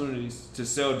opportunities to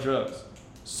sell drugs.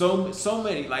 So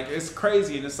many, like it's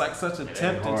crazy, and it's like such a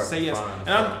tempting to say yes.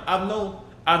 And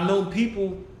I've known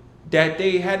people that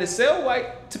they had to sell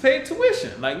white to pay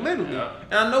tuition, like literally. Yeah.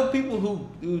 And I know people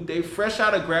who they fresh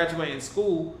out of graduating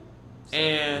school,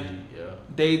 and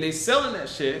they selling that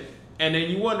shit, and then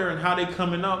you wondering how they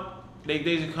coming up.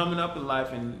 They coming up in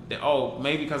life, and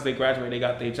maybe because they graduated, they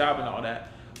got their job and all that.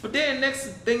 But then next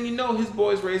thing you know, his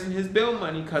boy's raising his bail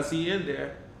money because he in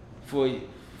there for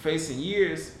facing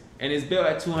years. And his bill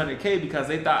at $200K because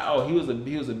they thought, he was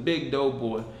a big dope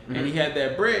boy and he had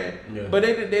that bread, but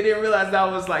they didn't realize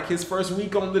that was like his first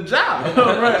week on the job,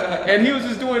 right? And he was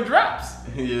just doing drops.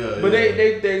 But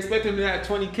they expect him to have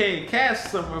 $20K in cash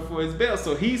somewhere for his bill,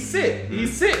 so he's sitting,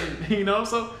 you know.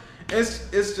 So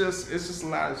it's just a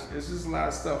lot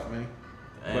of stuff, man.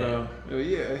 Dang. But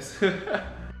yeah.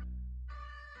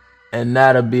 And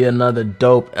that'll be another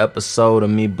dope episode of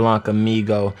Me Blanc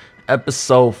Amigo.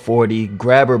 Episode 40,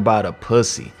 Grab Her by the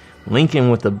Pussy. Linking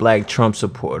with the Black Trump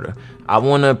supporter. I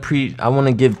wanna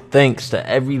give thanks to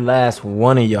every last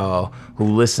one of y'all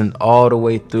who listened all the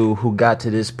way through, who got to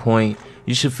this point.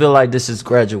 You should feel like this is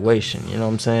graduation, you know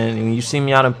what I'm saying? When you see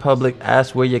me out in public,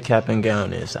 ask where your cap and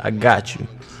gown is. I got you.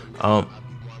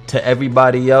 To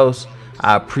everybody else,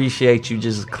 I appreciate you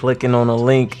just clicking on a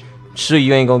link. Sure,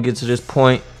 you ain't gonna get to this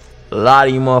point. A lot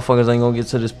of you motherfuckers ain't gonna get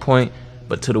to this point,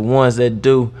 but to the ones that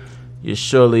do, you're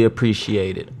surely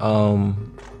appreciated.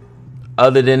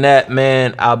 Other than that,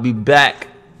 man, I'll be back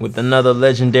with another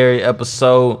legendary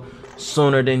episode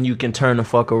sooner than you can turn the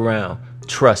fuck around.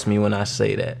 Trust me when I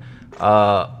say that.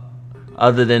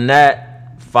 Other than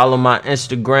that, follow my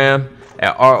Instagram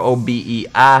at ROBEIWHY.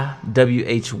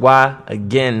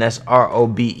 Again, that's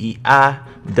ROBEIWHY.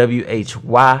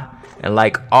 And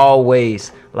like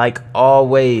always,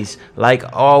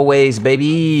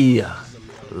 baby,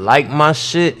 like my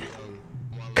shit,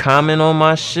 comment on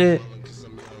my shit,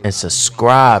 and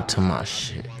subscribe to my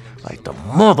shit. Like the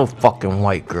motherfucking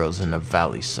white girls in the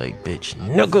valley say, bitch,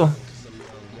 nigga.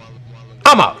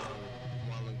 I'm out.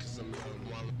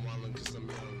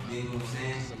 You know what I'm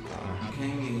saying? You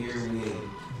came in here with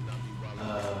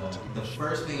the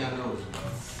first thing I noticed, bro.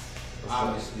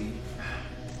 Obviously,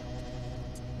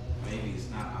 maybe it's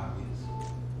not obvious.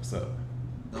 What's up?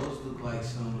 Those look like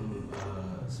some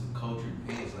cultured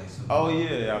pants, like some. Oh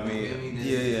yeah, I mean, You feel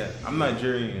me? yeah. I'm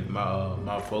Nigerian.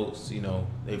 My folks, you know,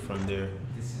 they from there.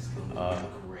 This is going to be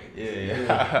great.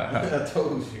 Yeah. I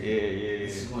told you. Yeah.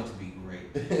 This is going to be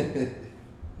great.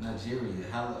 Nigeria,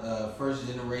 first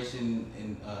generation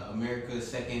in America,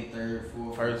 second, third,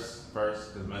 fourth. First,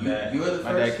 because my You're dad. the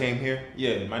My first? dad came here.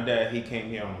 Yeah, my dad, he came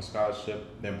here on a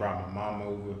scholarship. Then brought my mom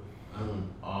over.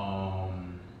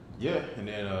 Yeah, and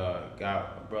then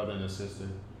got a brother and a sister,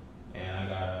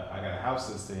 and I got a house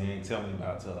sister. He ain't tell me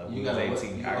about till like You we got was a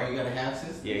 18. you got a half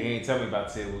sister? Yeah, he ain't tell me about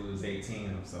till we was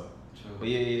 18 or so. True. But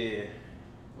yeah.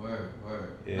 Word.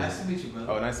 Yeah. Nice to meet you,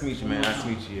 brother. Oh, nice to meet you, man. Nice to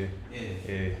meet you. Yeah.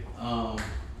 Yeah.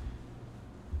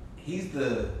 He's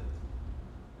the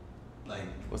like.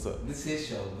 What's up? This is his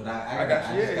show, but I got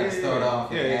you. just gotta start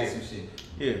off and Yeah. ask some shit.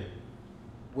 Yeah.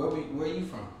 Where are you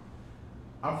from?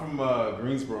 I'm from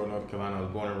Greensboro, North Carolina. I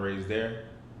was born and raised there.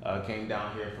 Came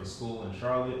down here for school in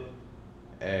Charlotte,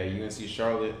 at UNC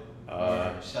Charlotte. Shout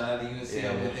out to UNC.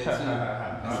 I went there too.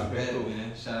 That's a bet, Cool.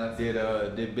 man. Shout out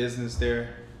to Did business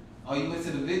there. Oh, you went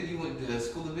to you went to the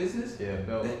School of Business? Yeah,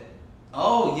 Bell. You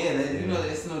know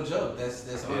it's no joke.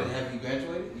 That's all. Yeah. Have you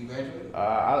graduated? You graduated?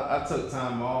 I took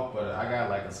time off, but I got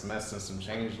like a semester and some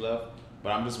change left.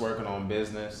 But I'm just working on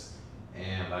business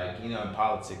and like in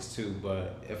politics too.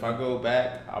 But if I go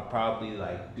back, I'll probably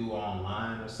like do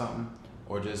online or something,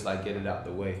 or just like get it out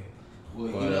the way. Well,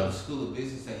 But, the School of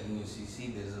Business at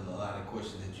UNCC, there's a lot of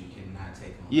courses that you cannot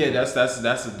take on. Yeah, that's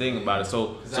the thing about it.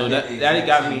 So 'Cause so I that did the that exact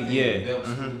got same me. thing Yeah. with Belk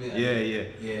School of Business. Yeah.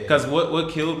 Yeah. Because what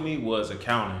killed me was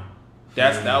accounting.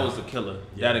 That was the killer.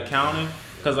 Yeah. That accounting.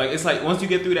 Because like it's like once you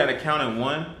get through that accounting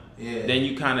one, Yeah. then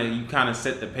you kind of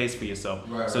set the pace for yourself.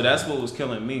 Right, so right. that's what was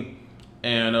killing me.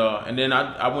 And then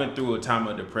I went through a time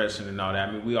of depression and all that.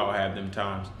 I mean, we all have them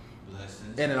times.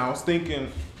 Blessings. And then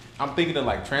I'm thinking of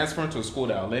like transferring to a school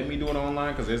that'll let me do it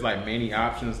online because there's like many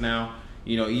options now.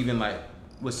 Even like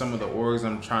with some of the orgs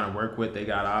I'm trying to work with, they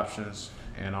got options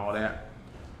and all that.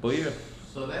 But yeah.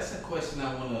 So that's a question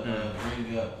I want to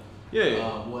bring up.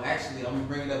 Yeah. Well, actually, I'm gonna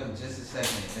bring it up in just a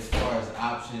second. As far as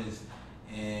options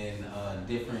and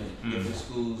different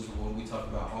schools, when we talk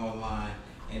about online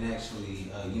and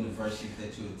actually universities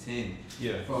that you attend.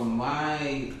 Yeah. From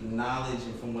my knowledge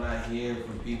and from what I hear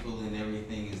from people and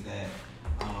everything is that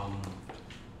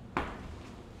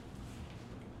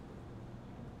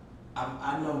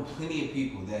I know plenty of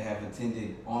people that have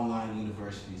attended online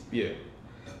universities. Yeah.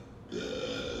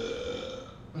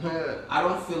 I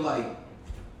don't feel like,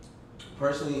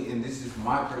 personally, and this is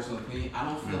my personal opinion, I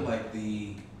don't feel like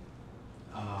the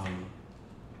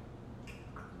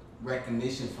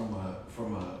recognition from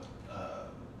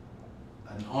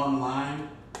an online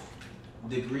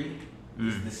degree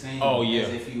is the same yeah. as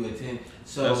if you attend.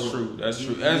 So That's true.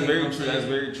 That's very true. That's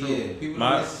very true. Yeah, people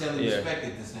don't necessarily respect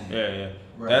it the same. Yeah.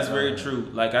 Right, That's right, very right. true.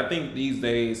 Like I think these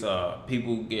days,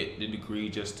 people get the degree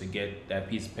just to get that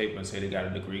piece of paper and say they got a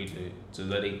degree so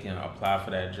that they can apply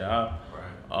for that job.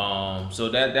 Right. So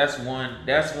that's one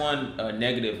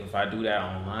negative if I do that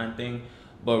online thing.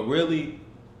 But really,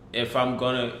 if I'm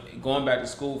going back to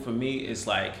school, for me, it's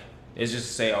like it's just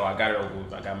to say, oh, I got it over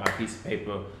with. I got my piece of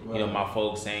paper. Right. My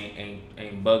folks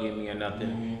ain't bugging me or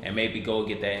nothing, and maybe go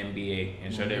get that MBA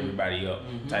and shut everybody up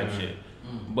type shit.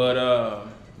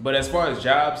 But as far as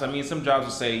jobs, I mean, some jobs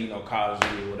will say, college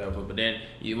degree or whatever, but then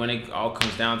when it all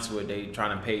comes down to it, they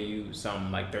trying to pay you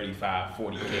something like 35,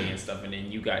 40K and stuff, and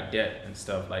then you got debt and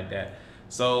stuff like that.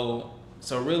 So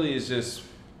really it's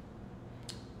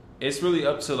really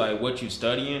up to like what you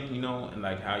studying, and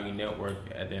like how you network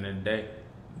at the end of the day.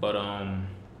 But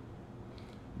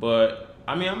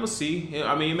I mean, I'm gonna see.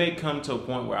 I mean, it may come to a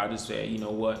point where I just say, you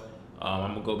know what,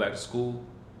 I'm gonna go back to school.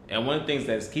 And one of the things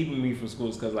that's keeping me from school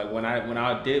is because like when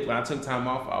I took time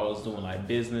off, I was doing like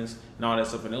business and all that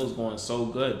stuff, and it was going so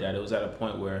good that it was at a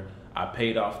point where I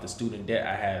paid off the student debt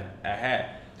I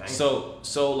had. So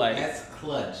like that's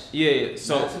clutch. Yeah.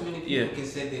 So not too many people can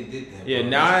say they did that. Yeah. Bro.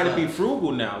 Now I had to be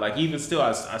frugal now. Like even still,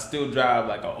 I still drive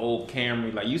like an old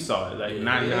Camry. Like you saw it, like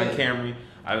 99 Camry.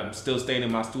 I'm still staying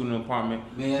in my student apartment,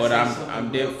 but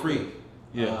I'm debt free.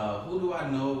 Yeah. Who do I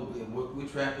know?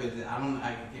 Which rapper?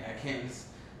 I can't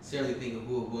necessarily think of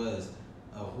who it was,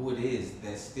 who it is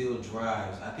that still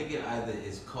drives. I think it either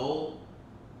is Cole.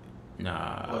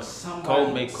 Nah. Or somebody.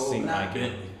 Cole makes it seem like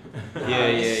it.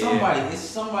 It's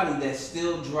somebody that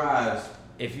still drives.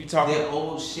 If you talk that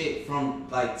old shit from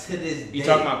like to this day. You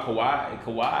talking about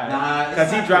Kawhi? Nah,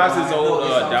 because he drives his old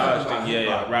Dodge thing.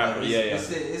 Rapper. Like,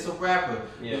 it's a rapper.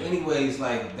 Yeah. But anyways,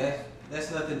 like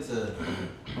that's nothing to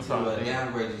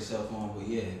downgrade yourself on. But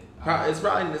yeah, it's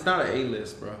not an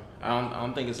A-list, bro. I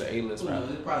don't think it's an A-list rapper.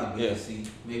 It's probably B or C,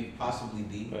 maybe possibly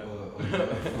D.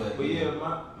 But yeah,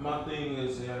 my thing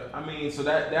is, I mean, so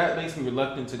that makes me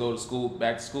reluctant to go to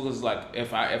back to school, because like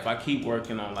if I keep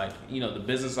working on like the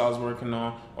business I was working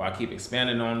on, or I keep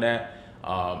expanding on that,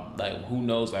 like who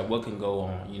knows like what can go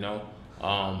on,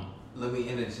 Let me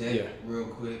interject real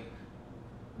quick.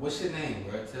 What's your name,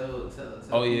 bro?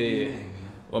 Oh me yeah. your name, man.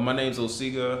 Well, my name's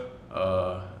Osiga.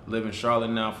 Live in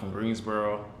Charlotte now, from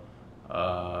Greensboro.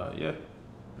 Yeah.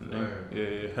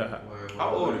 Word. How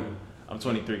old are you? I'm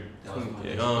 23. That was my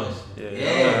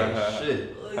Yeah.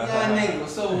 Shit. Yeah, nigga.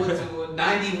 So what's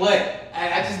 90 what?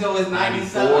 I just know it's 90 I'm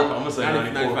something. gonna say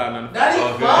 94.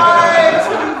 95,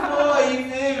 24, you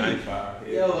feel me? 95.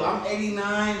 Yeah. Yo, I'm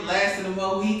 89, last of the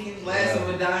Mohicans, last of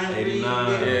a dying breed.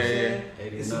 89.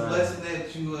 It's a blessing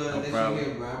that you you're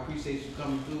here, bro. I appreciate you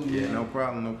coming through. Yeah, man. no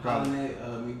problem. Calling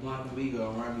that me Blanco Vigo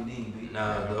and Robbie Dean, B.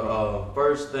 Nah, the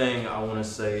first thing I want to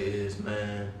say is,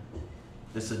 man,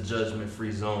 this is a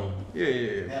judgment-free zone.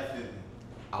 Yeah. Definitely.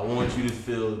 I want you to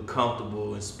feel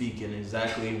comfortable in speaking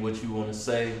exactly what you want to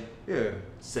say. Yeah.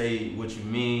 Say what you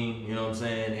mean. You know what I'm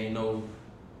saying? Ain't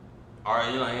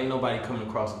nobody coming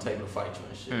across the table to fight you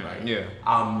and shit. Right? Yeah.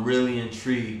 I'm really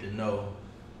intrigued to know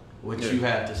what you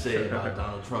have to say about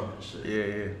Donald Trump and shit.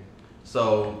 Yeah.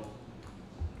 So,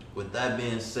 with that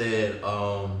being said,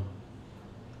 bro,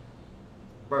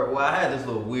 well, I had this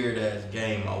little weird ass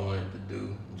game I wanted to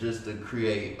do just to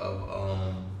create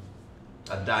a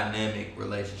dynamic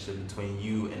relationship between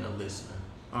you and the listener.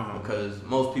 Because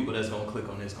most people that's gonna click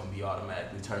on this gonna be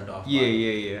automatically turned off.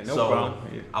 Yeah. No problem.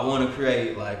 Yeah. I want to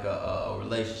create like a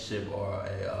relationship or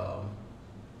a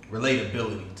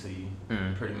relatability to you,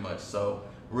 pretty much. So,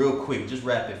 real quick, just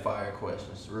rapid fire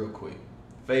questions, real quick.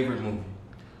 Favorite movie?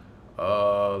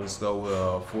 Let's go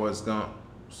with Forrest Gump,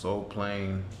 Soul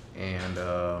Plane, and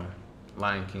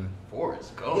Lion King.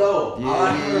 Forrest Gump. Yo, all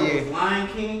I heard was Lion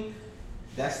King.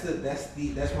 That's my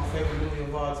favorite movie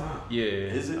of all time. Yeah.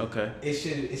 Is it? Okay.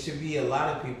 It should be a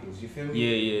lot of people's. You feel me?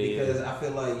 Yeah. Because I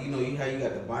feel like how you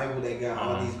got the Bible that got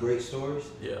all these great stories.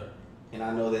 Yeah. And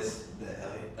I know that's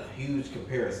a huge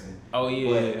comparison. Oh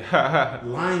yeah. But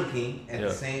Lion King at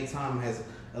the same time has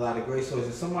a lot of great stories.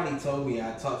 And somebody told me,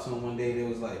 I talked to him one day, they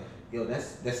was like, "Yo,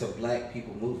 that's a black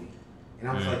people movie," and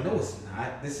I was like, "No, it's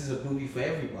not. This is a movie for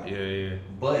everybody." Yeah.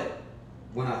 But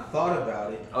when I thought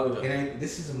about it,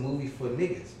 this is a movie for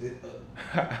niggas.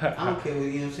 I don't care what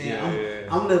you know what I'm saying.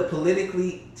 I'm the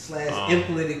politically /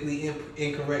 impolitically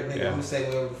incorrect nigga. I'm gonna say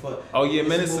whatever the fuck. Oh yeah,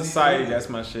 Menace Society. That's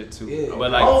my shit too. Yeah.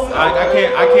 But like,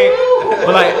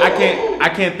 I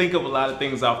can't think of a lot of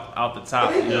things off the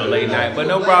top. Late night. But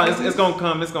no problem. It's gonna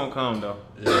come. It's gonna come though.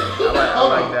 Yeah. I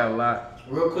like that a lot.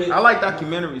 Real quick. I like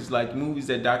documentaries, like movies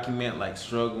that document like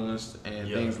struggles and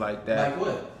things like that. Like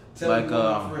what? Tell me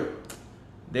off rip.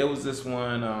 There was this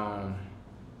one.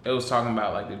 It was talking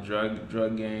about like the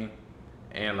drug gang,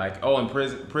 and like and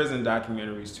prison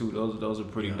documentaries too. Those are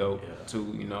pretty dope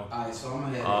too. Alright, so I'm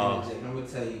gonna interject. I'm gonna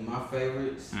tell you my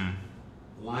favorites.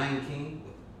 Lion King,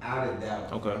 without a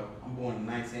doubt. Okay. I'm born in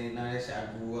 1989. That shit, I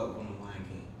grew up on the Lion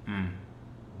King.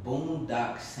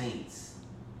 Boondock Saints.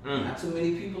 Not too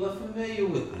many people are familiar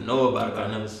with it. I know about it, but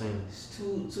I've never seen it. It's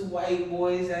two white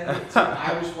boys at it, two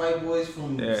Irish white boys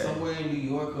from somewhere in New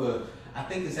York, or I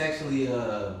think it's actually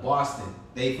Boston.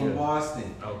 They from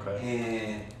Boston. Okay.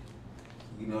 And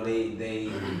you know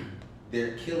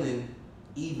they're killing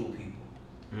evil people.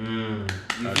 You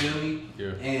feel me?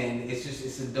 Yeah. And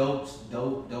it's a dope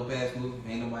ass movie.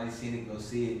 Ain't nobody seen it. Go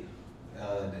see it.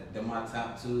 They're my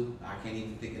top two. I can't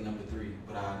even think of number three,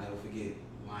 but I'll never forget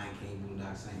Lion King,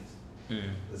 Boondock Saints.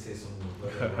 Let's hit some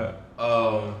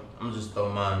more. I'm just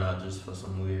throwing mine out just for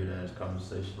some weird ass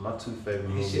conversation. My two favorite This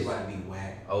movies. shit about to be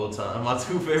whack. Old time. My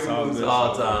two favorite all movies good, of all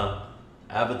all good. time: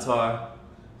 Avatar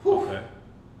Okay.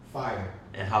 Fire.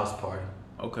 and House Party.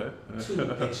 Okay. Two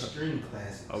extreme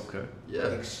classics. Okay. Yeah.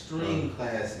 Extreme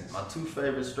classics. My two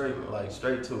favorites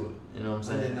straight to it. You know what I'm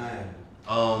saying? Undeniable.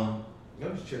 I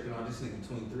was tripping on this nigga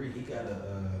 23. He got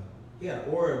an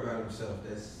aura about himself.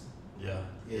 That's Yeah.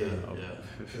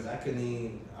 Because I couldn't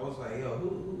even. I was like, yo,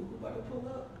 who about to pull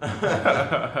up?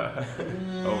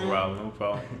 No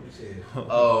problem. Shit.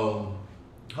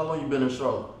 How long you been in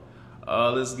Charlotte?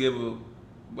 Let's give it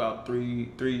about three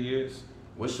years.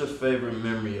 What's your favorite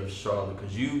memory of Charlotte?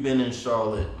 Because you've been in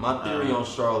Charlotte. My theory on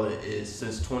Charlotte is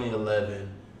since 2011,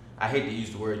 I hate to use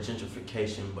the word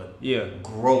gentrification, but Yeah.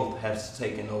 growth has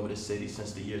taken over the city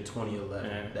since the year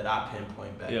 2011 that I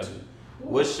pinpoint back to.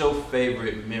 What's your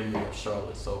favorite memory of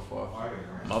Charlotte so far?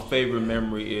 My favorite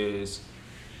memory is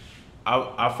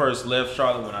I first left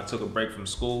Charlotte when I took a break from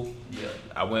school. Yeah.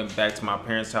 I went back to my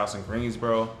parents' house in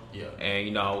Greensboro. Yeah. And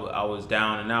you know, I was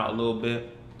down and out a little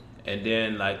bit. And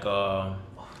then like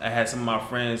I had some of my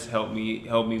friends help me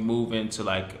move into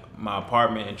like my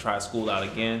apartment and try school out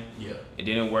again. Yeah. It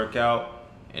didn't work out.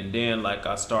 And then like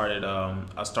I started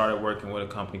working with a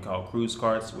company called Cruise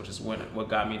Carts, which is what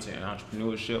got me into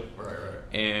entrepreneurship. Right.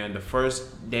 And the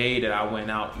first day that I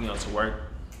went out, you know, to work,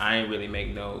 I ain't really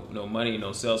make no money,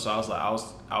 no sales. So I was like,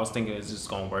 I was thinking it's just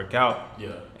gonna work out. Yeah.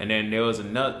 And then there was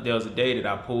a day that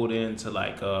I pulled into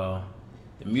like the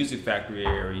music factory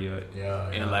area. Yeah.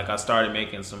 And like I started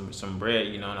making some bread,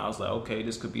 you know, and I was like, okay,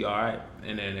 this could be all right.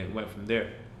 And then it went from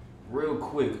there. Real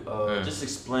quick, just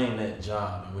explain that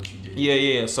job and what you did.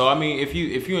 Yeah. So I mean, if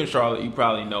you in Charlotte, you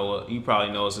probably know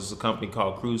us. It's a company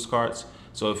called Cruise Carts.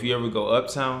 So if you ever go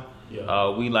uptown,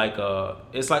 we like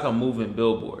it's like a moving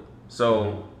billboard.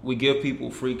 So we give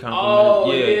people free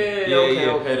complimentary.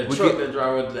 Okay. The truck that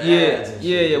drive with the ads. And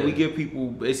shit, We give people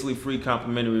basically free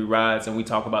complimentary rides, and we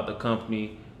talk about the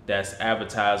company that's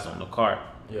advertised on the cart.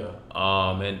 Yeah.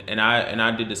 And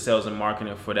I did the sales and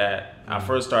marketing for that. I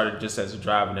first started just as a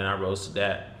driver, then I rose to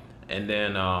that, and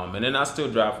then I still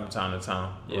drive from time to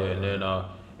time. Yeah, Right.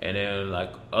 and then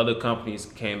like other companies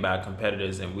came by,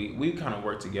 competitors, and we kind of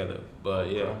work together.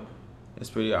 But yeah, it's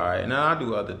pretty alright. And I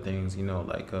do other things, you know,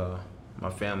 like my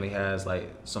family has like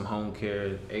some home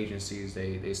care agencies.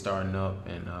 They starting up,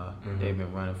 and they've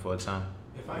been running for a time.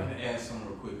 If I can ask something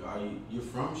real quick, you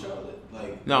from Charlotte?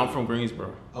 Like No, I'm from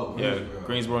Greensboro. Oh, Greensboro. Yeah,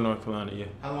 Greensboro, North Carolina. Yeah.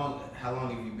 How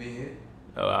long have you been here?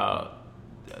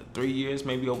 3 years,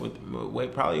 maybe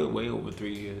probably way over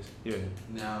 3 years. Yeah.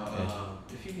 Now,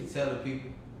 if you can tell the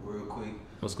people real quick,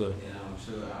 What's good? and I'm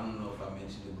sure I don't know if I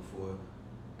mentioned it before.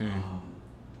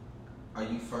 Are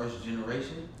you first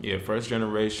generation? Yeah, first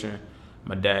generation.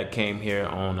 My dad came here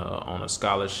on a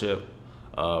scholarship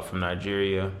from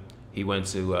Nigeria. He went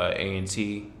to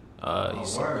A&T. Word.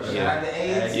 Shout out to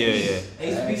Yeah.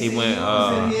 HBCUs He went.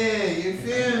 you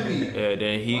feel me? Yeah.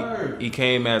 Then Word. he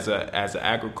came as an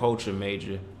agriculture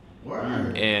major.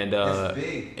 Word. And that's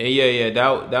big. And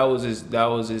that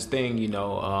was his thing, you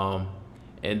know.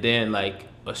 And then like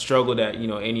a struggle that, you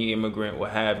know, any immigrant will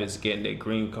have is getting their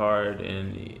green card,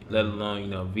 and let alone, you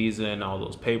know, visa and all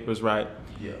those papers, right?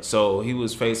 Yeah. So he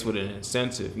was faced with an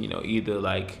incentive, you know, either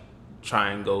like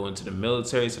try and go into the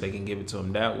military so they can give it to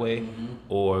him that way,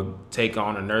 or take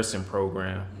on a nursing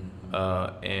program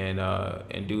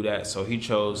and do that. So he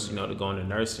chose, you know, to go into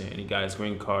nursing, and he got his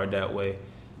green card that way.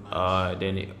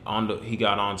 Then he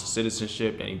got on to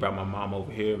citizenship, and he brought my mom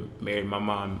over here, married my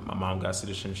mom. My mom got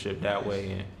citizenship that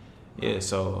way, and yeah,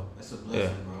 so That's a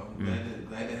blessing, bro.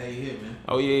 Glad to have you here, man.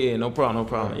 Oh yeah, no problem.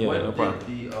 Yeah, what no problem.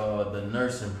 did the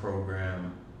nursing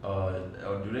program?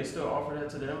 Do they still offer that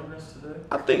to the immigrants today?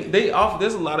 I think they offer.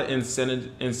 There's a lot of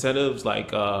incentives,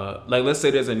 like let's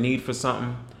say there's a need for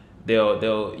something,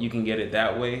 you can get it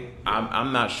that way.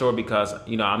 I'm not sure, because,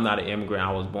 you know, I'm not an immigrant.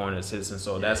 I was born a citizen,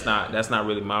 so that's not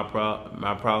really my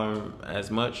problem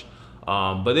as much.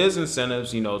 But there's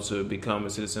incentives, you know, to become a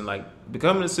citizen. Like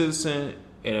becoming a citizen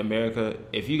in America,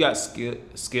 if you got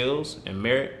skills and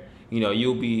merit, you know,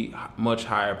 you'll be much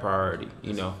higher priority.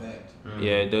 You know.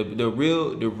 Yeah, the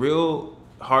real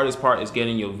hardest part is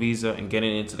getting your visa and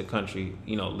getting into the country,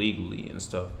 you know, legally and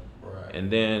stuff. Right.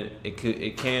 And then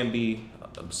it can be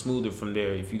smoother from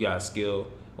there if you got skill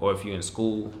or if you're in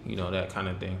school, you know, that kind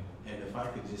of thing. And if I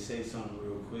could just say something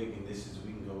real quick, and this is,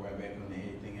 we can go right back on to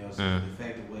anything else. Mm. The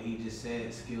fact that what he just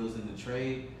said, skills in the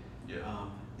trade,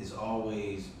 is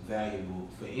always valuable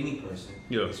for any person,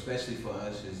 Yeah. especially for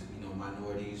us as, you know,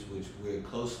 minorities, which we're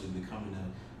closely becoming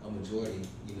a majority,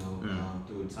 you know,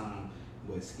 through time.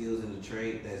 But skills in the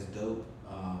trade, that's dope.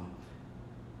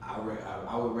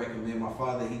 I would recommend, my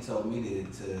father, he told me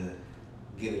to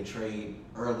get a trade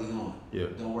early on. Yeah.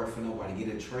 Don't work for nobody.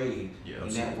 Get a trade. Yeah,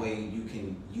 and that way you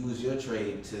can use your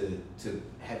trade to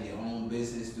have your own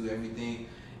business, do everything.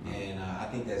 And I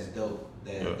think that's dope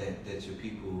that your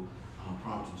people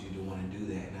prompted you to want to do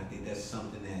that. And I think that's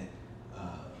something that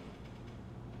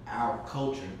our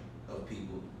culture of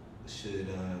people should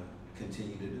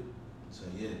continue to do. So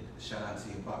yeah, shout out to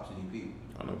your pops and your people.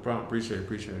 Oh, no problem. Appreciate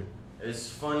it. It's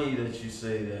funny that you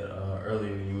say that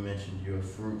earlier you mentioned you're a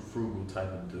frugal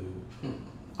type of dude.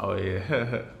 Oh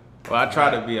yeah. Well, I try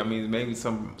to be. I mean, maybe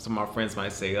some of my friends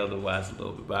might say otherwise a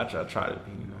little bit, but I try to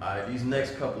be. You know. All right, these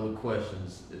next couple of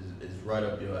questions is right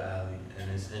up your alley, and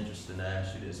it's interesting to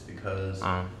ask you this because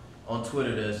on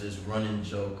Twitter there's this running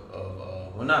joke of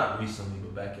well, not recently,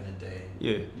 but back in the day.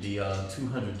 Yeah. The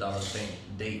 $200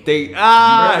 date.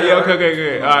 Yeah, okay,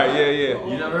 good. All right, yeah.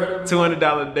 You never heard of it?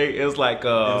 $200 date. It was like It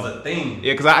was a thing.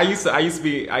 Yeah, cause I used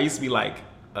to be like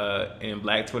in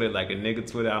Black Twitter, like a nigga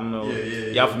Twitter. I don't know.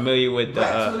 Y'all familiar with the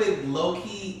Black Twitter low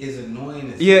key is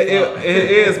annoying as yeah, fuck.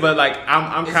 it is, but like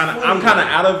I'm kind of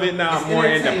out of it now. It's I'm more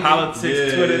into entertaining.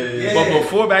 politics Twitter. Yeah. But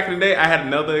before, back in the day, I had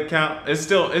another account. It's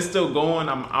still going.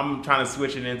 I'm trying to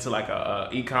switch it into like a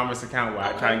e-commerce account where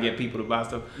I try and get people to buy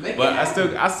stuff. Make But it I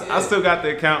happen. still got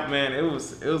the account, man. It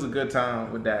was a good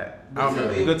time with that. Tell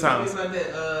me Good times. about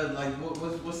that, like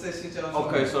what's that shit y'all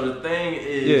Okay, so the thing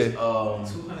is,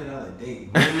 $200 date.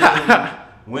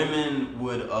 women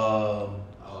would I'm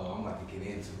about to get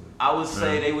into it. I would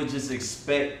say they would just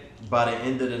expect by the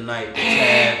end of the night the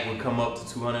tab would come up to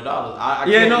 $200. I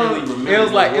Yeah, can't no, really remember. it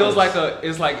was like what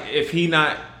it's like if he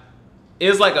not.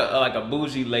 It's like a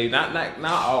bougie lady, not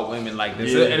all women like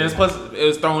this, Yeah. and it's plus it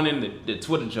was thrown in the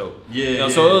Twitter joke. Yeah, you know,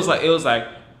 yeah. so it was like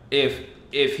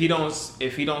if he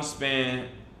don't spend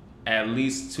at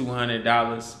least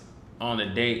 $200 on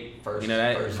a date, First- you know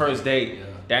that first date, yeah.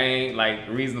 that ain't like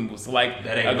reasonable. So like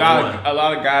That ain't a no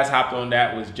lot of guys hopped on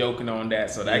that, was joking on that,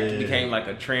 so that Yeah. became like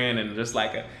a trend and just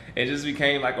like it just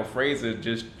became like a phrase of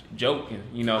just joking,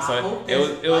 you know. I So hope it was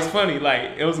that's like- funny,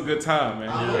 like it was a good time, man.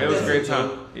 I hope It was a that's great a time.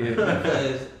 joke. Yeah.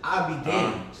 Because I'll be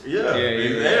damned. Yeah,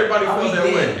 Yeah. everybody I'll felt be that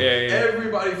way. damned. Yeah.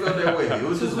 Everybody felt that way. It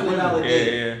was just $200 women.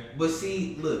 date. Yeah. But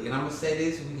see, look, and I'm gonna say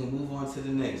this, we can move on to the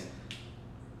next.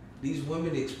 These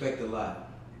women expect a lot.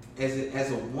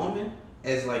 As a woman,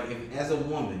 as a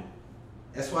woman,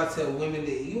 that's why I tell women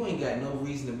that you ain't got no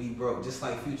reason to be broke. Just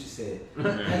like Future said, how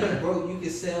you broke? You can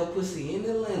sell pussy in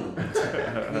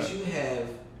Atlanta, but you have,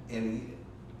 and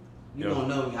you don't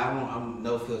know me. I'm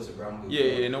no filter, bro. I'm good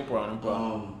Yeah, no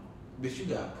problem. But you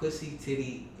got pussy,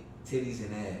 titties,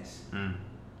 and ass.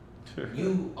 Mm.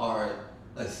 You are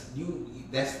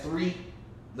that's 3.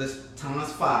 Let's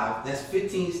times 5. That's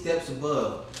 15 steps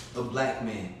above a black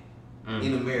man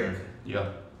in America. Yeah.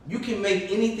 You can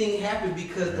make anything happen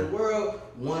because the world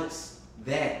wants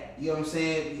that. You know what I'm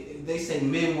saying? They say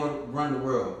men run the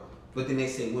world, but then they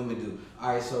say women do. All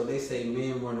right, so they say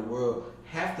men run the world.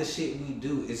 Half the shit we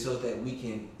do is so that we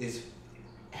can. Is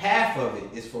half of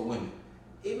it is for women.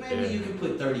 Maybe you can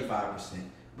put 35%,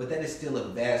 but that is still a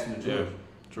vast majority.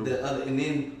 Yeah, true. The other, and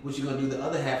then what you're gonna do? The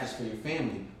other half is for your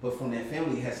family, but from that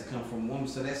family it has to come from women.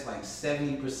 So that's like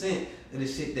 70% of the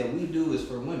shit that we do is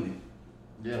for women.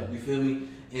 Yeah. You feel me?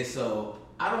 And so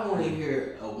I don't want to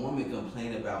hear a woman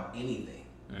complain about anything.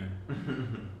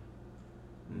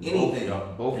 Anything.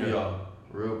 Both of y'all,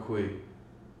 real quick.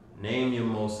 Name your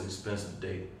most expensive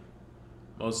date.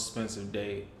 Most expensive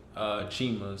date,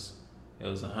 Chima's. It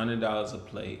was $100 a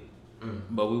plate.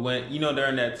 But we went, you know,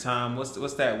 during that time. What's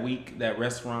that week? That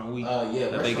restaurant week. Yeah,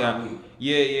 that they restaurant got. week.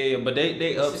 Yeah. But they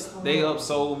 $600.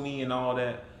 upsold me and all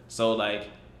that. So like,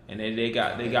 and then they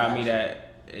got me that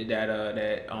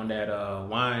on that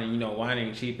wine. You know, wine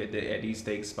ain't cheap at these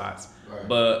steak spots. Right.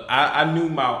 But I know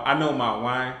my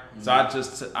wine, so I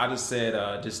just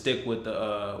said just stick with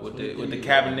the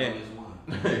cabinet.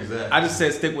 Exactly. I just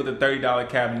said stick with the $30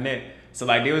 cabinet. So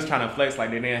like they was trying to flex like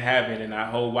they didn't have it in our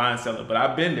whole wine cellar, but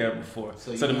I've been there before.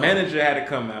 So the manager had to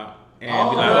come out and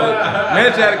be like,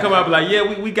 manager had to come out and be like,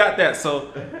 yeah, we got that.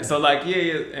 So like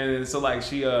yeah, and so like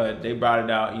she they brought it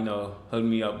out, you know, hooked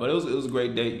me up. But it was a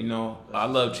great date, you know. I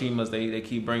love Chima's. They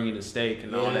keep bringing the steak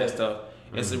and all that stuff.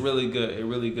 It's a really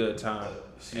good time.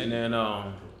 And then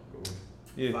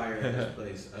Fire at this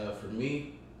place. For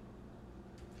me,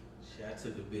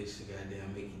 took a bitch to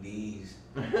goddamn Mickey D's.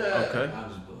 Okay. I'm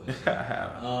just bullshit.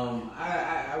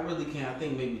 I really can't. I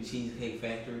think maybe Cheesecake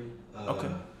Factory.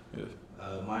 Okay. Yeah.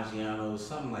 Maggiano's,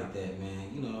 something like that,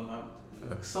 man. You know,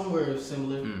 somewhere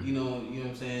similar. You know what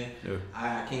I'm saying. Yeah.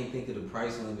 I can't think of the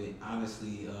price limit,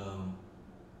 honestly.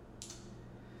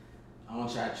 I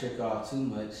don't try to trick off too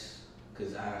much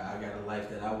because I got a life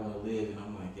that I want to live, and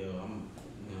I'm like, yo, you know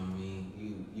what I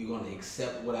mean? You gonna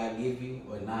accept what I give you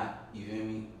or not? You feel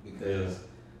me? Because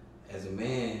as a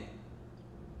man,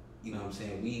 you know what I'm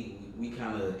saying, we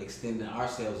kind of extended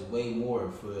ourselves way more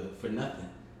for nothing.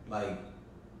 Like,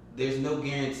 there's no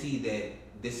guarantee that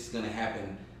this is gonna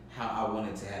happen how I want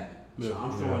it to happen. So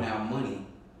I'm throwing out money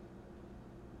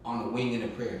on a wing and a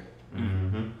prayer.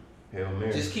 Mm-hmm. Hail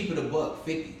Mary. Just keep it a buck,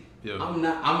 50. Yeah. I'm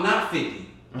not 50.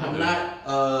 I'm not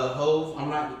Hove. I'm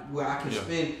not where I can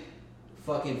spend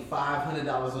fucking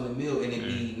 $500 on a meal and it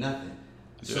be nothing.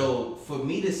 Yeah. So for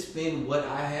me to spend what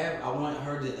I have, I want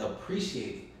her to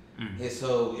appreciate it. And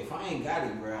so if I ain't got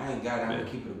it, bro, I ain't got it. I'm gonna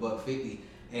keep it a buck 50.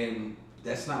 And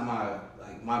that's not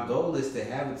my goal is to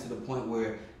have it to the point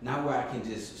where not where I can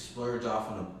just splurge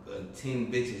off on a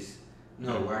 10 bitches.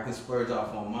 No, where I can splurge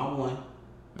off on my one.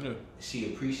 Yeah.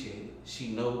 She appreciate it. She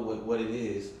know what it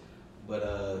is. But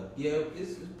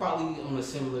it's probably on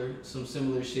some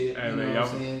similar shit. You know what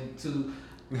I'm saying?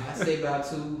 I say about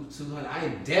 200. I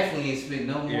definitely ain't spent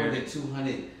no more than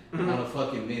 200 on a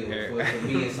fucking meal for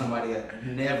me and somebody else.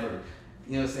 Never.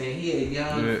 You know what I'm saying? He a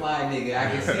young fly nigga.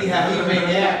 I can see how he make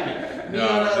it happen. Me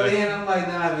on the other hand, I'm like,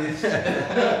 nah,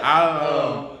 bitch. I don't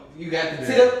know. You got the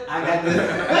tip. I got the.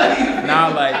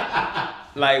 Now,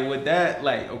 like with that,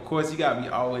 like of course you gotta be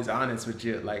always honest with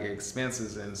your like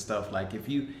expenses and stuff. Like if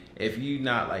you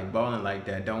not like balling like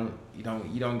that, you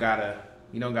don't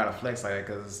gotta flex like that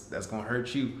because that's gonna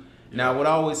hurt you. Now, what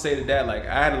I always say to that, like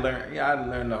I had to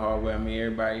learn the hard way. I mean,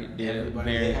 everybody did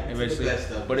eventually.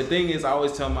 But the thing is, I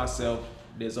always tell myself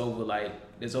there's over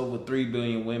 3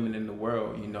 billion women in the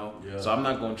world, you know. Yeah. So I'm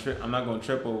not gonna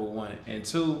trip over one. And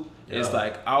two, it's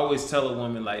like I always tell a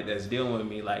woman like that's dealing with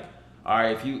me, like, all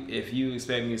right, if you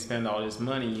expect me to spend all this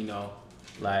money, you know,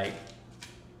 like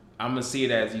I'm gonna see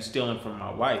it as you stealing from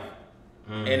my wife.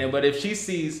 And then, but if she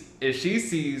sees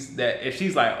that, if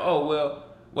she's like, oh well,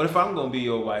 what if I'm gonna be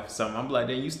your wife or something? I'm like,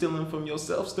 then you stealing from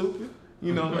yourself, stupid.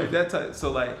 You know, like that type.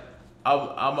 So like,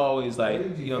 I'm always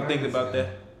like, you know, thinking about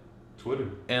that. Twitter.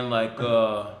 And like,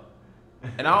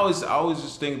 and I always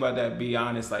just think about that. Be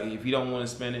honest. Like, if you don't want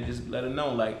to spend it, just let her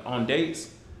know. Like on dates,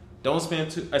 don't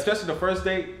spend too, especially the first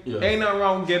date. Yeah. Ain't nothing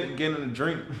wrong with getting a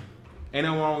drink. Ain't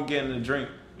nothing wrong with getting a drink.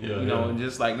 Yeah, you know, and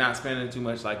just like not spending too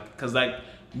much. Like, cause like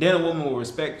then a woman will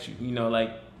respect you. You know,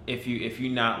 like if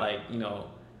you're not like, you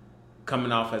know,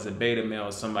 coming off as a beta male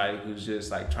or somebody who's just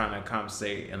like trying to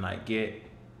compensate and like get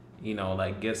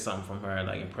something from her,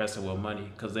 like impress her with money,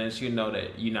 because then she'll know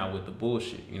that you're not with the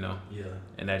bullshit, you know. Yeah.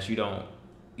 And that you don't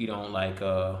like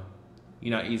you're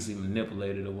not easily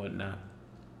manipulated or whatnot.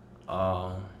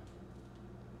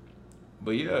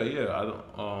 But yeah, I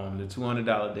don't, the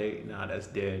 $200 date, nah, that's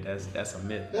dead. That's a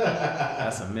myth.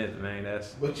 That's a myth, man.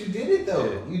 But you did it though.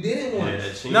 Yeah. You did it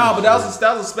once. No, but that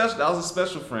was a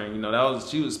special friend. You know,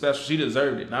 she was special. She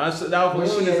deserved it. Now that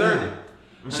was when she deserved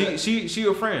it. She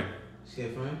a friend. She a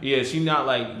friend? Yeah, she not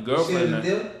like girlfriend. You sealed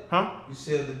the deal? Huh? You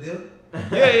sealed the deal?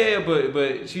 Yeah,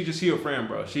 but she a friend,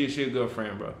 bro. She a good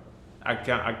friend, bro. I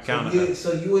count her.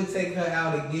 So you would take her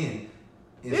out again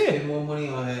and spend more money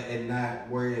on her and not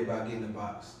worry about getting the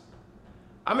box?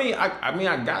 I mean,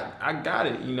 I got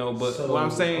it, you know. But so, what I'm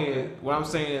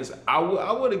saying is, I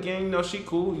would again, you know, she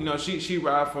cool, you know, she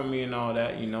ride for me and all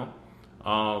that, you know.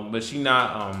 But she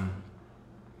not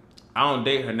I don't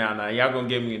date her now. Now y'all gonna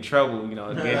get me in trouble, you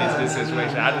know, getting this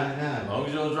situation. As long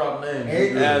as you don't drop names.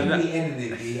 Everything can be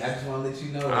edited, B. I just want to let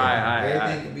you know that.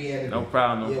 Everything can be edited. No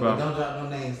problem. But don't drop no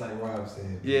names like Rob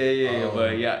said. Yeah.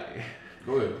 But yeah.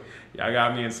 Go ahead. Y'all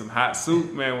got me in some hot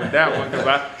soup, man, with that one.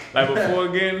 Cause before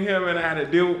getting here, man, I had to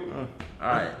deal with. All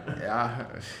right. Yeah.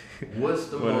 What's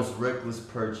the most reckless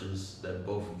purchase that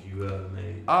both of you have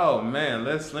made? Oh man,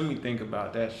 let me think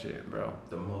about that shit, bro.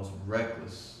 The most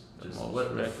reckless. Just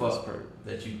what the fuck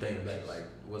that you think about? Like,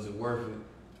 was it worth it?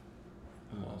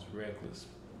 The most reckless.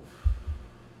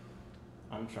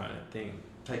 I'm trying to think.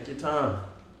 Take your time.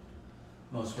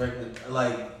 Most reckless,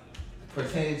 like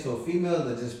pertaining to a female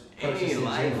or just purchase in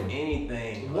general?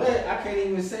 Anything. What? I can't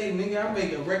even say, nigga. I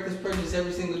make a reckless purchase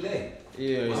every single day.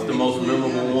 Yeah. What's the most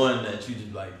memorable one that you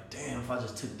just like? Damn, if I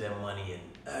just took that money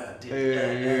and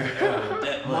did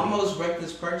that. My most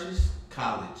reckless purchase,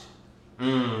 college.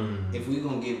 If we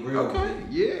gonna get real with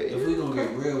it, if we gonna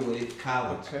get real with it,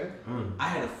 college. I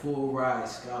had a full ride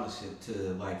scholarship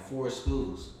to like 4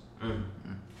 schools.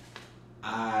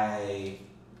 Alright,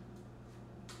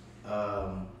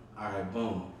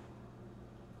 boom.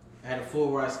 I had a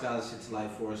full ride scholarship to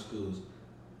like 4 schools.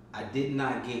 I did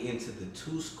not get into the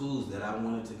 2 schools that I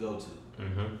wanted to go to.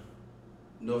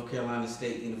 North Carolina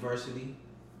State University,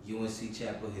 UNC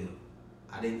Chapel Hill.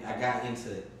 I got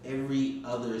into every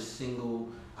other single.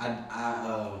 I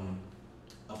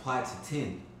applied to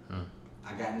 10.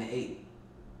 I got into 8.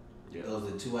 Those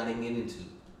are the 2 I didn't get into.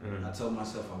 I told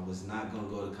myself I was not gonna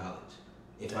go to college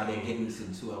if I didn't get into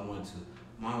the 2 I wanted to.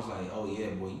 Mom was like, "Oh yeah,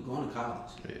 boy, you going to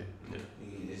college?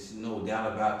 There's no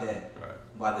doubt about that."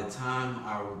 Right. By the time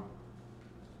I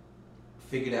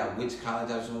figured out which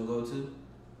college I was gonna go to,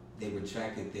 they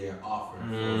retracted their offer.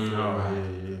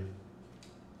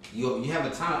 You have a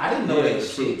time. I didn't know that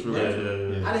shit. True. I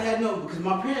didn't have no, because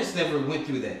my parents never went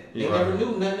through that. They never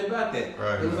knew nothing about that.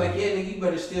 It was like, yeah, nigga, you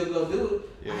better still go do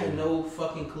it. I had no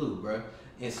fucking clue, bro.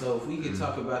 And so if we could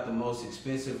talk about the most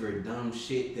expensive or dumb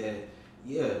shit that,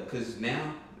 because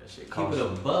now, That shit keep costs it a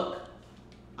you. buck,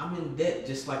 I'm in debt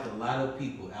just like a lot of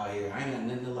people out here. I ain't got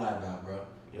nothing to lie about, bro.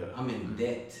 I'm in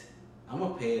debt. I'm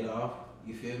gonna pay it off.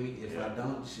 You feel me? If I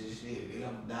don't, shit,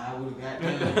 I'm die with a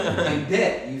goddamn in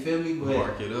debt. You feel me? But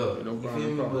Mark it up. you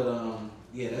feel me? But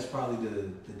yeah, that's probably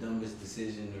the dumbest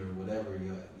decision or whatever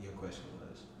your question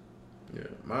was. Yeah,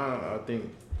 mine. I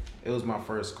think it was my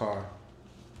first car.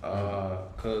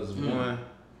 Cause one,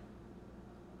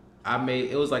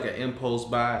 it was like an impulse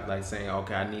buy, like saying,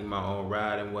 okay, I need my own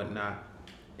ride and whatnot,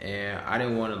 and I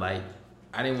didn't want to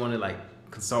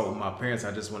consult with my parents.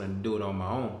 I just wanted to do it on my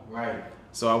own. Right.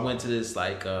 So I went to this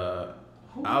I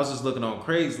was just looking on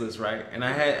Craigslist, right? And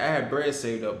I had bread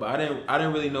saved up, but I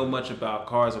didn't really know much about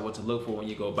cars or what to look for when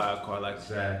you go buy a car. Like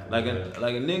like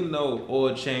a nigga know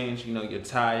oil change, your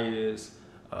tires,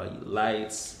 your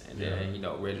lights, and then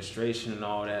registration and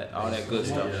all that good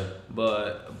stuff.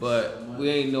 But we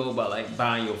ain't know about like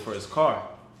buying your first car.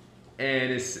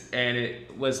 And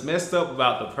what's messed up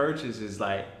about the purchase is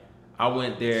like I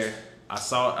went there, I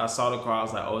saw the car, I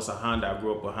was like, oh, it's a Honda. I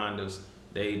grew up with Hondas.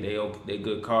 They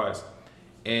good cars.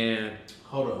 And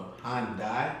hold on,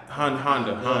 Honda.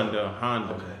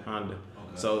 Okay.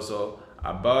 So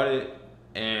I bought it,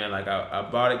 and like I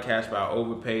bought it cash, but I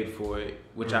overpaid for it,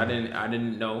 which I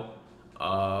didn't know.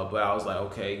 But I was like,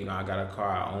 okay, I got a car,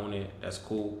 I own it, that's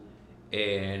cool.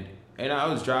 And I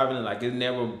was driving it, like it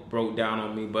never broke down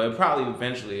on me, but it probably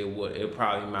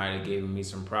might have given me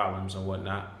some problems and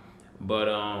whatnot. But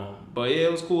yeah,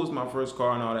 it was cool. It's my first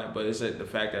car and all that. But it's the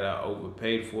fact that I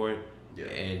overpaid for it,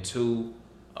 and 2,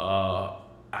 I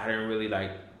didn't really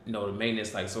know the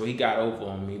maintenance. So he got over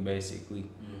on me basically.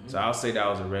 So I'll say that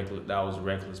was a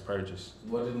reckless purchase.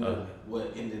 What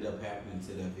ended up happening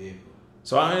to that vehicle?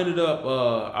 So I ended up.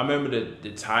 I remember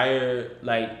the tire.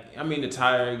 The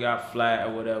tire got flat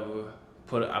or whatever.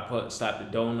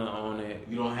 Slapped the donut on it.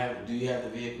 Do you have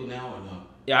the vehicle now or no?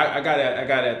 Yeah, I got it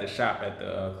at the shop, at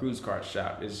the cruise car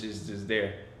shop. It's just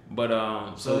there. But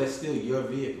so it's still your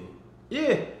vehicle.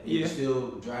 Yeah. You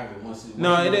still drive it once.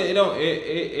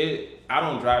 I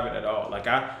don't drive it at all. Like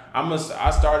I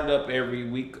start it up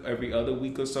every other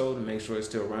week or so to make sure it's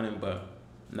still running. But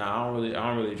I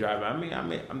don't really drive it.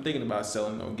 I'm thinking about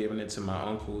selling or giving it to my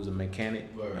uncle who's a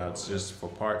mechanic. It's just for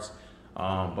parts.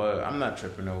 But I'm not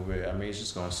tripping over it. It's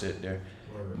just gonna sit there.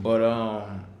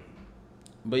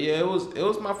 But yeah, it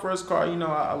was my first car.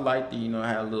 I liked it. I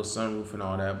had a little sunroof and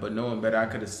all that. But knowing better, I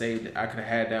could have saved it. I could have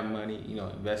had that money,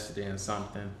 invested it in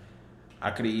something. I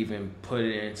could have even put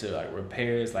it into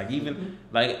repairs, And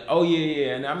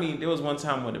there was one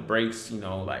time when the brakes,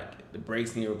 the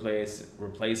brakes need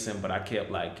replacing, but I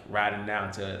kept riding down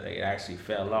until it actually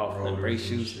fell off. The brake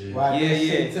shoes.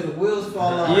 Until the wheels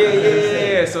fall off.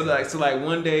 Yeah. So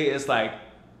one day it's I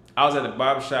was at the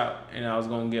barbershop and I was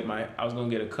gonna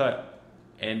get a cut.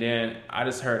 And then I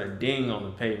just heard a ding on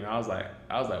the pavement. I was like,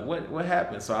 what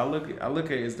happened? So I look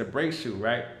at it's the brake shoe,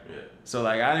 right? Yeah. So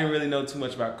I didn't really know too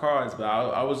much about cars, but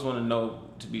I always want to know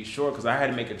to be sure because I had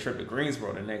to make a trip to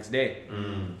Greensboro the next day.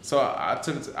 So I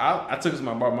took it to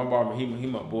my barber. My barber, he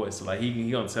my boy, so he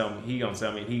gonna tell me. He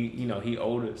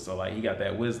older, so he got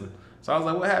that wisdom. So I was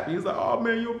like, what happened? He's like, oh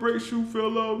man, your brake shoe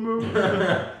fell off,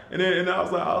 man. and I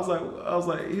was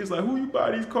like, he was like, who you buy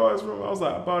these cars from? I was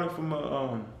like, I bought it from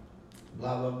a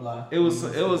blah blah blah. It was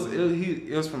an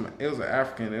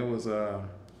African. It was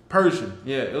Persian.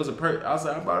 Yeah, it was I was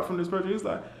like, I bought it from this Persian. He's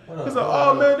like,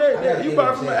 oh man, you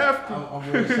bought it from an African.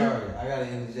 I'm really sorry. I gotta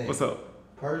interject. What's up?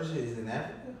 Persia is in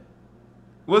Africa.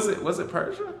 Was it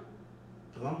Persia?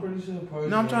 Cause I'm pretty sure Persian.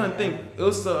 No, I'm trying to think. It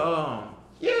was the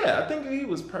yeah, I think he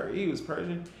was Persian. He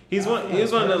was one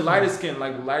of the lightest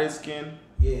skin,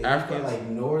 Yeah, Africans. like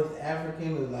North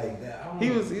African or like that. I don't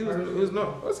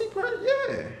know. Was he Persian?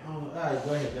 Yeah. I don't know. All right,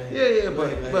 go ahead. Yeah, Go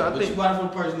but ahead. I think you bought it from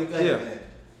Persian. Go ahead.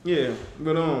 yeah,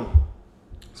 but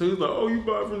so he was like, oh, you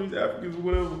buy it from these Africans or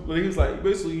whatever. But he was like,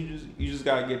 basically, you just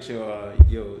gotta get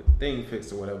your thing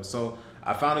fixed or whatever. So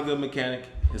I found a good mechanic,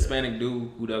 Hispanic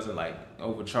dude who doesn't like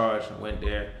overcharge. I went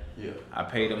there. Yeah. I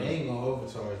paid him. They ain't gonna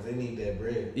overcharge. They need that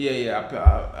bread.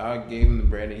 Yeah. I gave him the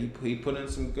bread, and he put in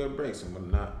some good brakes and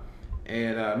whatnot.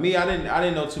 And me, I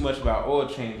didn't know too much about oil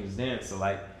changes then. So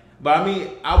like, but I mean,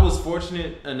 I was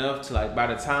fortunate enough to like by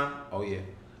the time I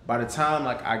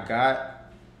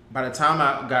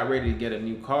got ready to get a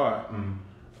new car,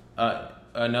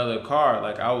 another car,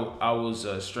 like I was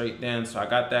straight then, so I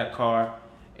got that car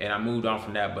and I moved on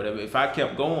from that. But if I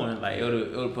kept going, like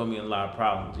it would put me in a lot of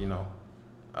problems, you know.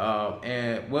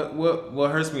 And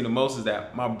what hurts me the most is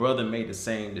that my brother made the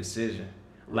same decision,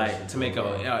 like to make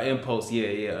a impulse,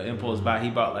 impulse buy. He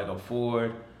bought like a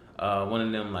Ford, one of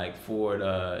them like Ford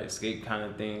Escape kind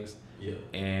of things. Yeah.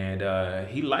 And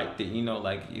he liked it, you know,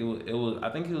 like it was. I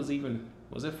think it was even.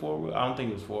 Was it 4-wheel? I don't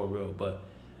think it was 4-wheel, but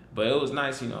it was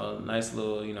nice, you know, a nice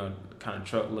little, you know, kind of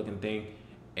truck looking thing.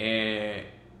 And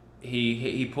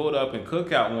he pulled up in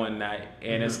Cookout one night,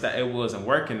 and it wasn't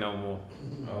working no more.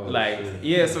 Oh, like shit.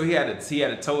 yeah, so he had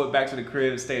to tow it back to the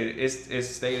crib. It stayed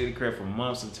at the crib for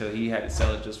months until he had to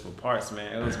sell it just for parts.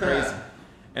 Man, it was crazy.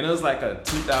 And it was like a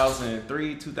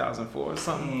 2003, 2004 or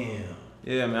something. Damn.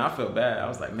 Yeah, man, I felt bad. I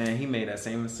was like, man, he made that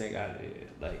same mistake I did.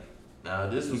 Like, Now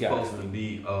this was supposed to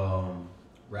be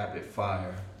rapid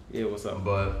fire. yeah, what's up?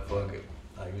 But fuck it.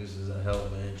 Like this is a hell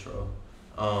of an intro.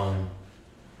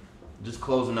 Just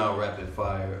closing out rapid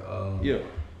fire. Yeah.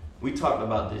 We talked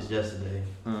about this yesterday.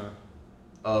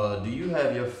 Do you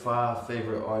have your 5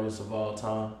 favorite artists of all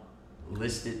time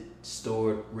listed,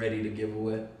 stored, ready to give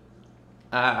away?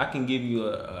 I can give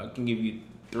you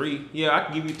 3. Yeah, I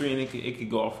can give you 3, and it could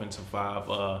go off into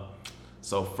 5.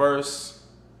 So first,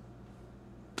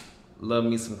 love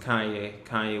me some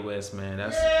Kanye West, man.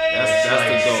 That's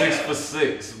the GOAT. 6 for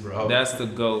 6, bro. That's the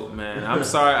GOAT, man. I'm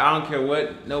sorry, I don't care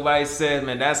what nobody says,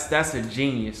 man. That's a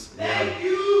genius. Thank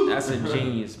you. That's a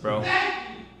genius, bro.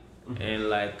 And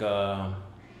like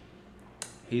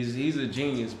he's a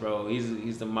genius, bro.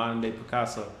 He's the modern day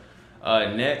Picasso.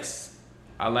 Next,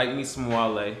 I like me some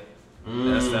Wale.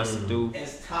 That's the dude.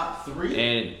 It's top 3.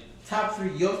 And top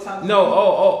 3. Your top 3.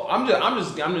 no, I'm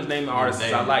just naming artists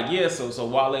I like. Yeah, so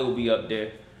Wale will be up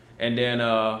there, and then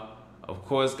of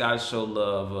course gotta show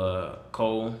love.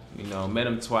 Cole, you know, met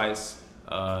him twice.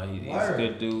 He's a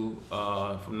good dude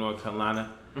from North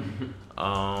Carolina.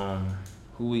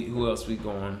 Who else we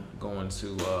going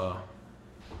to?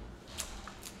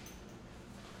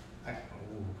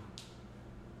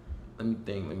 Let me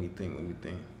think.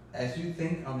 As you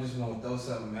think, I'm just gonna throw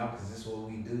something out because this is what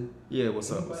we do. Yeah,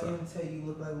 what's up? Anybody ever tell you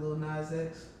look like Lil Nas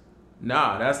X?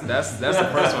 Nah, that's the first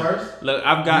one. First? Look,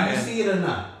 I've gotten. Do you see it or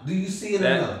not? Do you see it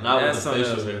or not? Not with That's the something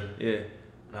facial else. hair. Yeah.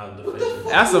 Not with What the the facial fuck?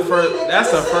 hair. That's the first.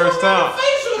 That's the first time.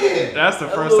 Facial hair. That's the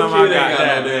That first little time I kid got ain't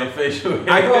that. no damn Man. facial hair.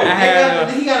 I had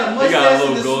he got a He mustache got a and a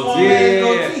little small goatee. ass Yeah.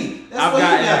 goatee. That's I've what he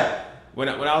gotten got. that. When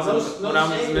I was No when I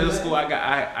was in shame, middle man. school,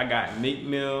 I got Meek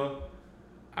Mill.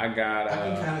 I got I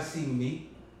can kind of see me.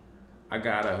 I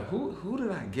got who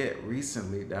did I get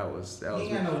recently? That was He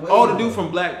ain't got no the weight dude on. from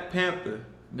Black Panther.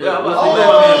 Yeah, Black oh!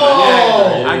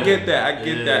 Panther. Yeah, I get that.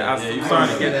 Yeah, I'm you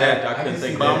starting to can get see that. that. I couldn't can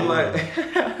think see But of I'm that.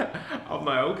 like, I'm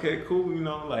like, okay, cool, you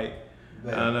know, like,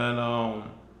 Bet. and then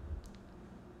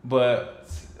but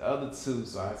the other 2.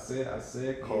 So I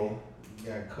said Cole, You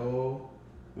got Cole,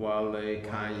 Wale,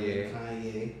 Kanye.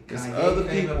 Kanye. There's Kanye other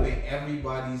came people. up in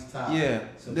everybody's top. Yeah,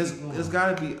 So there's keep going. there's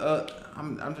gotta be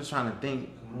I'm just trying to think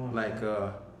Come on, like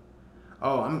man.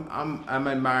 I'm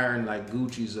admiring like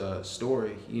Gucci's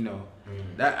story, you know.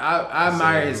 That I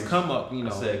admire his come up, you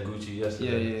know. I said Gucci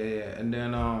yesterday. Yeah. And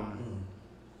then now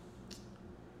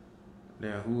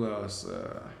who else?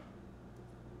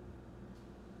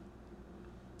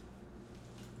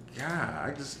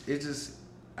 God,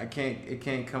 it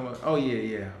can't come up. Oh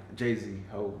yeah, Jay-Z,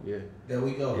 Hov, yeah. There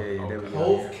we go. Yeah, there we go.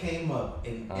 Hov Yeah. came up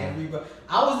in everybody.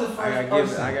 I was the first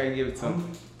person. I gotta give it to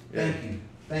him. Thank you.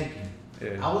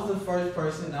 Yeah. I was the first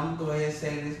person. I'm gonna go ahead and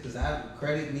say this because I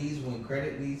credit needs when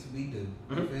credit needs to be due.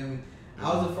 You feel me?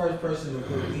 I was the first person to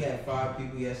put. We had 5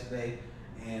 people yesterday,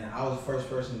 and I was the first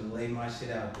person to lay my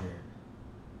shit out there.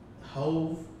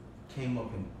 Hov came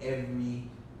up in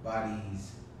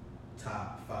everybody's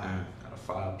top 5. Out of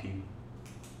 5 people.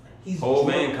 He's Hov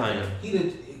drunk. and Kanye. He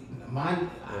the Mine,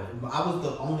 I was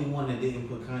the only one that didn't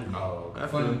put Kanye Oh,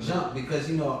 from the jump because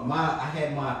I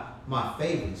had my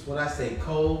favorites. What I say,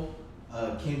 Cole,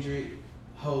 Kendrick,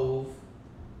 Hove,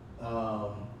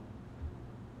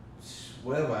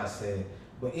 whatever I said.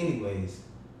 But anyways,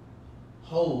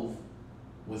 Hove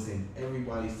was in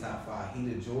everybody's top 5. He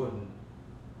the Jordan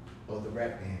of the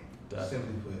rap game.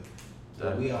 Simply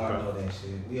put. We all know that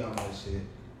shit. We all know that shit.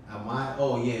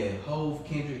 Hove,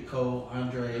 Kendrick, Cole,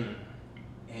 Andre,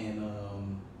 and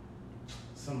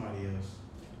somebody else.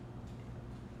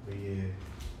 But yeah.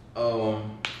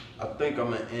 I think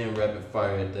I'm gonna end rapid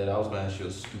fire at that. I was gonna ask you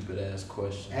a stupid ass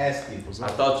question. Ask it. I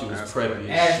thought you was preppy.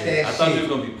 Ask that I thought shit. you was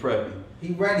gonna be preppy.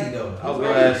 He ready though. I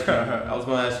was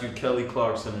gonna ask you Kelly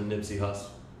Clarkson and Nipsey Hussle.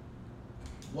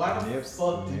 Why the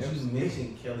fuck did you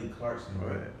mention Kelly Clarkson?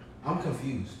 Right. I'm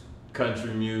confused.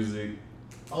 Country music.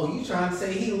 Oh, you trying to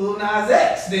say he Lil Nas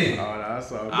X then? Oh, no,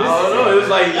 that's all. I don't know. It was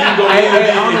like you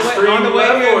gonna be extreme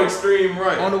left or extreme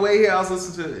right. On the way here, I was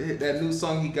listening to that new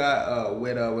song he got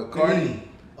with Cardi.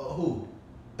 Who?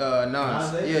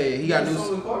 Nas. Yeah, he got new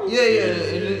song with Cardi. Yeah.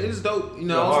 It's dope. You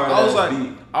know,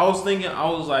 I was thinking,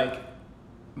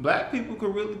 black people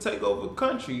could really take over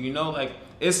country. You know, like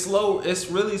it's slow. It's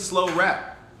really slow rap.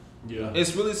 Yeah,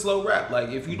 it's really slow rap. Like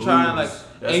if you try and like,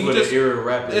 that's and what you just the era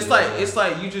rap is. It's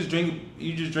like you just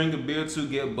drink a beer to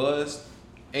get buzzed,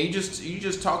 and you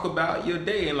just talk about your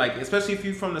day, and like especially if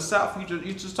you're from the South,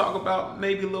 you just talk about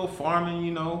maybe a little farming.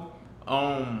 You know,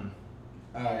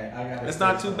 All right, I got. It's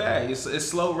not too bad. It's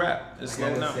slow rap. It's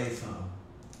slow now. Say something.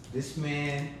 This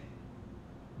man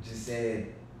just said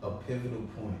a pivotal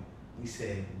point. He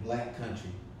said black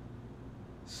country.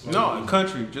 No,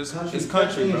 country. It's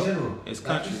country, bro. In general. It's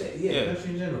like country. Said,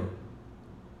 country in general.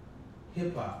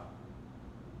 Hip hop.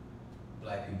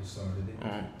 Black people started it.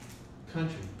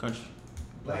 Country.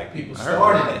 Black people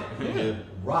started it. Yeah.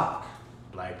 Rock.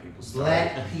 Black people started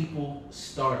Black people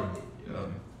started it. Yeah.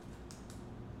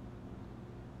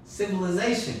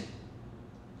 Civilization.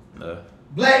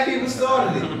 Black people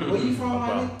started it. Where you from,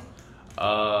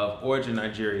 Mike? Origin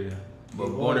Nigeria, but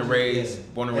born and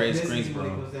raised Greensboro.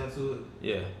 When it comes down to it,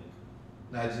 Yeah.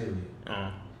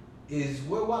 Nigeria. Is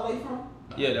where Wale from?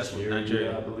 Yeah, that's what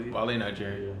Nigeria. I believe. Wale,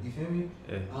 Nigeria. You feel me?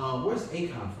 Yeah. Where's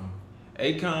Akon from?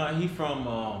 Akon, he from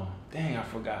dang, I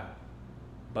forgot.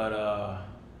 But I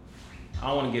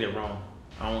don't want to get it wrong.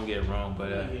 But You get it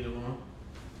wrong.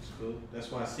 It's cool. That's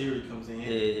why Siri comes in.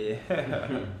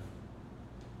 yeah.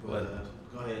 But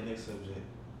go ahead, next subject.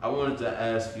 I wanted to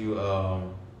ask you